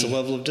one of That's a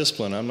level of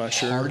discipline. I'm not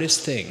sure. Hardest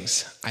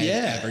things I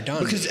have ever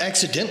done. Because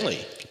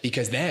accidentally.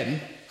 Because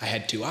then I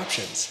had two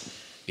options.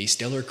 Be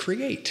still or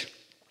create.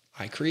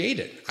 I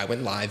created. I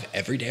went live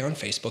every day on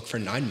Facebook for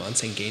 9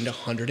 months and gained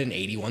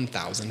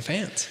 181,000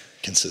 fans.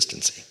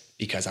 Consistency.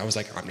 because I was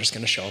like, I'm just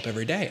going to show up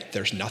every day.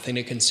 There's nothing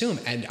to consume.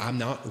 And I'm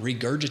not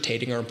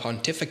regurgitating or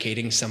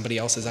pontificating somebody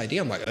else's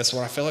idea. I'm like, that's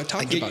what I feel like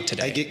talking about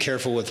today. I get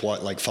careful with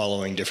what, like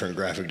following different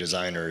graphic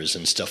designers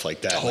and stuff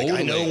like that. Totally. Like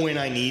I know when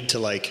I need to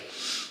like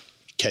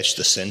catch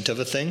the scent of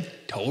a thing.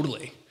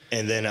 Totally.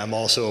 And then I'm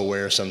also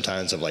aware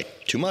sometimes of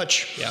like too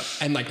much. Yeah.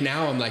 And like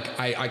now I'm like,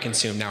 I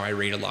consume now, I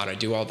read a lot, I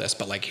do all this,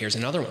 but like, here's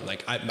another one.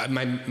 Like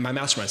my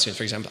mastermind students,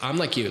 for example, I'm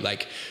like you,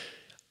 like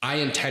I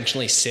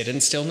intentionally sit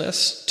in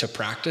stillness to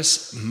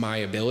practice my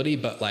ability,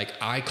 but like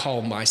I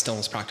call my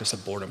stillness practice a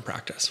boredom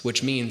practice,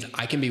 which means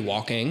I can be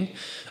walking,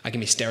 I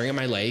can be staring at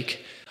my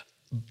lake,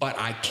 but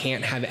I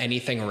can't have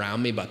anything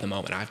around me but the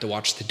moment. I have to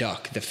watch the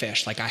duck, the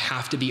fish. Like I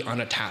have to be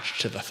unattached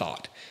to the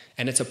thought.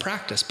 And it's a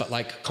practice, but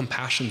like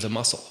compassion's a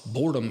muscle.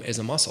 Boredom is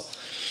a muscle.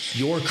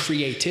 Your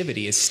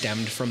creativity is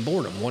stemmed from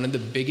boredom. One of the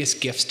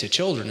biggest gifts to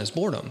children is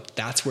boredom.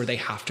 That's where they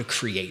have to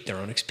create their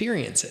own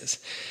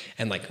experiences.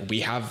 And like we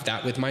have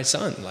that with my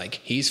son.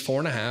 Like he's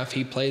 4.5.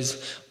 He plays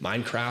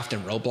Minecraft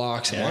and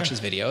Roblox and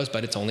watches videos,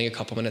 but it's only a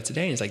couple minutes a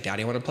day. And he's like,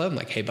 Daddy, I want to play. I'm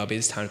like, hey, Bubby,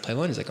 it's time to play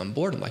alone. He's like, I'm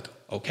bored. I'm like,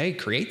 okay,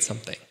 create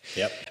something.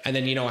 Yep. And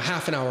then, a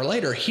half an hour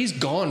later, he's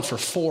gone for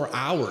 4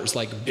 hours,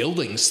 like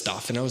building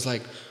stuff. And I was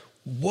like,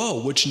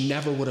 whoa, which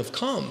never would have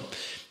come.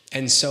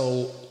 And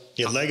so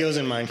yeah, Legos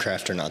and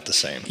Minecraft are not the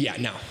same. Yeah,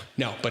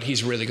 no, but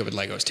he's really good with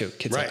Legos too.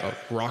 Kid's like a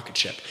rocket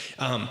ship.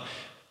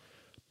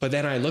 But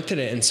then I looked at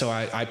it, and so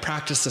I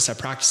practiced this,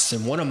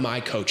 and one of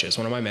my coaches,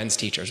 one of my men's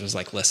teachers was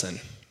like,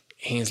 listen,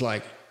 he's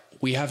like,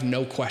 we have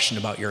no question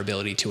about your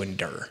ability to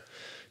endure.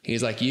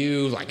 He's like,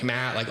 you, like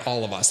Matt, like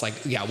all of us, like,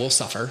 yeah, we'll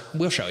suffer.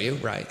 We'll show you,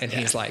 right? And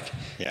he's like,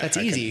 that's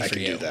easy for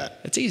you.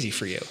 That's easy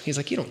for you. He's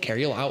like, you don't care.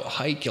 You'll out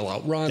hike, you'll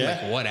outrun,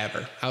 like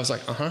whatever. I was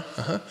like,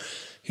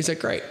 He's like,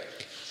 great.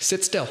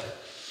 Sit still.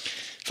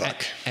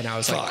 Fuck. And I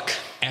was like,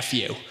 F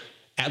you.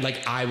 And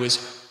like, I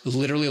was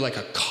literally like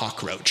a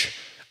cockroach.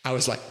 I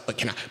was like, but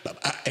can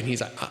I? And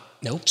he's like,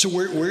 nope. So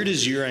where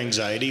does your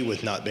anxiety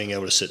with not being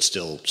able to sit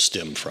still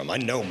stem from? I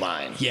know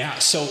mine. Yeah.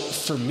 So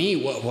for me,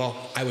 well,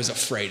 I was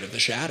afraid of the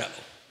shadow.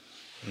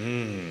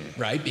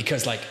 Right?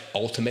 Because like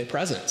ultimate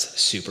presence,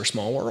 super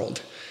small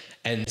world.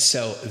 And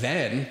so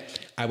then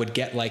I would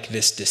get like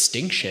this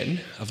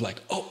distinction of like,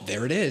 oh,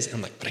 there it is. And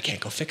I'm like, but I can't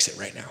go fix it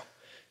right now.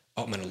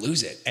 Oh, I'm going to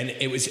lose it. And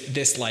it was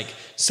this like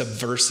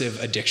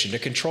subversive addiction to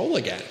control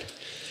again.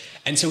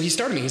 And so he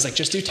started me, he's like,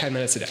 just do 10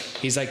 minutes a day.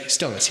 He's like,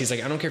 stillness. He's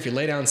like, I don't care if you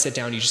lay down, sit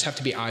down, you just have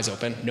to be eyes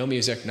open, no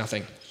music,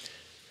 nothing.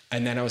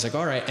 And then I was like,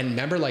 all right. And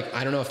remember, like,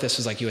 I don't know if this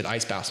was like you with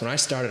ice baths. When I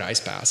started ice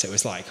baths, it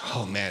was like,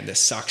 oh man,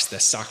 this sucks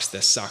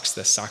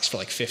for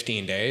like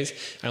 15 days.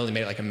 I only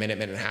made it like a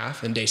minute and a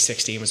half. And day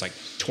 16 was like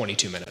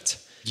 22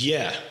 minutes.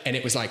 Yeah. And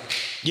it was like,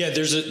 yeah,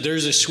 there's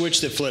a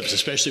switch that flips,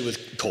 especially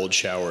with cold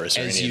showers.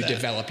 As you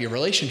develop your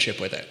relationship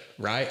with it,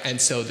 right? And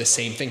so the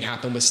same thing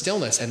happened with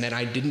stillness. And then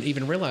I didn't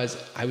even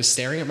realize I was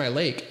staring at my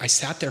lake. I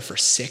sat there for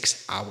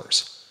 6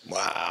 hours.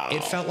 Wow.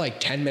 It felt like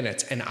 10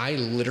 minutes. And I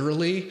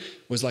literally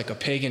was like a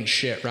pig in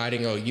shit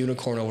riding a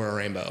unicorn over a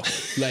rainbow.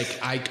 Like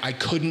I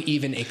couldn't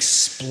even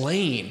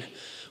explain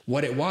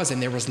what it was.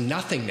 And there was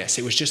nothingness.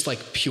 It was just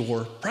like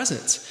pure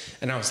presence.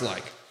 And I was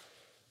like,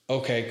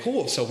 okay,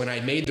 cool. So when I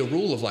made the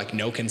rule of like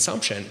no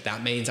consumption,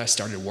 that means I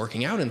started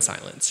working out in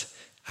silence.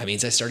 That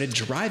means I started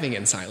driving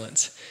in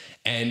silence.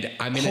 And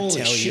I'm going to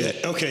tell you.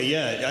 Okay,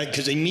 yeah.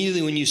 Because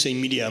immediately when you say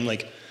media, I'm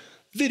like,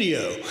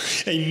 video.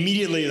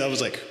 Immediately I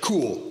was like,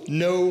 cool,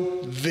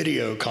 no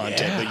video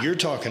content, but you're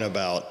talking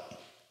about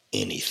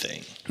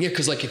anything. Yeah,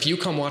 because like if you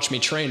come watch me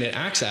train at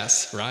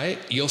Access, right,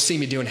 you'll see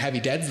me doing heavy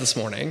deads this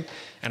morning,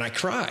 and I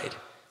cried.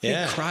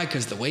 Yeah. I cried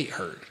because the weight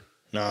hurt.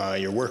 Nah,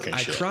 you're working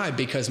I cried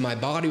because my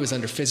body was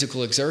under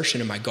physical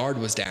exertion and my guard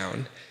was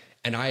down.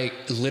 And I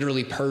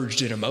literally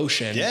purged an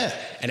emotion. Yeah.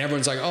 And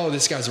everyone's like, oh,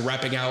 this guy's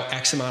repping out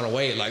X amount of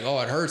weight. Like, oh,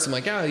 it hurts. I'm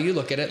like, yeah, you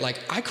look at it. Like,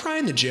 I cry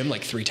in the gym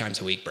like 3 times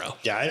a week, bro.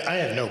 Yeah, I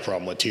have no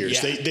problem with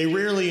tears. Yeah. They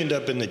rarely end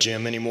up in the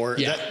gym anymore.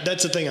 Yeah.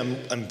 That's the thing.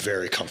 I'm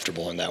very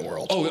comfortable in that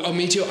world. Oh,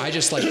 me too. I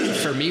just like,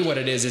 for me, what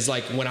it is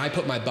like when I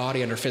put my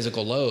body under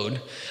physical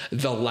load,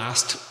 the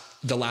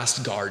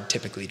last guard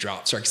typically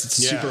drops, right? Because it's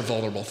a super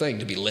vulnerable thing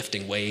to be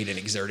lifting weight and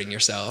exerting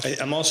yourself.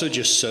 I'm also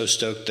just so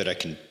stoked that I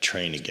can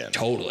train again.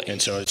 Totally.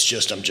 And so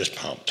I'm just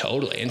pumped.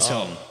 Totally. And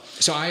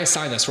so I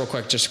assigned this real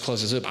quick, just to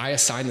close this loop. I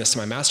assigned this to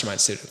my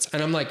mastermind students.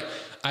 And I'm like,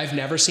 I've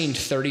never seen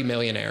 30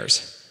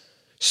 millionaires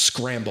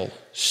scramble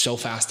so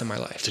fast in my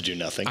life. To do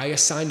nothing. I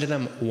assigned to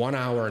them 1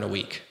 hour in a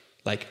week,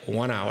 like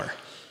 1 hour.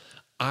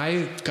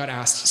 I got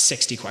asked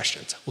 60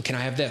 questions. Well, can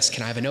I have this?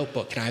 Can I have a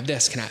notebook? Can I have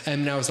this?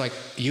 And I was like,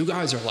 you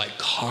guys are like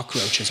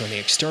cockroaches when the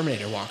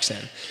exterminator walks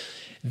in.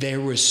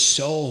 There was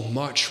so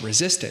much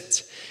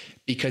resistance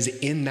because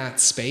in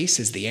that space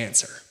is the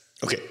answer.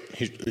 Okay.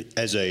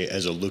 As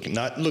a look,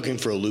 not looking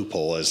for a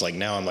loophole, as like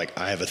now I'm like,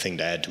 I have a thing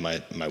to add to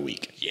my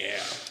week. Yeah.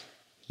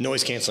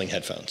 Noise canceling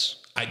headphones.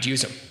 I'd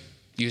use them.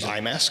 Eye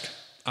mask.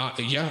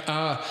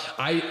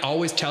 I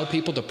always tell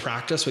people to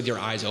practice with your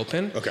eyes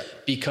open. Okay.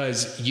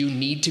 Because you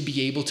need to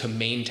be able to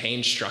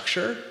maintain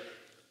structure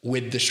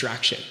with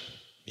distraction.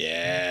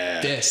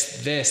 Yeah.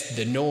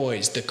 The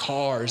noise, the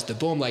cars, the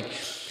boom. Like,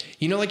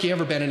 You know, like you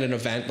ever been in an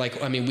event?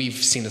 Like, I mean, we've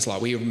seen this a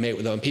lot. We meet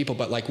with other people,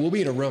 but like we'll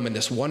be in a room and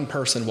this one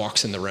person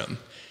walks in the room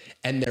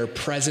and their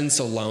presence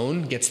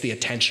alone gets the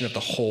attention of the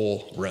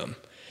whole room.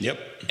 Yep.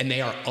 And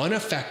they are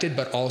unaffected,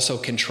 but also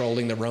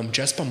controlling the room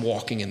just from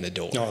walking in the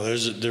door. No,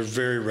 they're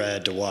very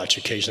rad to watch.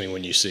 Occasionally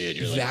when you see it,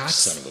 you're like,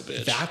 son of a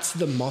bitch. That's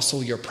the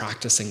muscle you're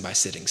practicing by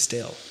sitting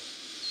still.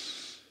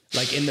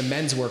 Like in the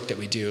men's work that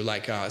we do,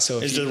 like, so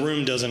if the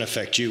room doesn't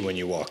affect you when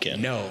you walk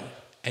in. No.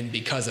 And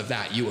because of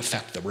that, you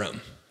affect the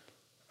room.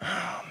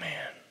 Oh,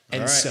 man.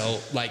 And so,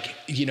 like,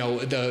 you know,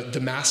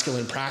 the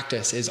masculine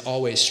practice is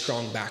always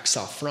strong back,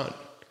 soft front,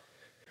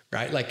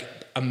 right? Like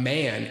a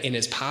man in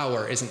his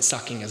power isn't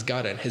sucking his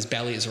gut in. His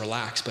belly is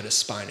relaxed, but his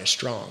spine is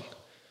strong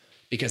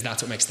because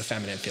that's what makes the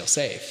feminine feel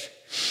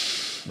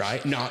safe,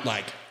 right? Not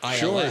like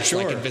ILS,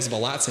 like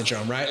invisible lat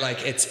syndrome, right?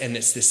 Like it's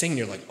this thing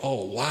you're like,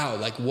 oh, wow.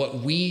 Like what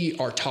we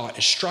are taught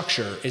as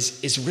structure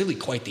is really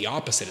quite the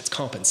opposite. It's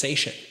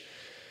compensation.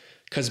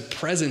 Because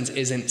presence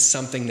isn't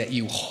something that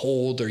you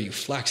hold or you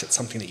flex, it's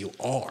something that you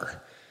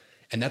are.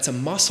 And that's a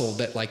muscle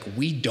that like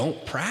we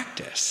don't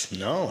practice.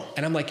 No.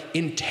 And I'm like,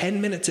 in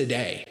 10 minutes a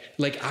day,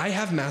 like I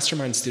have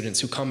mastermind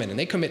students who come in and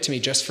they commit to me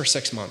just for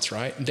 6 months,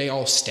 right? They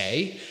all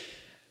stay.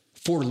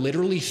 For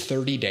literally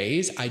 30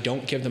 days, I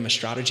don't give them a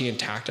strategy and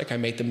tactic. I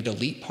make them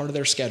delete part of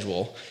their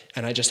schedule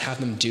and I just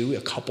have them do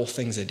a couple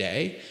things a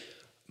day.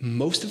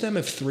 Most of them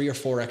have 3 or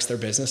 4x their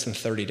business in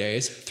 30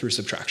 days through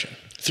subtraction.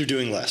 Through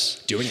doing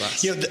less. Doing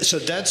less. You know, so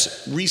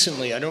that's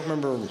recently, I don't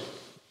remember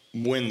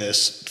when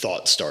this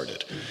thought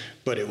started,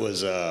 but it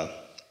was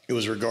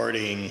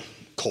regarding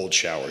cold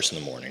showers in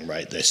the morning,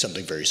 right? There's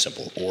something very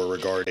simple. Or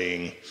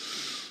regarding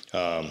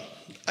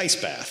ice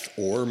bath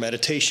or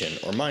meditation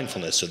or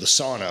mindfulness or the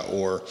sauna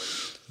or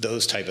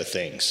those type of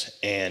things.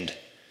 And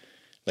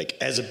like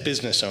as a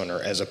business owner,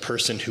 as a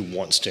person who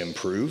wants to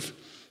improve,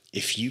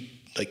 if you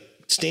like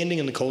standing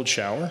in the cold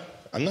shower,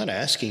 I'm not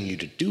asking you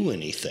to do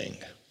anything.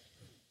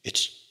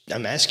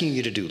 I'm asking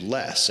you to do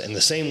less. And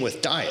the same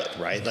with diet,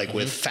 right? Like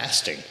with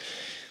fasting.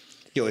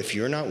 You know, if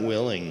you're not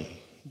willing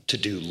to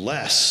do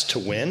less to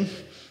win,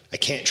 I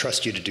can't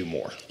trust you to do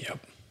more. Yep.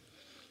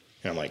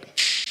 And I'm like,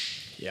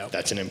 yeah,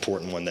 that's an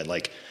important one that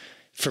like,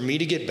 for me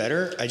to get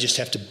better, I just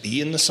have to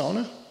be in the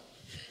sauna.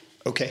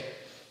 Okay.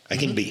 I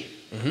can be.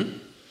 Mm-hmm.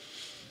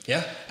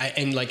 Yeah.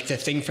 And like the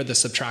thing for the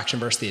subtraction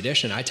versus the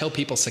addition, I tell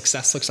people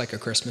success looks like a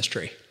Christmas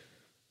tree.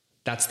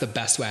 That's the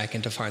best way I can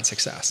define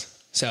success.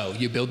 So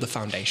you build the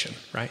foundation,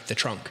 right? The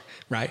trunk,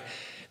 right?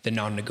 The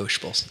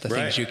non-negotiables, the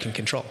things you can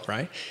control,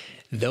 right?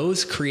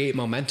 Those create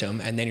momentum.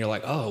 And then you're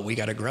like, oh, we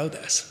got to grow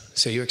this.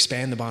 So you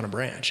expand the bottom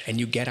branch and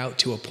you get out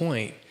to a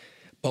point,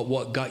 but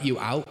what got you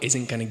out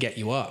isn't going to get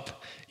you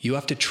up. You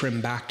have to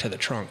trim back to the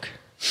trunk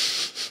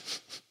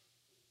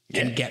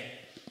and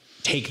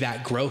take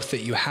that growth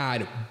that you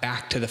had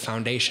back to the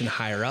foundation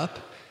higher up,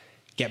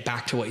 get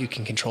back to what you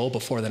can control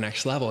before the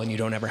next level. And you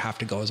don't ever have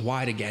to go as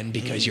wide again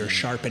because you're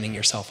sharpening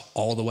yourself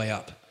all the way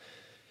up.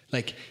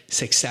 Like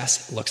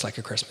success looks like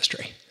a Christmas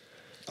tree.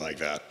 I like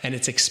that. And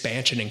it's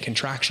expansion and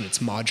contraction.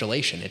 It's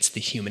modulation. It's the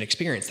human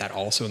experience. That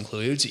also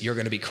includes you're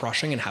going to be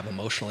crushing and have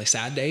emotionally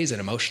sad days and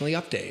emotionally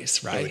up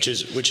days, right? Which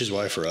is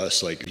why for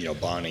us, like, you know,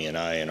 Bonnie and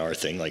I and our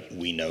thing, like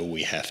we know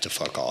we have to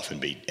fuck off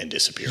and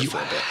disappear for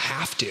a bit. You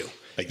have to.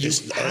 Like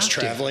this, us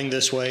traveling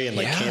this way and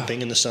like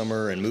camping in the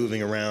summer and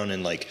moving around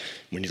and like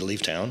we need to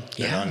leave town.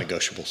 They're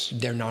non-negotiables.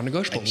 They're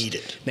non-negotiables. I need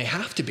it. They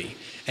have to be.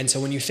 And so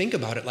when you think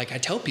about it, like I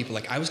tell people,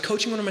 like I was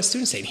coaching one of my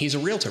students saying, he's a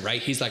realtor,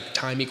 right? He's like,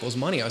 time equals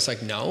money. I was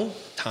like, no,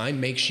 time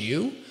makes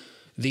you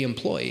the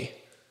employee.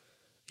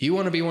 You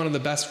want to be one of the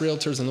best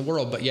realtors in the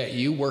world, but yet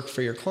you work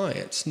for your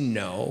clients.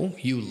 No,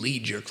 you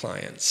lead your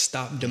clients.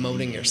 Stop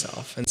demoting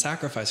yourself and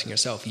sacrificing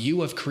yourself.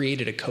 You have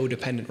created a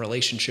codependent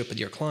relationship with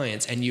your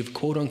clients and you've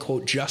quote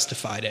unquote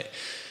justified it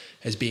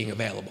as being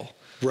available.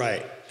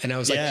 Right. And I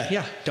was like,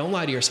 yeah, don't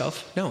lie to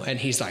yourself. No. And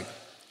he's like,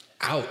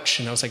 ouch.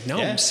 And I was like, no,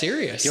 I'm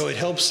serious. Yo, it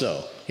helps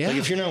though. Yeah. Like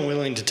if you're not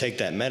willing to take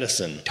that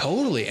medicine.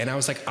 Totally. And I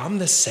was like, I'm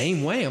the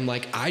same way. I'm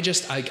like, I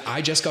just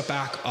got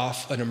back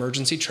off an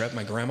emergency trip.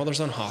 My grandmother's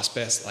on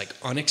hospice, like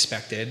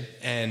unexpected.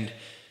 And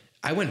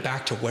I went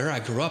back to where I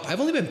grew up. I've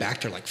only been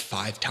back there like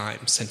 5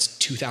 times since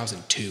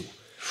 2002.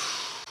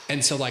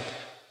 And so like,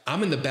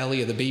 I'm in the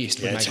belly of the beast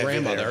with my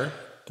grandmother.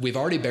 We've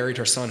already buried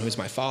her son, who's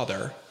my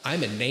father.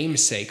 I'm a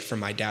namesake for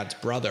my dad's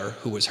brother,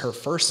 who was her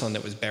first son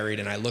that was buried,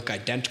 and I look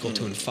identical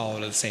to and follow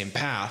the same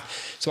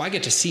path. So I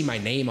get to see my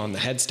name on the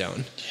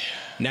headstone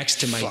next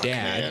to my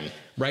dad,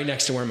 right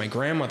next to where my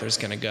grandmother's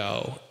going to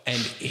go. And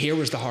here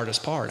was the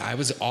hardest part. I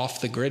was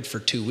off the grid for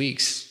 2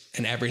 weeks,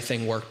 and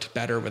everything worked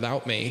better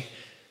without me.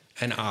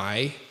 And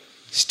I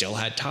still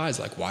had ties.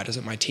 Like, why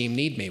doesn't my team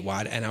need me?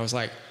 Why? And I was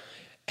like,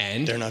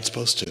 and they're not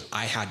supposed to.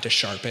 I had to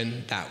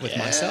sharpen that with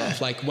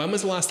myself. Like, when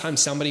was the last time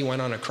somebody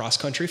went on a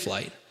cross-country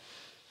flight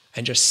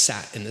and just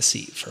sat in the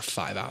seat for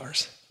 5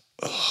 hours?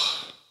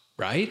 Ugh.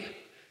 Right?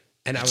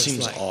 And I was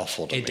seems like,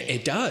 awful to me.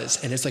 It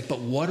does. And it's like, but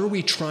what are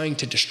we trying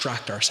to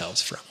distract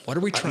ourselves from? What are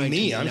we trying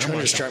to I'm trying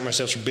to distract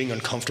myself from being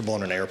uncomfortable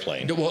on an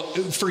airplane. Well,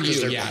 for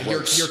you, yeah.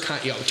 You're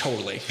kind of,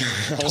 totally.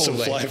 I also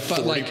fly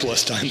 40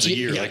 plus times a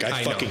year.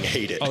 I fucking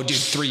hate it. Oh, dude,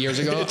 3 years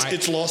ago?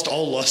 It's lost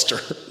all luster.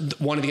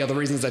 One of the other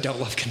reasons I don't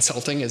love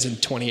consulting is in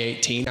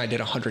 2018, I did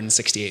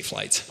 168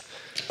 flights.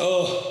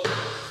 Oh,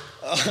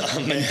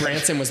 and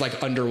Branson was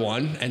like under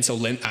one. And so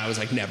I was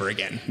like, never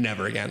again.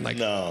 Like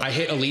I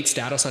hit elite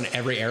status on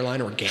every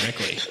airline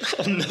organically.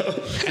 Oh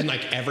no. And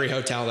like every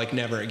hotel, like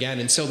never again.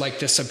 And so like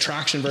the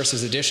subtraction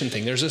versus addition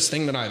thing, there's this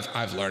thing that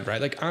I've learned,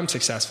 right? Like I'm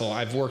successful.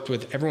 I've worked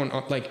with everyone.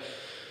 Like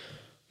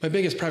my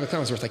biggest private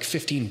client was worth like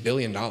 $15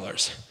 billion.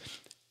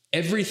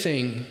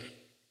 Everything,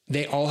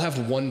 they all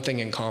have one thing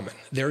in common.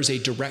 There's a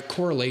direct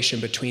correlation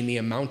between the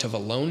amount of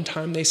alone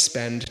time they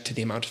spend to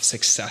the amount of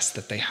success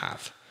that they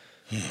have.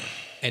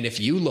 And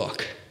if you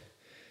look,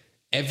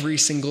 every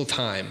single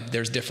time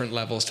there's different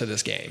levels to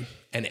this game.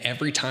 And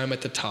every time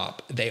at the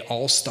top, they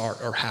all start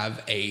or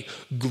have a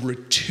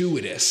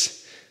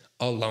gratuitous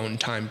alone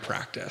time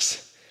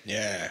practice.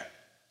 Yeah.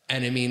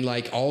 And I mean,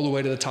 like all the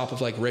way to the top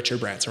of like Richard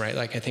Branson, right?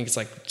 Like I think it's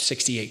like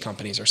 68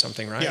 companies or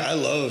something, right? Yeah, I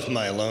love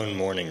my alone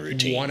morning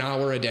routine. 1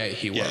 hour a day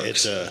he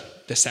works.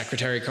 The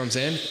secretary comes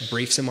in,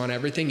 briefs him on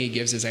everything. He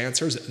gives his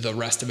answers. The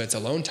rest of it's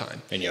alone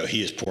time. And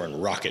he is pouring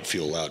rocket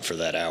fuel out for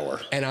that hour.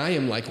 And I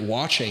am like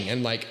watching,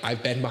 and like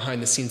I've been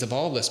behind the scenes of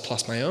all this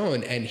plus my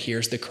own. And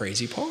here's the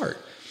crazy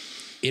part.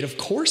 Of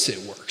course it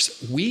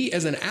works. We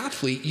as an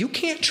athlete, you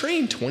can't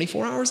train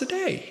 24 hours a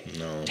day.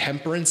 No.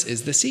 Temperance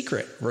is the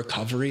secret.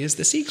 Recovery is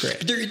the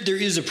secret. There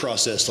is a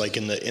process like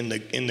in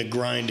the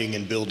grinding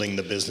and building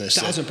the business.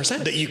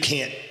 1,000%. That you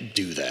can't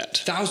do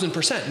that.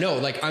 1,000%. No,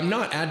 like I'm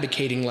not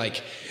advocating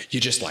like you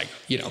just like,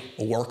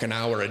 work an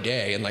hour a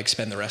day and like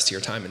spend the rest of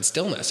your time in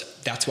stillness.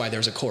 That's why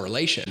there's a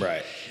correlation.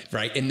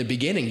 Right. In the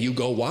beginning, you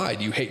go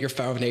wide, you hit your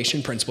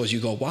foundation principles, you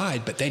go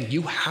wide, but then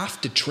you have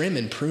to trim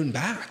and prune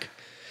back.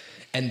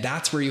 And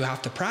that's where you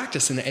have to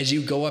practice. And as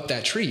you go up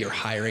that tree, you're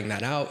hiring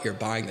that out, you're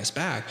buying this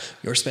back,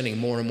 you're spending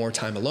more and more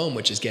time alone,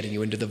 which is getting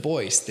you into the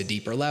voice, the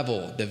deeper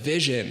level, the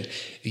vision,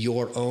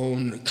 your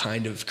own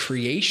kind of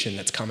creation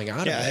that's coming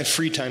out of it. Yeah, I have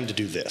free time to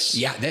do this.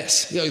 Yeah,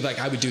 this. Like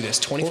I would do this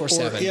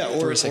 24/7,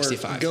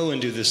 365. Or go and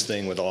do this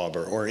thing with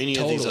Auburn or any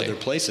of these other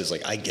places.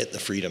 Like I get the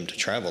freedom to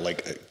travel.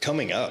 Like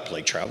coming up,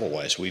 like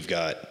travel-wise, we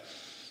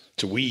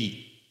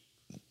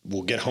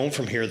will get home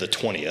from here the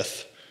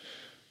 20th.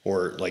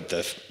 Or like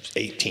the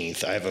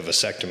 18th, I have a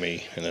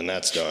vasectomy, and then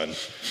that's done.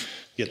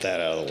 Get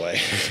that out of the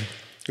way.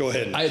 Go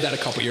ahead. I had that a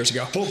couple years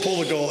ago. Pull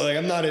the goal. Like,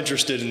 I'm not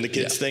interested in the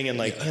kids thing, and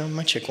like,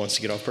 my chick wants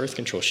to get off birth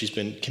control. She's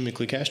been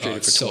chemically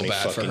castrated for 20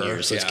 fucking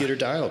years. Let's get her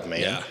dialed,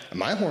 man. Yeah.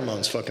 My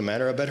hormones fucking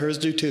matter. I bet hers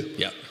do too.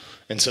 Yeah.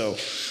 And so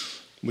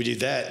we do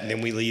that, and then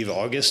we leave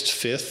August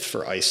 5th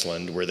for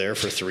Iceland. We're there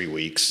for 3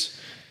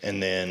 weeks,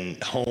 and then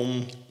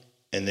home.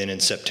 And then in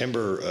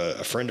September,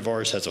 a friend of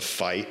ours has a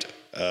fight.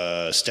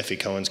 Steffi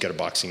Cohen's got a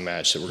boxing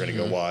match that we're going to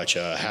go watch.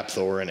 Hap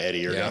Thor and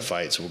Eddie are going to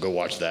fight, so we'll go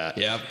watch that.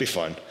 Yeah, be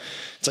fun.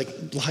 It's like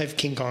live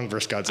King Kong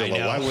versus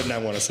Godzilla. Why wouldn't I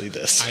want to see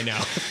this? I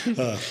know.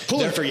 Pull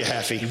it for you,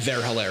 Haffy.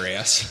 They're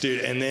hilarious,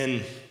 dude. And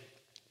then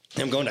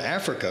I'm going to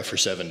Africa for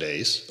 7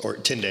 days or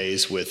 10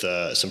 days with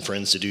some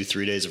friends to do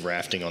 3 days of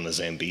rafting on the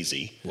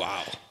Zambezi.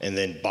 Wow. And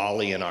then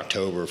Bali in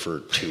October for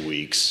 2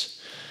 weeks.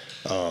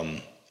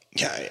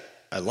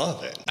 I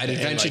love it. I'd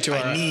invite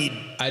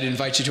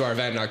you to our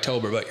event in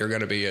October, but you're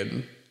going to be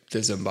in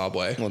the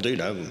Zimbabwe. Well,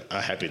 dude,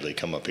 I happily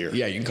come up here.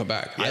 Yeah, you can come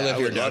back. Yeah, I live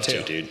here now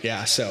too, dude.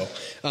 Yeah. So,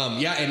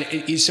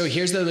 so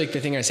here's the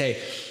thing I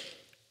say.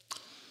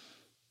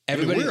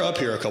 We're up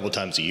here a couple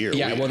times a year.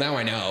 Yeah, well, now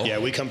I know. Yeah,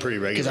 we come pretty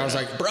regularly. Because I was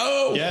like,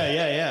 bro.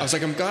 Yeah. I was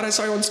like, I'm glad I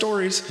saw you on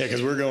stories. Yeah,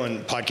 because we're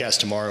going podcast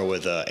tomorrow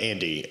with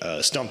Andy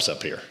Stumps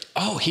up here.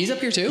 Oh, he's up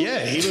here too?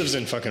 Yeah, he lives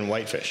in fucking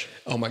Whitefish.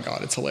 Oh my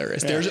God, it's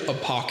hilarious. Yeah. There's a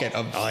pocket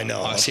of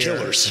us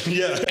killers.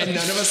 Yeah. And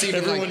none of us even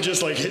everyone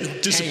just like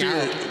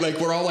disappeared. Like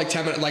we're all like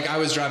 10 minutes. Like I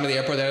was driving to the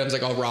airport there and I was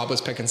like, Rob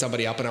was picking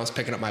somebody up and I was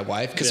picking up my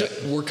wife. Because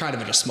we're kind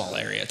of in a small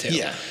area too.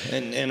 Yeah.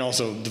 And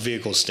also the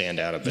vehicles stand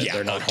out a bit. Yeah,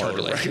 they're not hard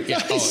to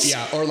recognize.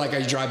 Yeah. Or like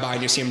I drive by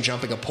and you see him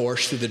jumping a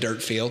Porsche through the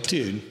dirt field.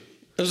 Dude.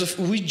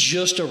 We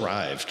just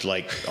arrived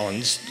like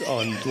on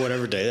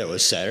whatever day that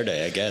was,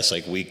 Saturday, I guess.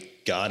 Like we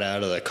got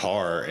out of the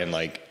car and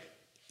like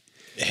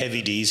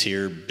Heavy D's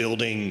here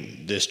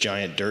building this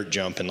giant dirt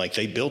jump, and like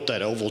they built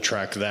that oval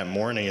track that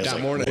morning. It's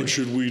like, what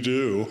should we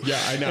do?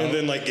 Yeah, I know. And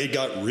then like it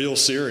got real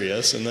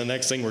serious, and the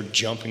next thing we're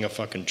jumping a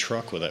fucking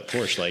truck with that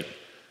Porsche. Like,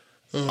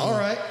 all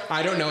right.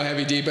 I don't know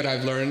Heavy D, but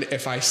I've learned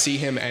if I see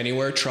him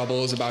anywhere,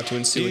 trouble is about to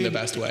ensue in the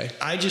best way.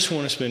 I just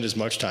want to spend as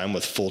much time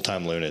with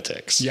full-time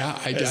lunatics. Yeah,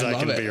 I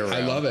love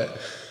it.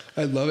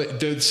 I love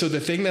it. So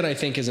the thing that I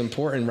think is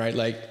important, right?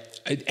 Like,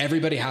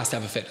 everybody has to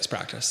have a fitness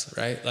practice,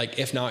 right? Like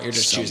if not, you're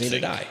just choosing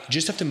to die. You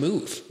just have to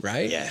move,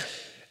 right? Yeah.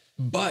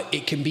 But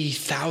it can be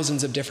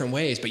thousands of different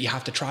ways, but you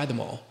have to try them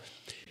all.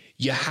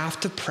 You have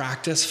to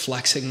practice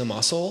flexing the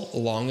muscle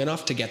long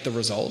enough to get the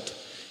result,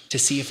 to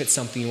see if it's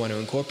something you want to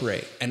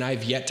incorporate. And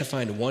I've yet to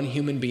find one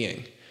human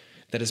being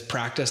that has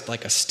practiced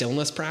like a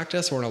stillness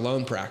practice or an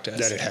alone practice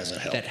that it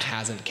hasn't helped. That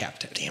hasn't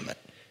kept it. Damn it.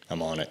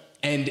 I'm on it.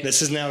 And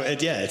this is now,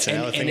 it's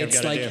another thing I've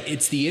got to do.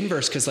 It's the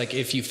inverse. Cause like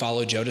if you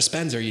follow Joe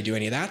Dispenza or you do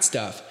any of that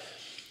stuff,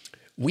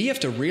 we have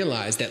to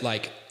realize that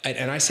like,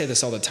 and I say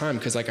this all the time,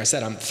 because like I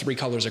said, I'm 3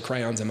 colors of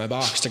crayons in my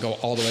box to go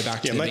all the way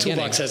back to the beginning. My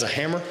toolbox has a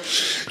hammer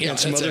and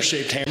some other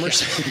shaped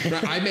hammers.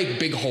 Yeah. I make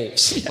big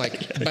holes,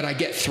 but I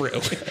get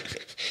through.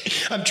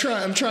 I'm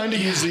trying to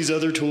use these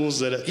other tools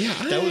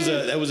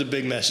that was a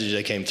big message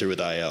that came through with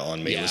Aya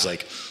on me. It was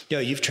like,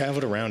 you've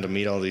traveled around to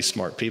meet all these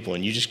smart people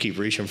and you just keep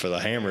reaching for the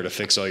hammer to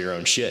fix all your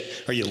own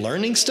shit. Are you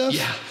learning stuff?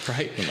 Yeah,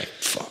 right. I'm like,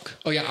 fuck.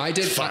 Oh yeah, I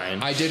did.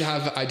 Fine. I did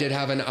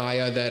have an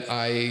Aya that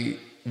I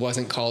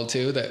wasn't called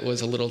to, that was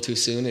a little too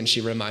soon, and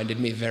she reminded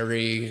me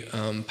very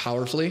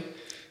powerfully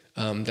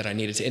that I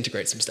needed to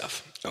integrate some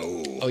stuff.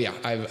 Oh yeah,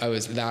 I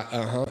was that.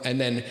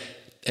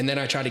 And then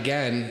I tried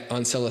again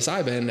on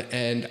psilocybin,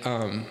 and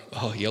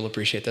you'll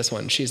appreciate this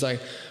one. She's like,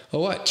 "Oh,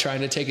 what?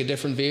 Trying to take a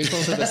different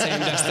vehicle to the same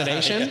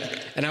destination?"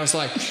 And I was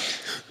like,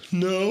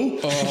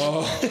 "No."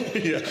 Oh,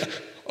 yeah.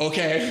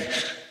 Okay,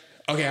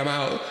 I'm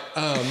out.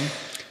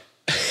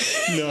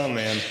 No,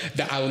 man.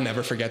 I will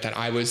never forget that.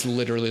 I was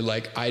literally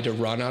like, I had to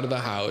run out of the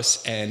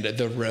house, and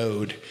the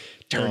road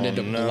turned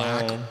into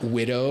Black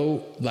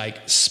Widow,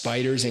 like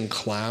spiders and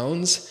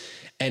clowns.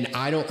 And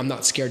I'm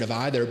not scared of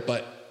either,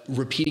 but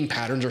repeating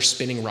patterns or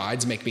spinning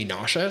rides make me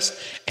nauseous.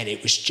 And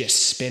it was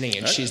just spinning.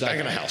 And she's like,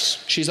 back in the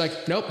house. She's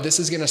like, nope, this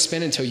is going to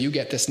spin until you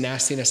get this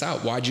nastiness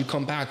out. Why'd you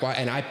come back? Why?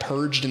 And I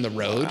purged in the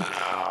road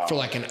for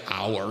like an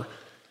hour.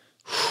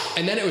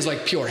 And then it was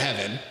like pure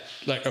heaven.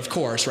 Like, of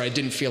course, right?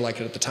 Didn't feel like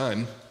it at the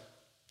time.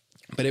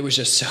 But it was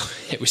just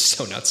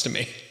so nuts to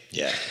me.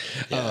 Yeah.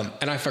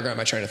 And I forgot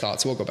my train of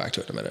thought, so we'll go back to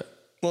it in a minute.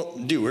 Well,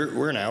 dude,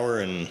 we're an hour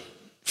and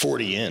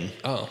 40 in.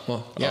 Oh,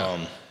 well,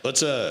 yeah.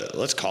 Let's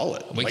call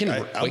it.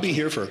 I'll be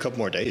here for a couple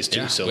more days too.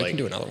 Yeah, so we can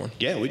do another one.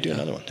 Yeah, we do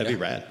another one. That'd be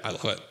rad. I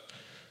love it.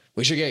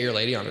 We should get your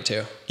lady on it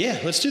too. Yeah,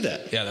 let's do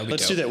that. Yeah,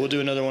 let's do that. We'll do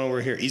another one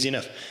over here. Easy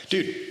enough,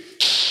 dude.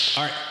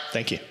 All right.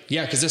 Thank you.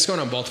 Yeah, because this is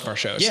going on both of our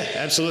shows. Yeah,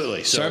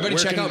 absolutely. So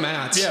everybody check out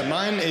Matt's. Yeah,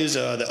 mine is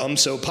the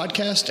So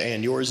podcast,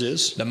 and yours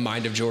is? The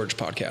Mind of George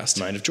podcast.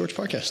 Mind of George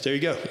podcast. There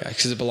you go. Yeah,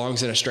 because it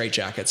belongs in a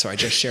straitjacket, so I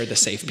just shared the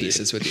safe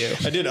pieces with you.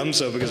 I did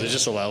So because it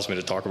just allows me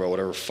to talk about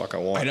whatever fuck I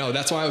want. I know.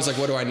 That's why I was like,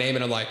 what do I name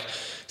it? I'm like,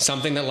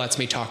 something that lets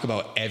me talk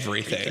about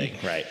everything.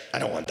 Right. I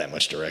don't want that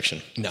much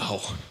direction.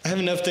 No. I have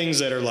enough things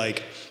that are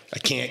like, I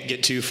can't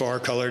get too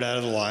far colored out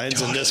of the lines.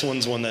 Totally. And this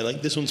one's one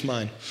that this one's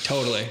mine.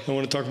 Totally. I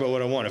want to talk about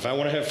what I want. If I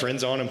want to have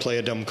friends on and play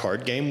a dumb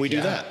card game, we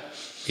do that.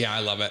 Yeah,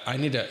 I love it.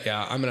 I'm going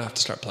to have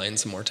to start playing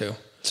some more too.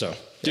 So,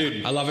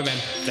 dude. I love it, man.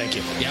 Thank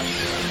you. Yep.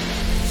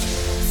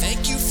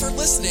 Thank you for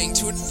listening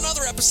to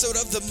another episode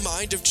of The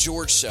Mind of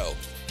George Show.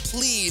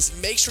 Please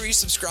make sure you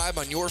subscribe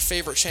on your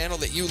favorite channel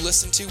that you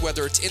listen to,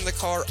 whether it's in the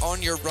car, on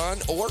your run,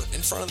 or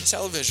in front of the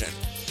television.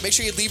 Make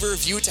sure you leave a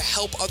review to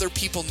help other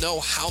people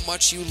know how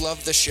much you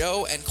love the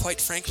show, and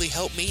quite frankly,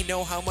 help me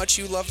know how much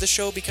you love the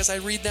show because I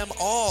read them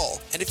all.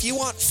 And if you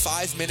want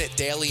 5-minute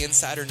daily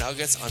insider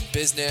nuggets on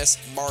business,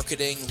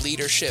 marketing,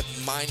 leadership,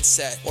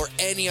 mindset, or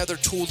any other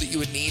tool that you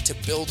would need to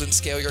build and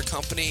scale your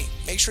company,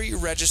 make sure you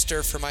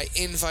register for my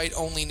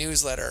invite-only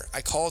newsletter.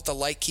 I call it the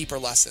Lightkeeper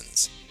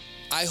Lessons.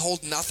 I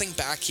hold nothing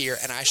back here,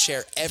 and I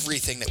share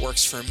everything that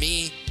works for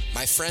me,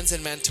 my friends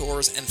and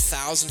mentors, and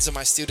thousands of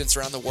my students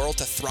around the world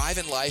to thrive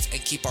in life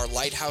and keep our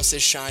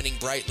lighthouses shining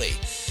brightly.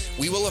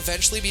 We will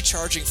eventually be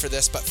charging for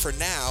this, but for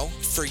now,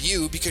 for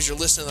you, because you're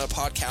listening to the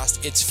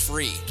podcast, it's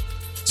free.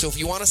 So if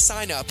you want to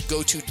sign up,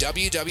 go to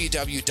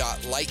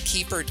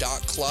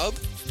www.lightkeeper.club,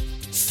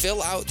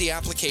 fill out the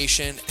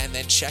application, and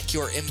then check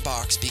your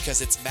inbox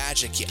because it's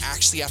magic. You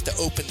actually have to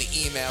open the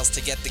emails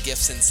to get the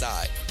gifts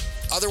inside.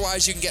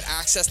 Otherwise, you can get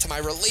access to my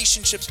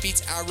Relationships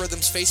Beats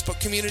Algorithms Facebook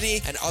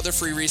community and other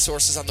free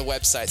resources on the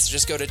website. So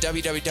just go to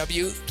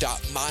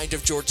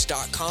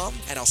www.mindofgeorge.com,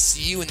 and I'll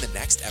see you in the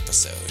next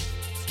episode.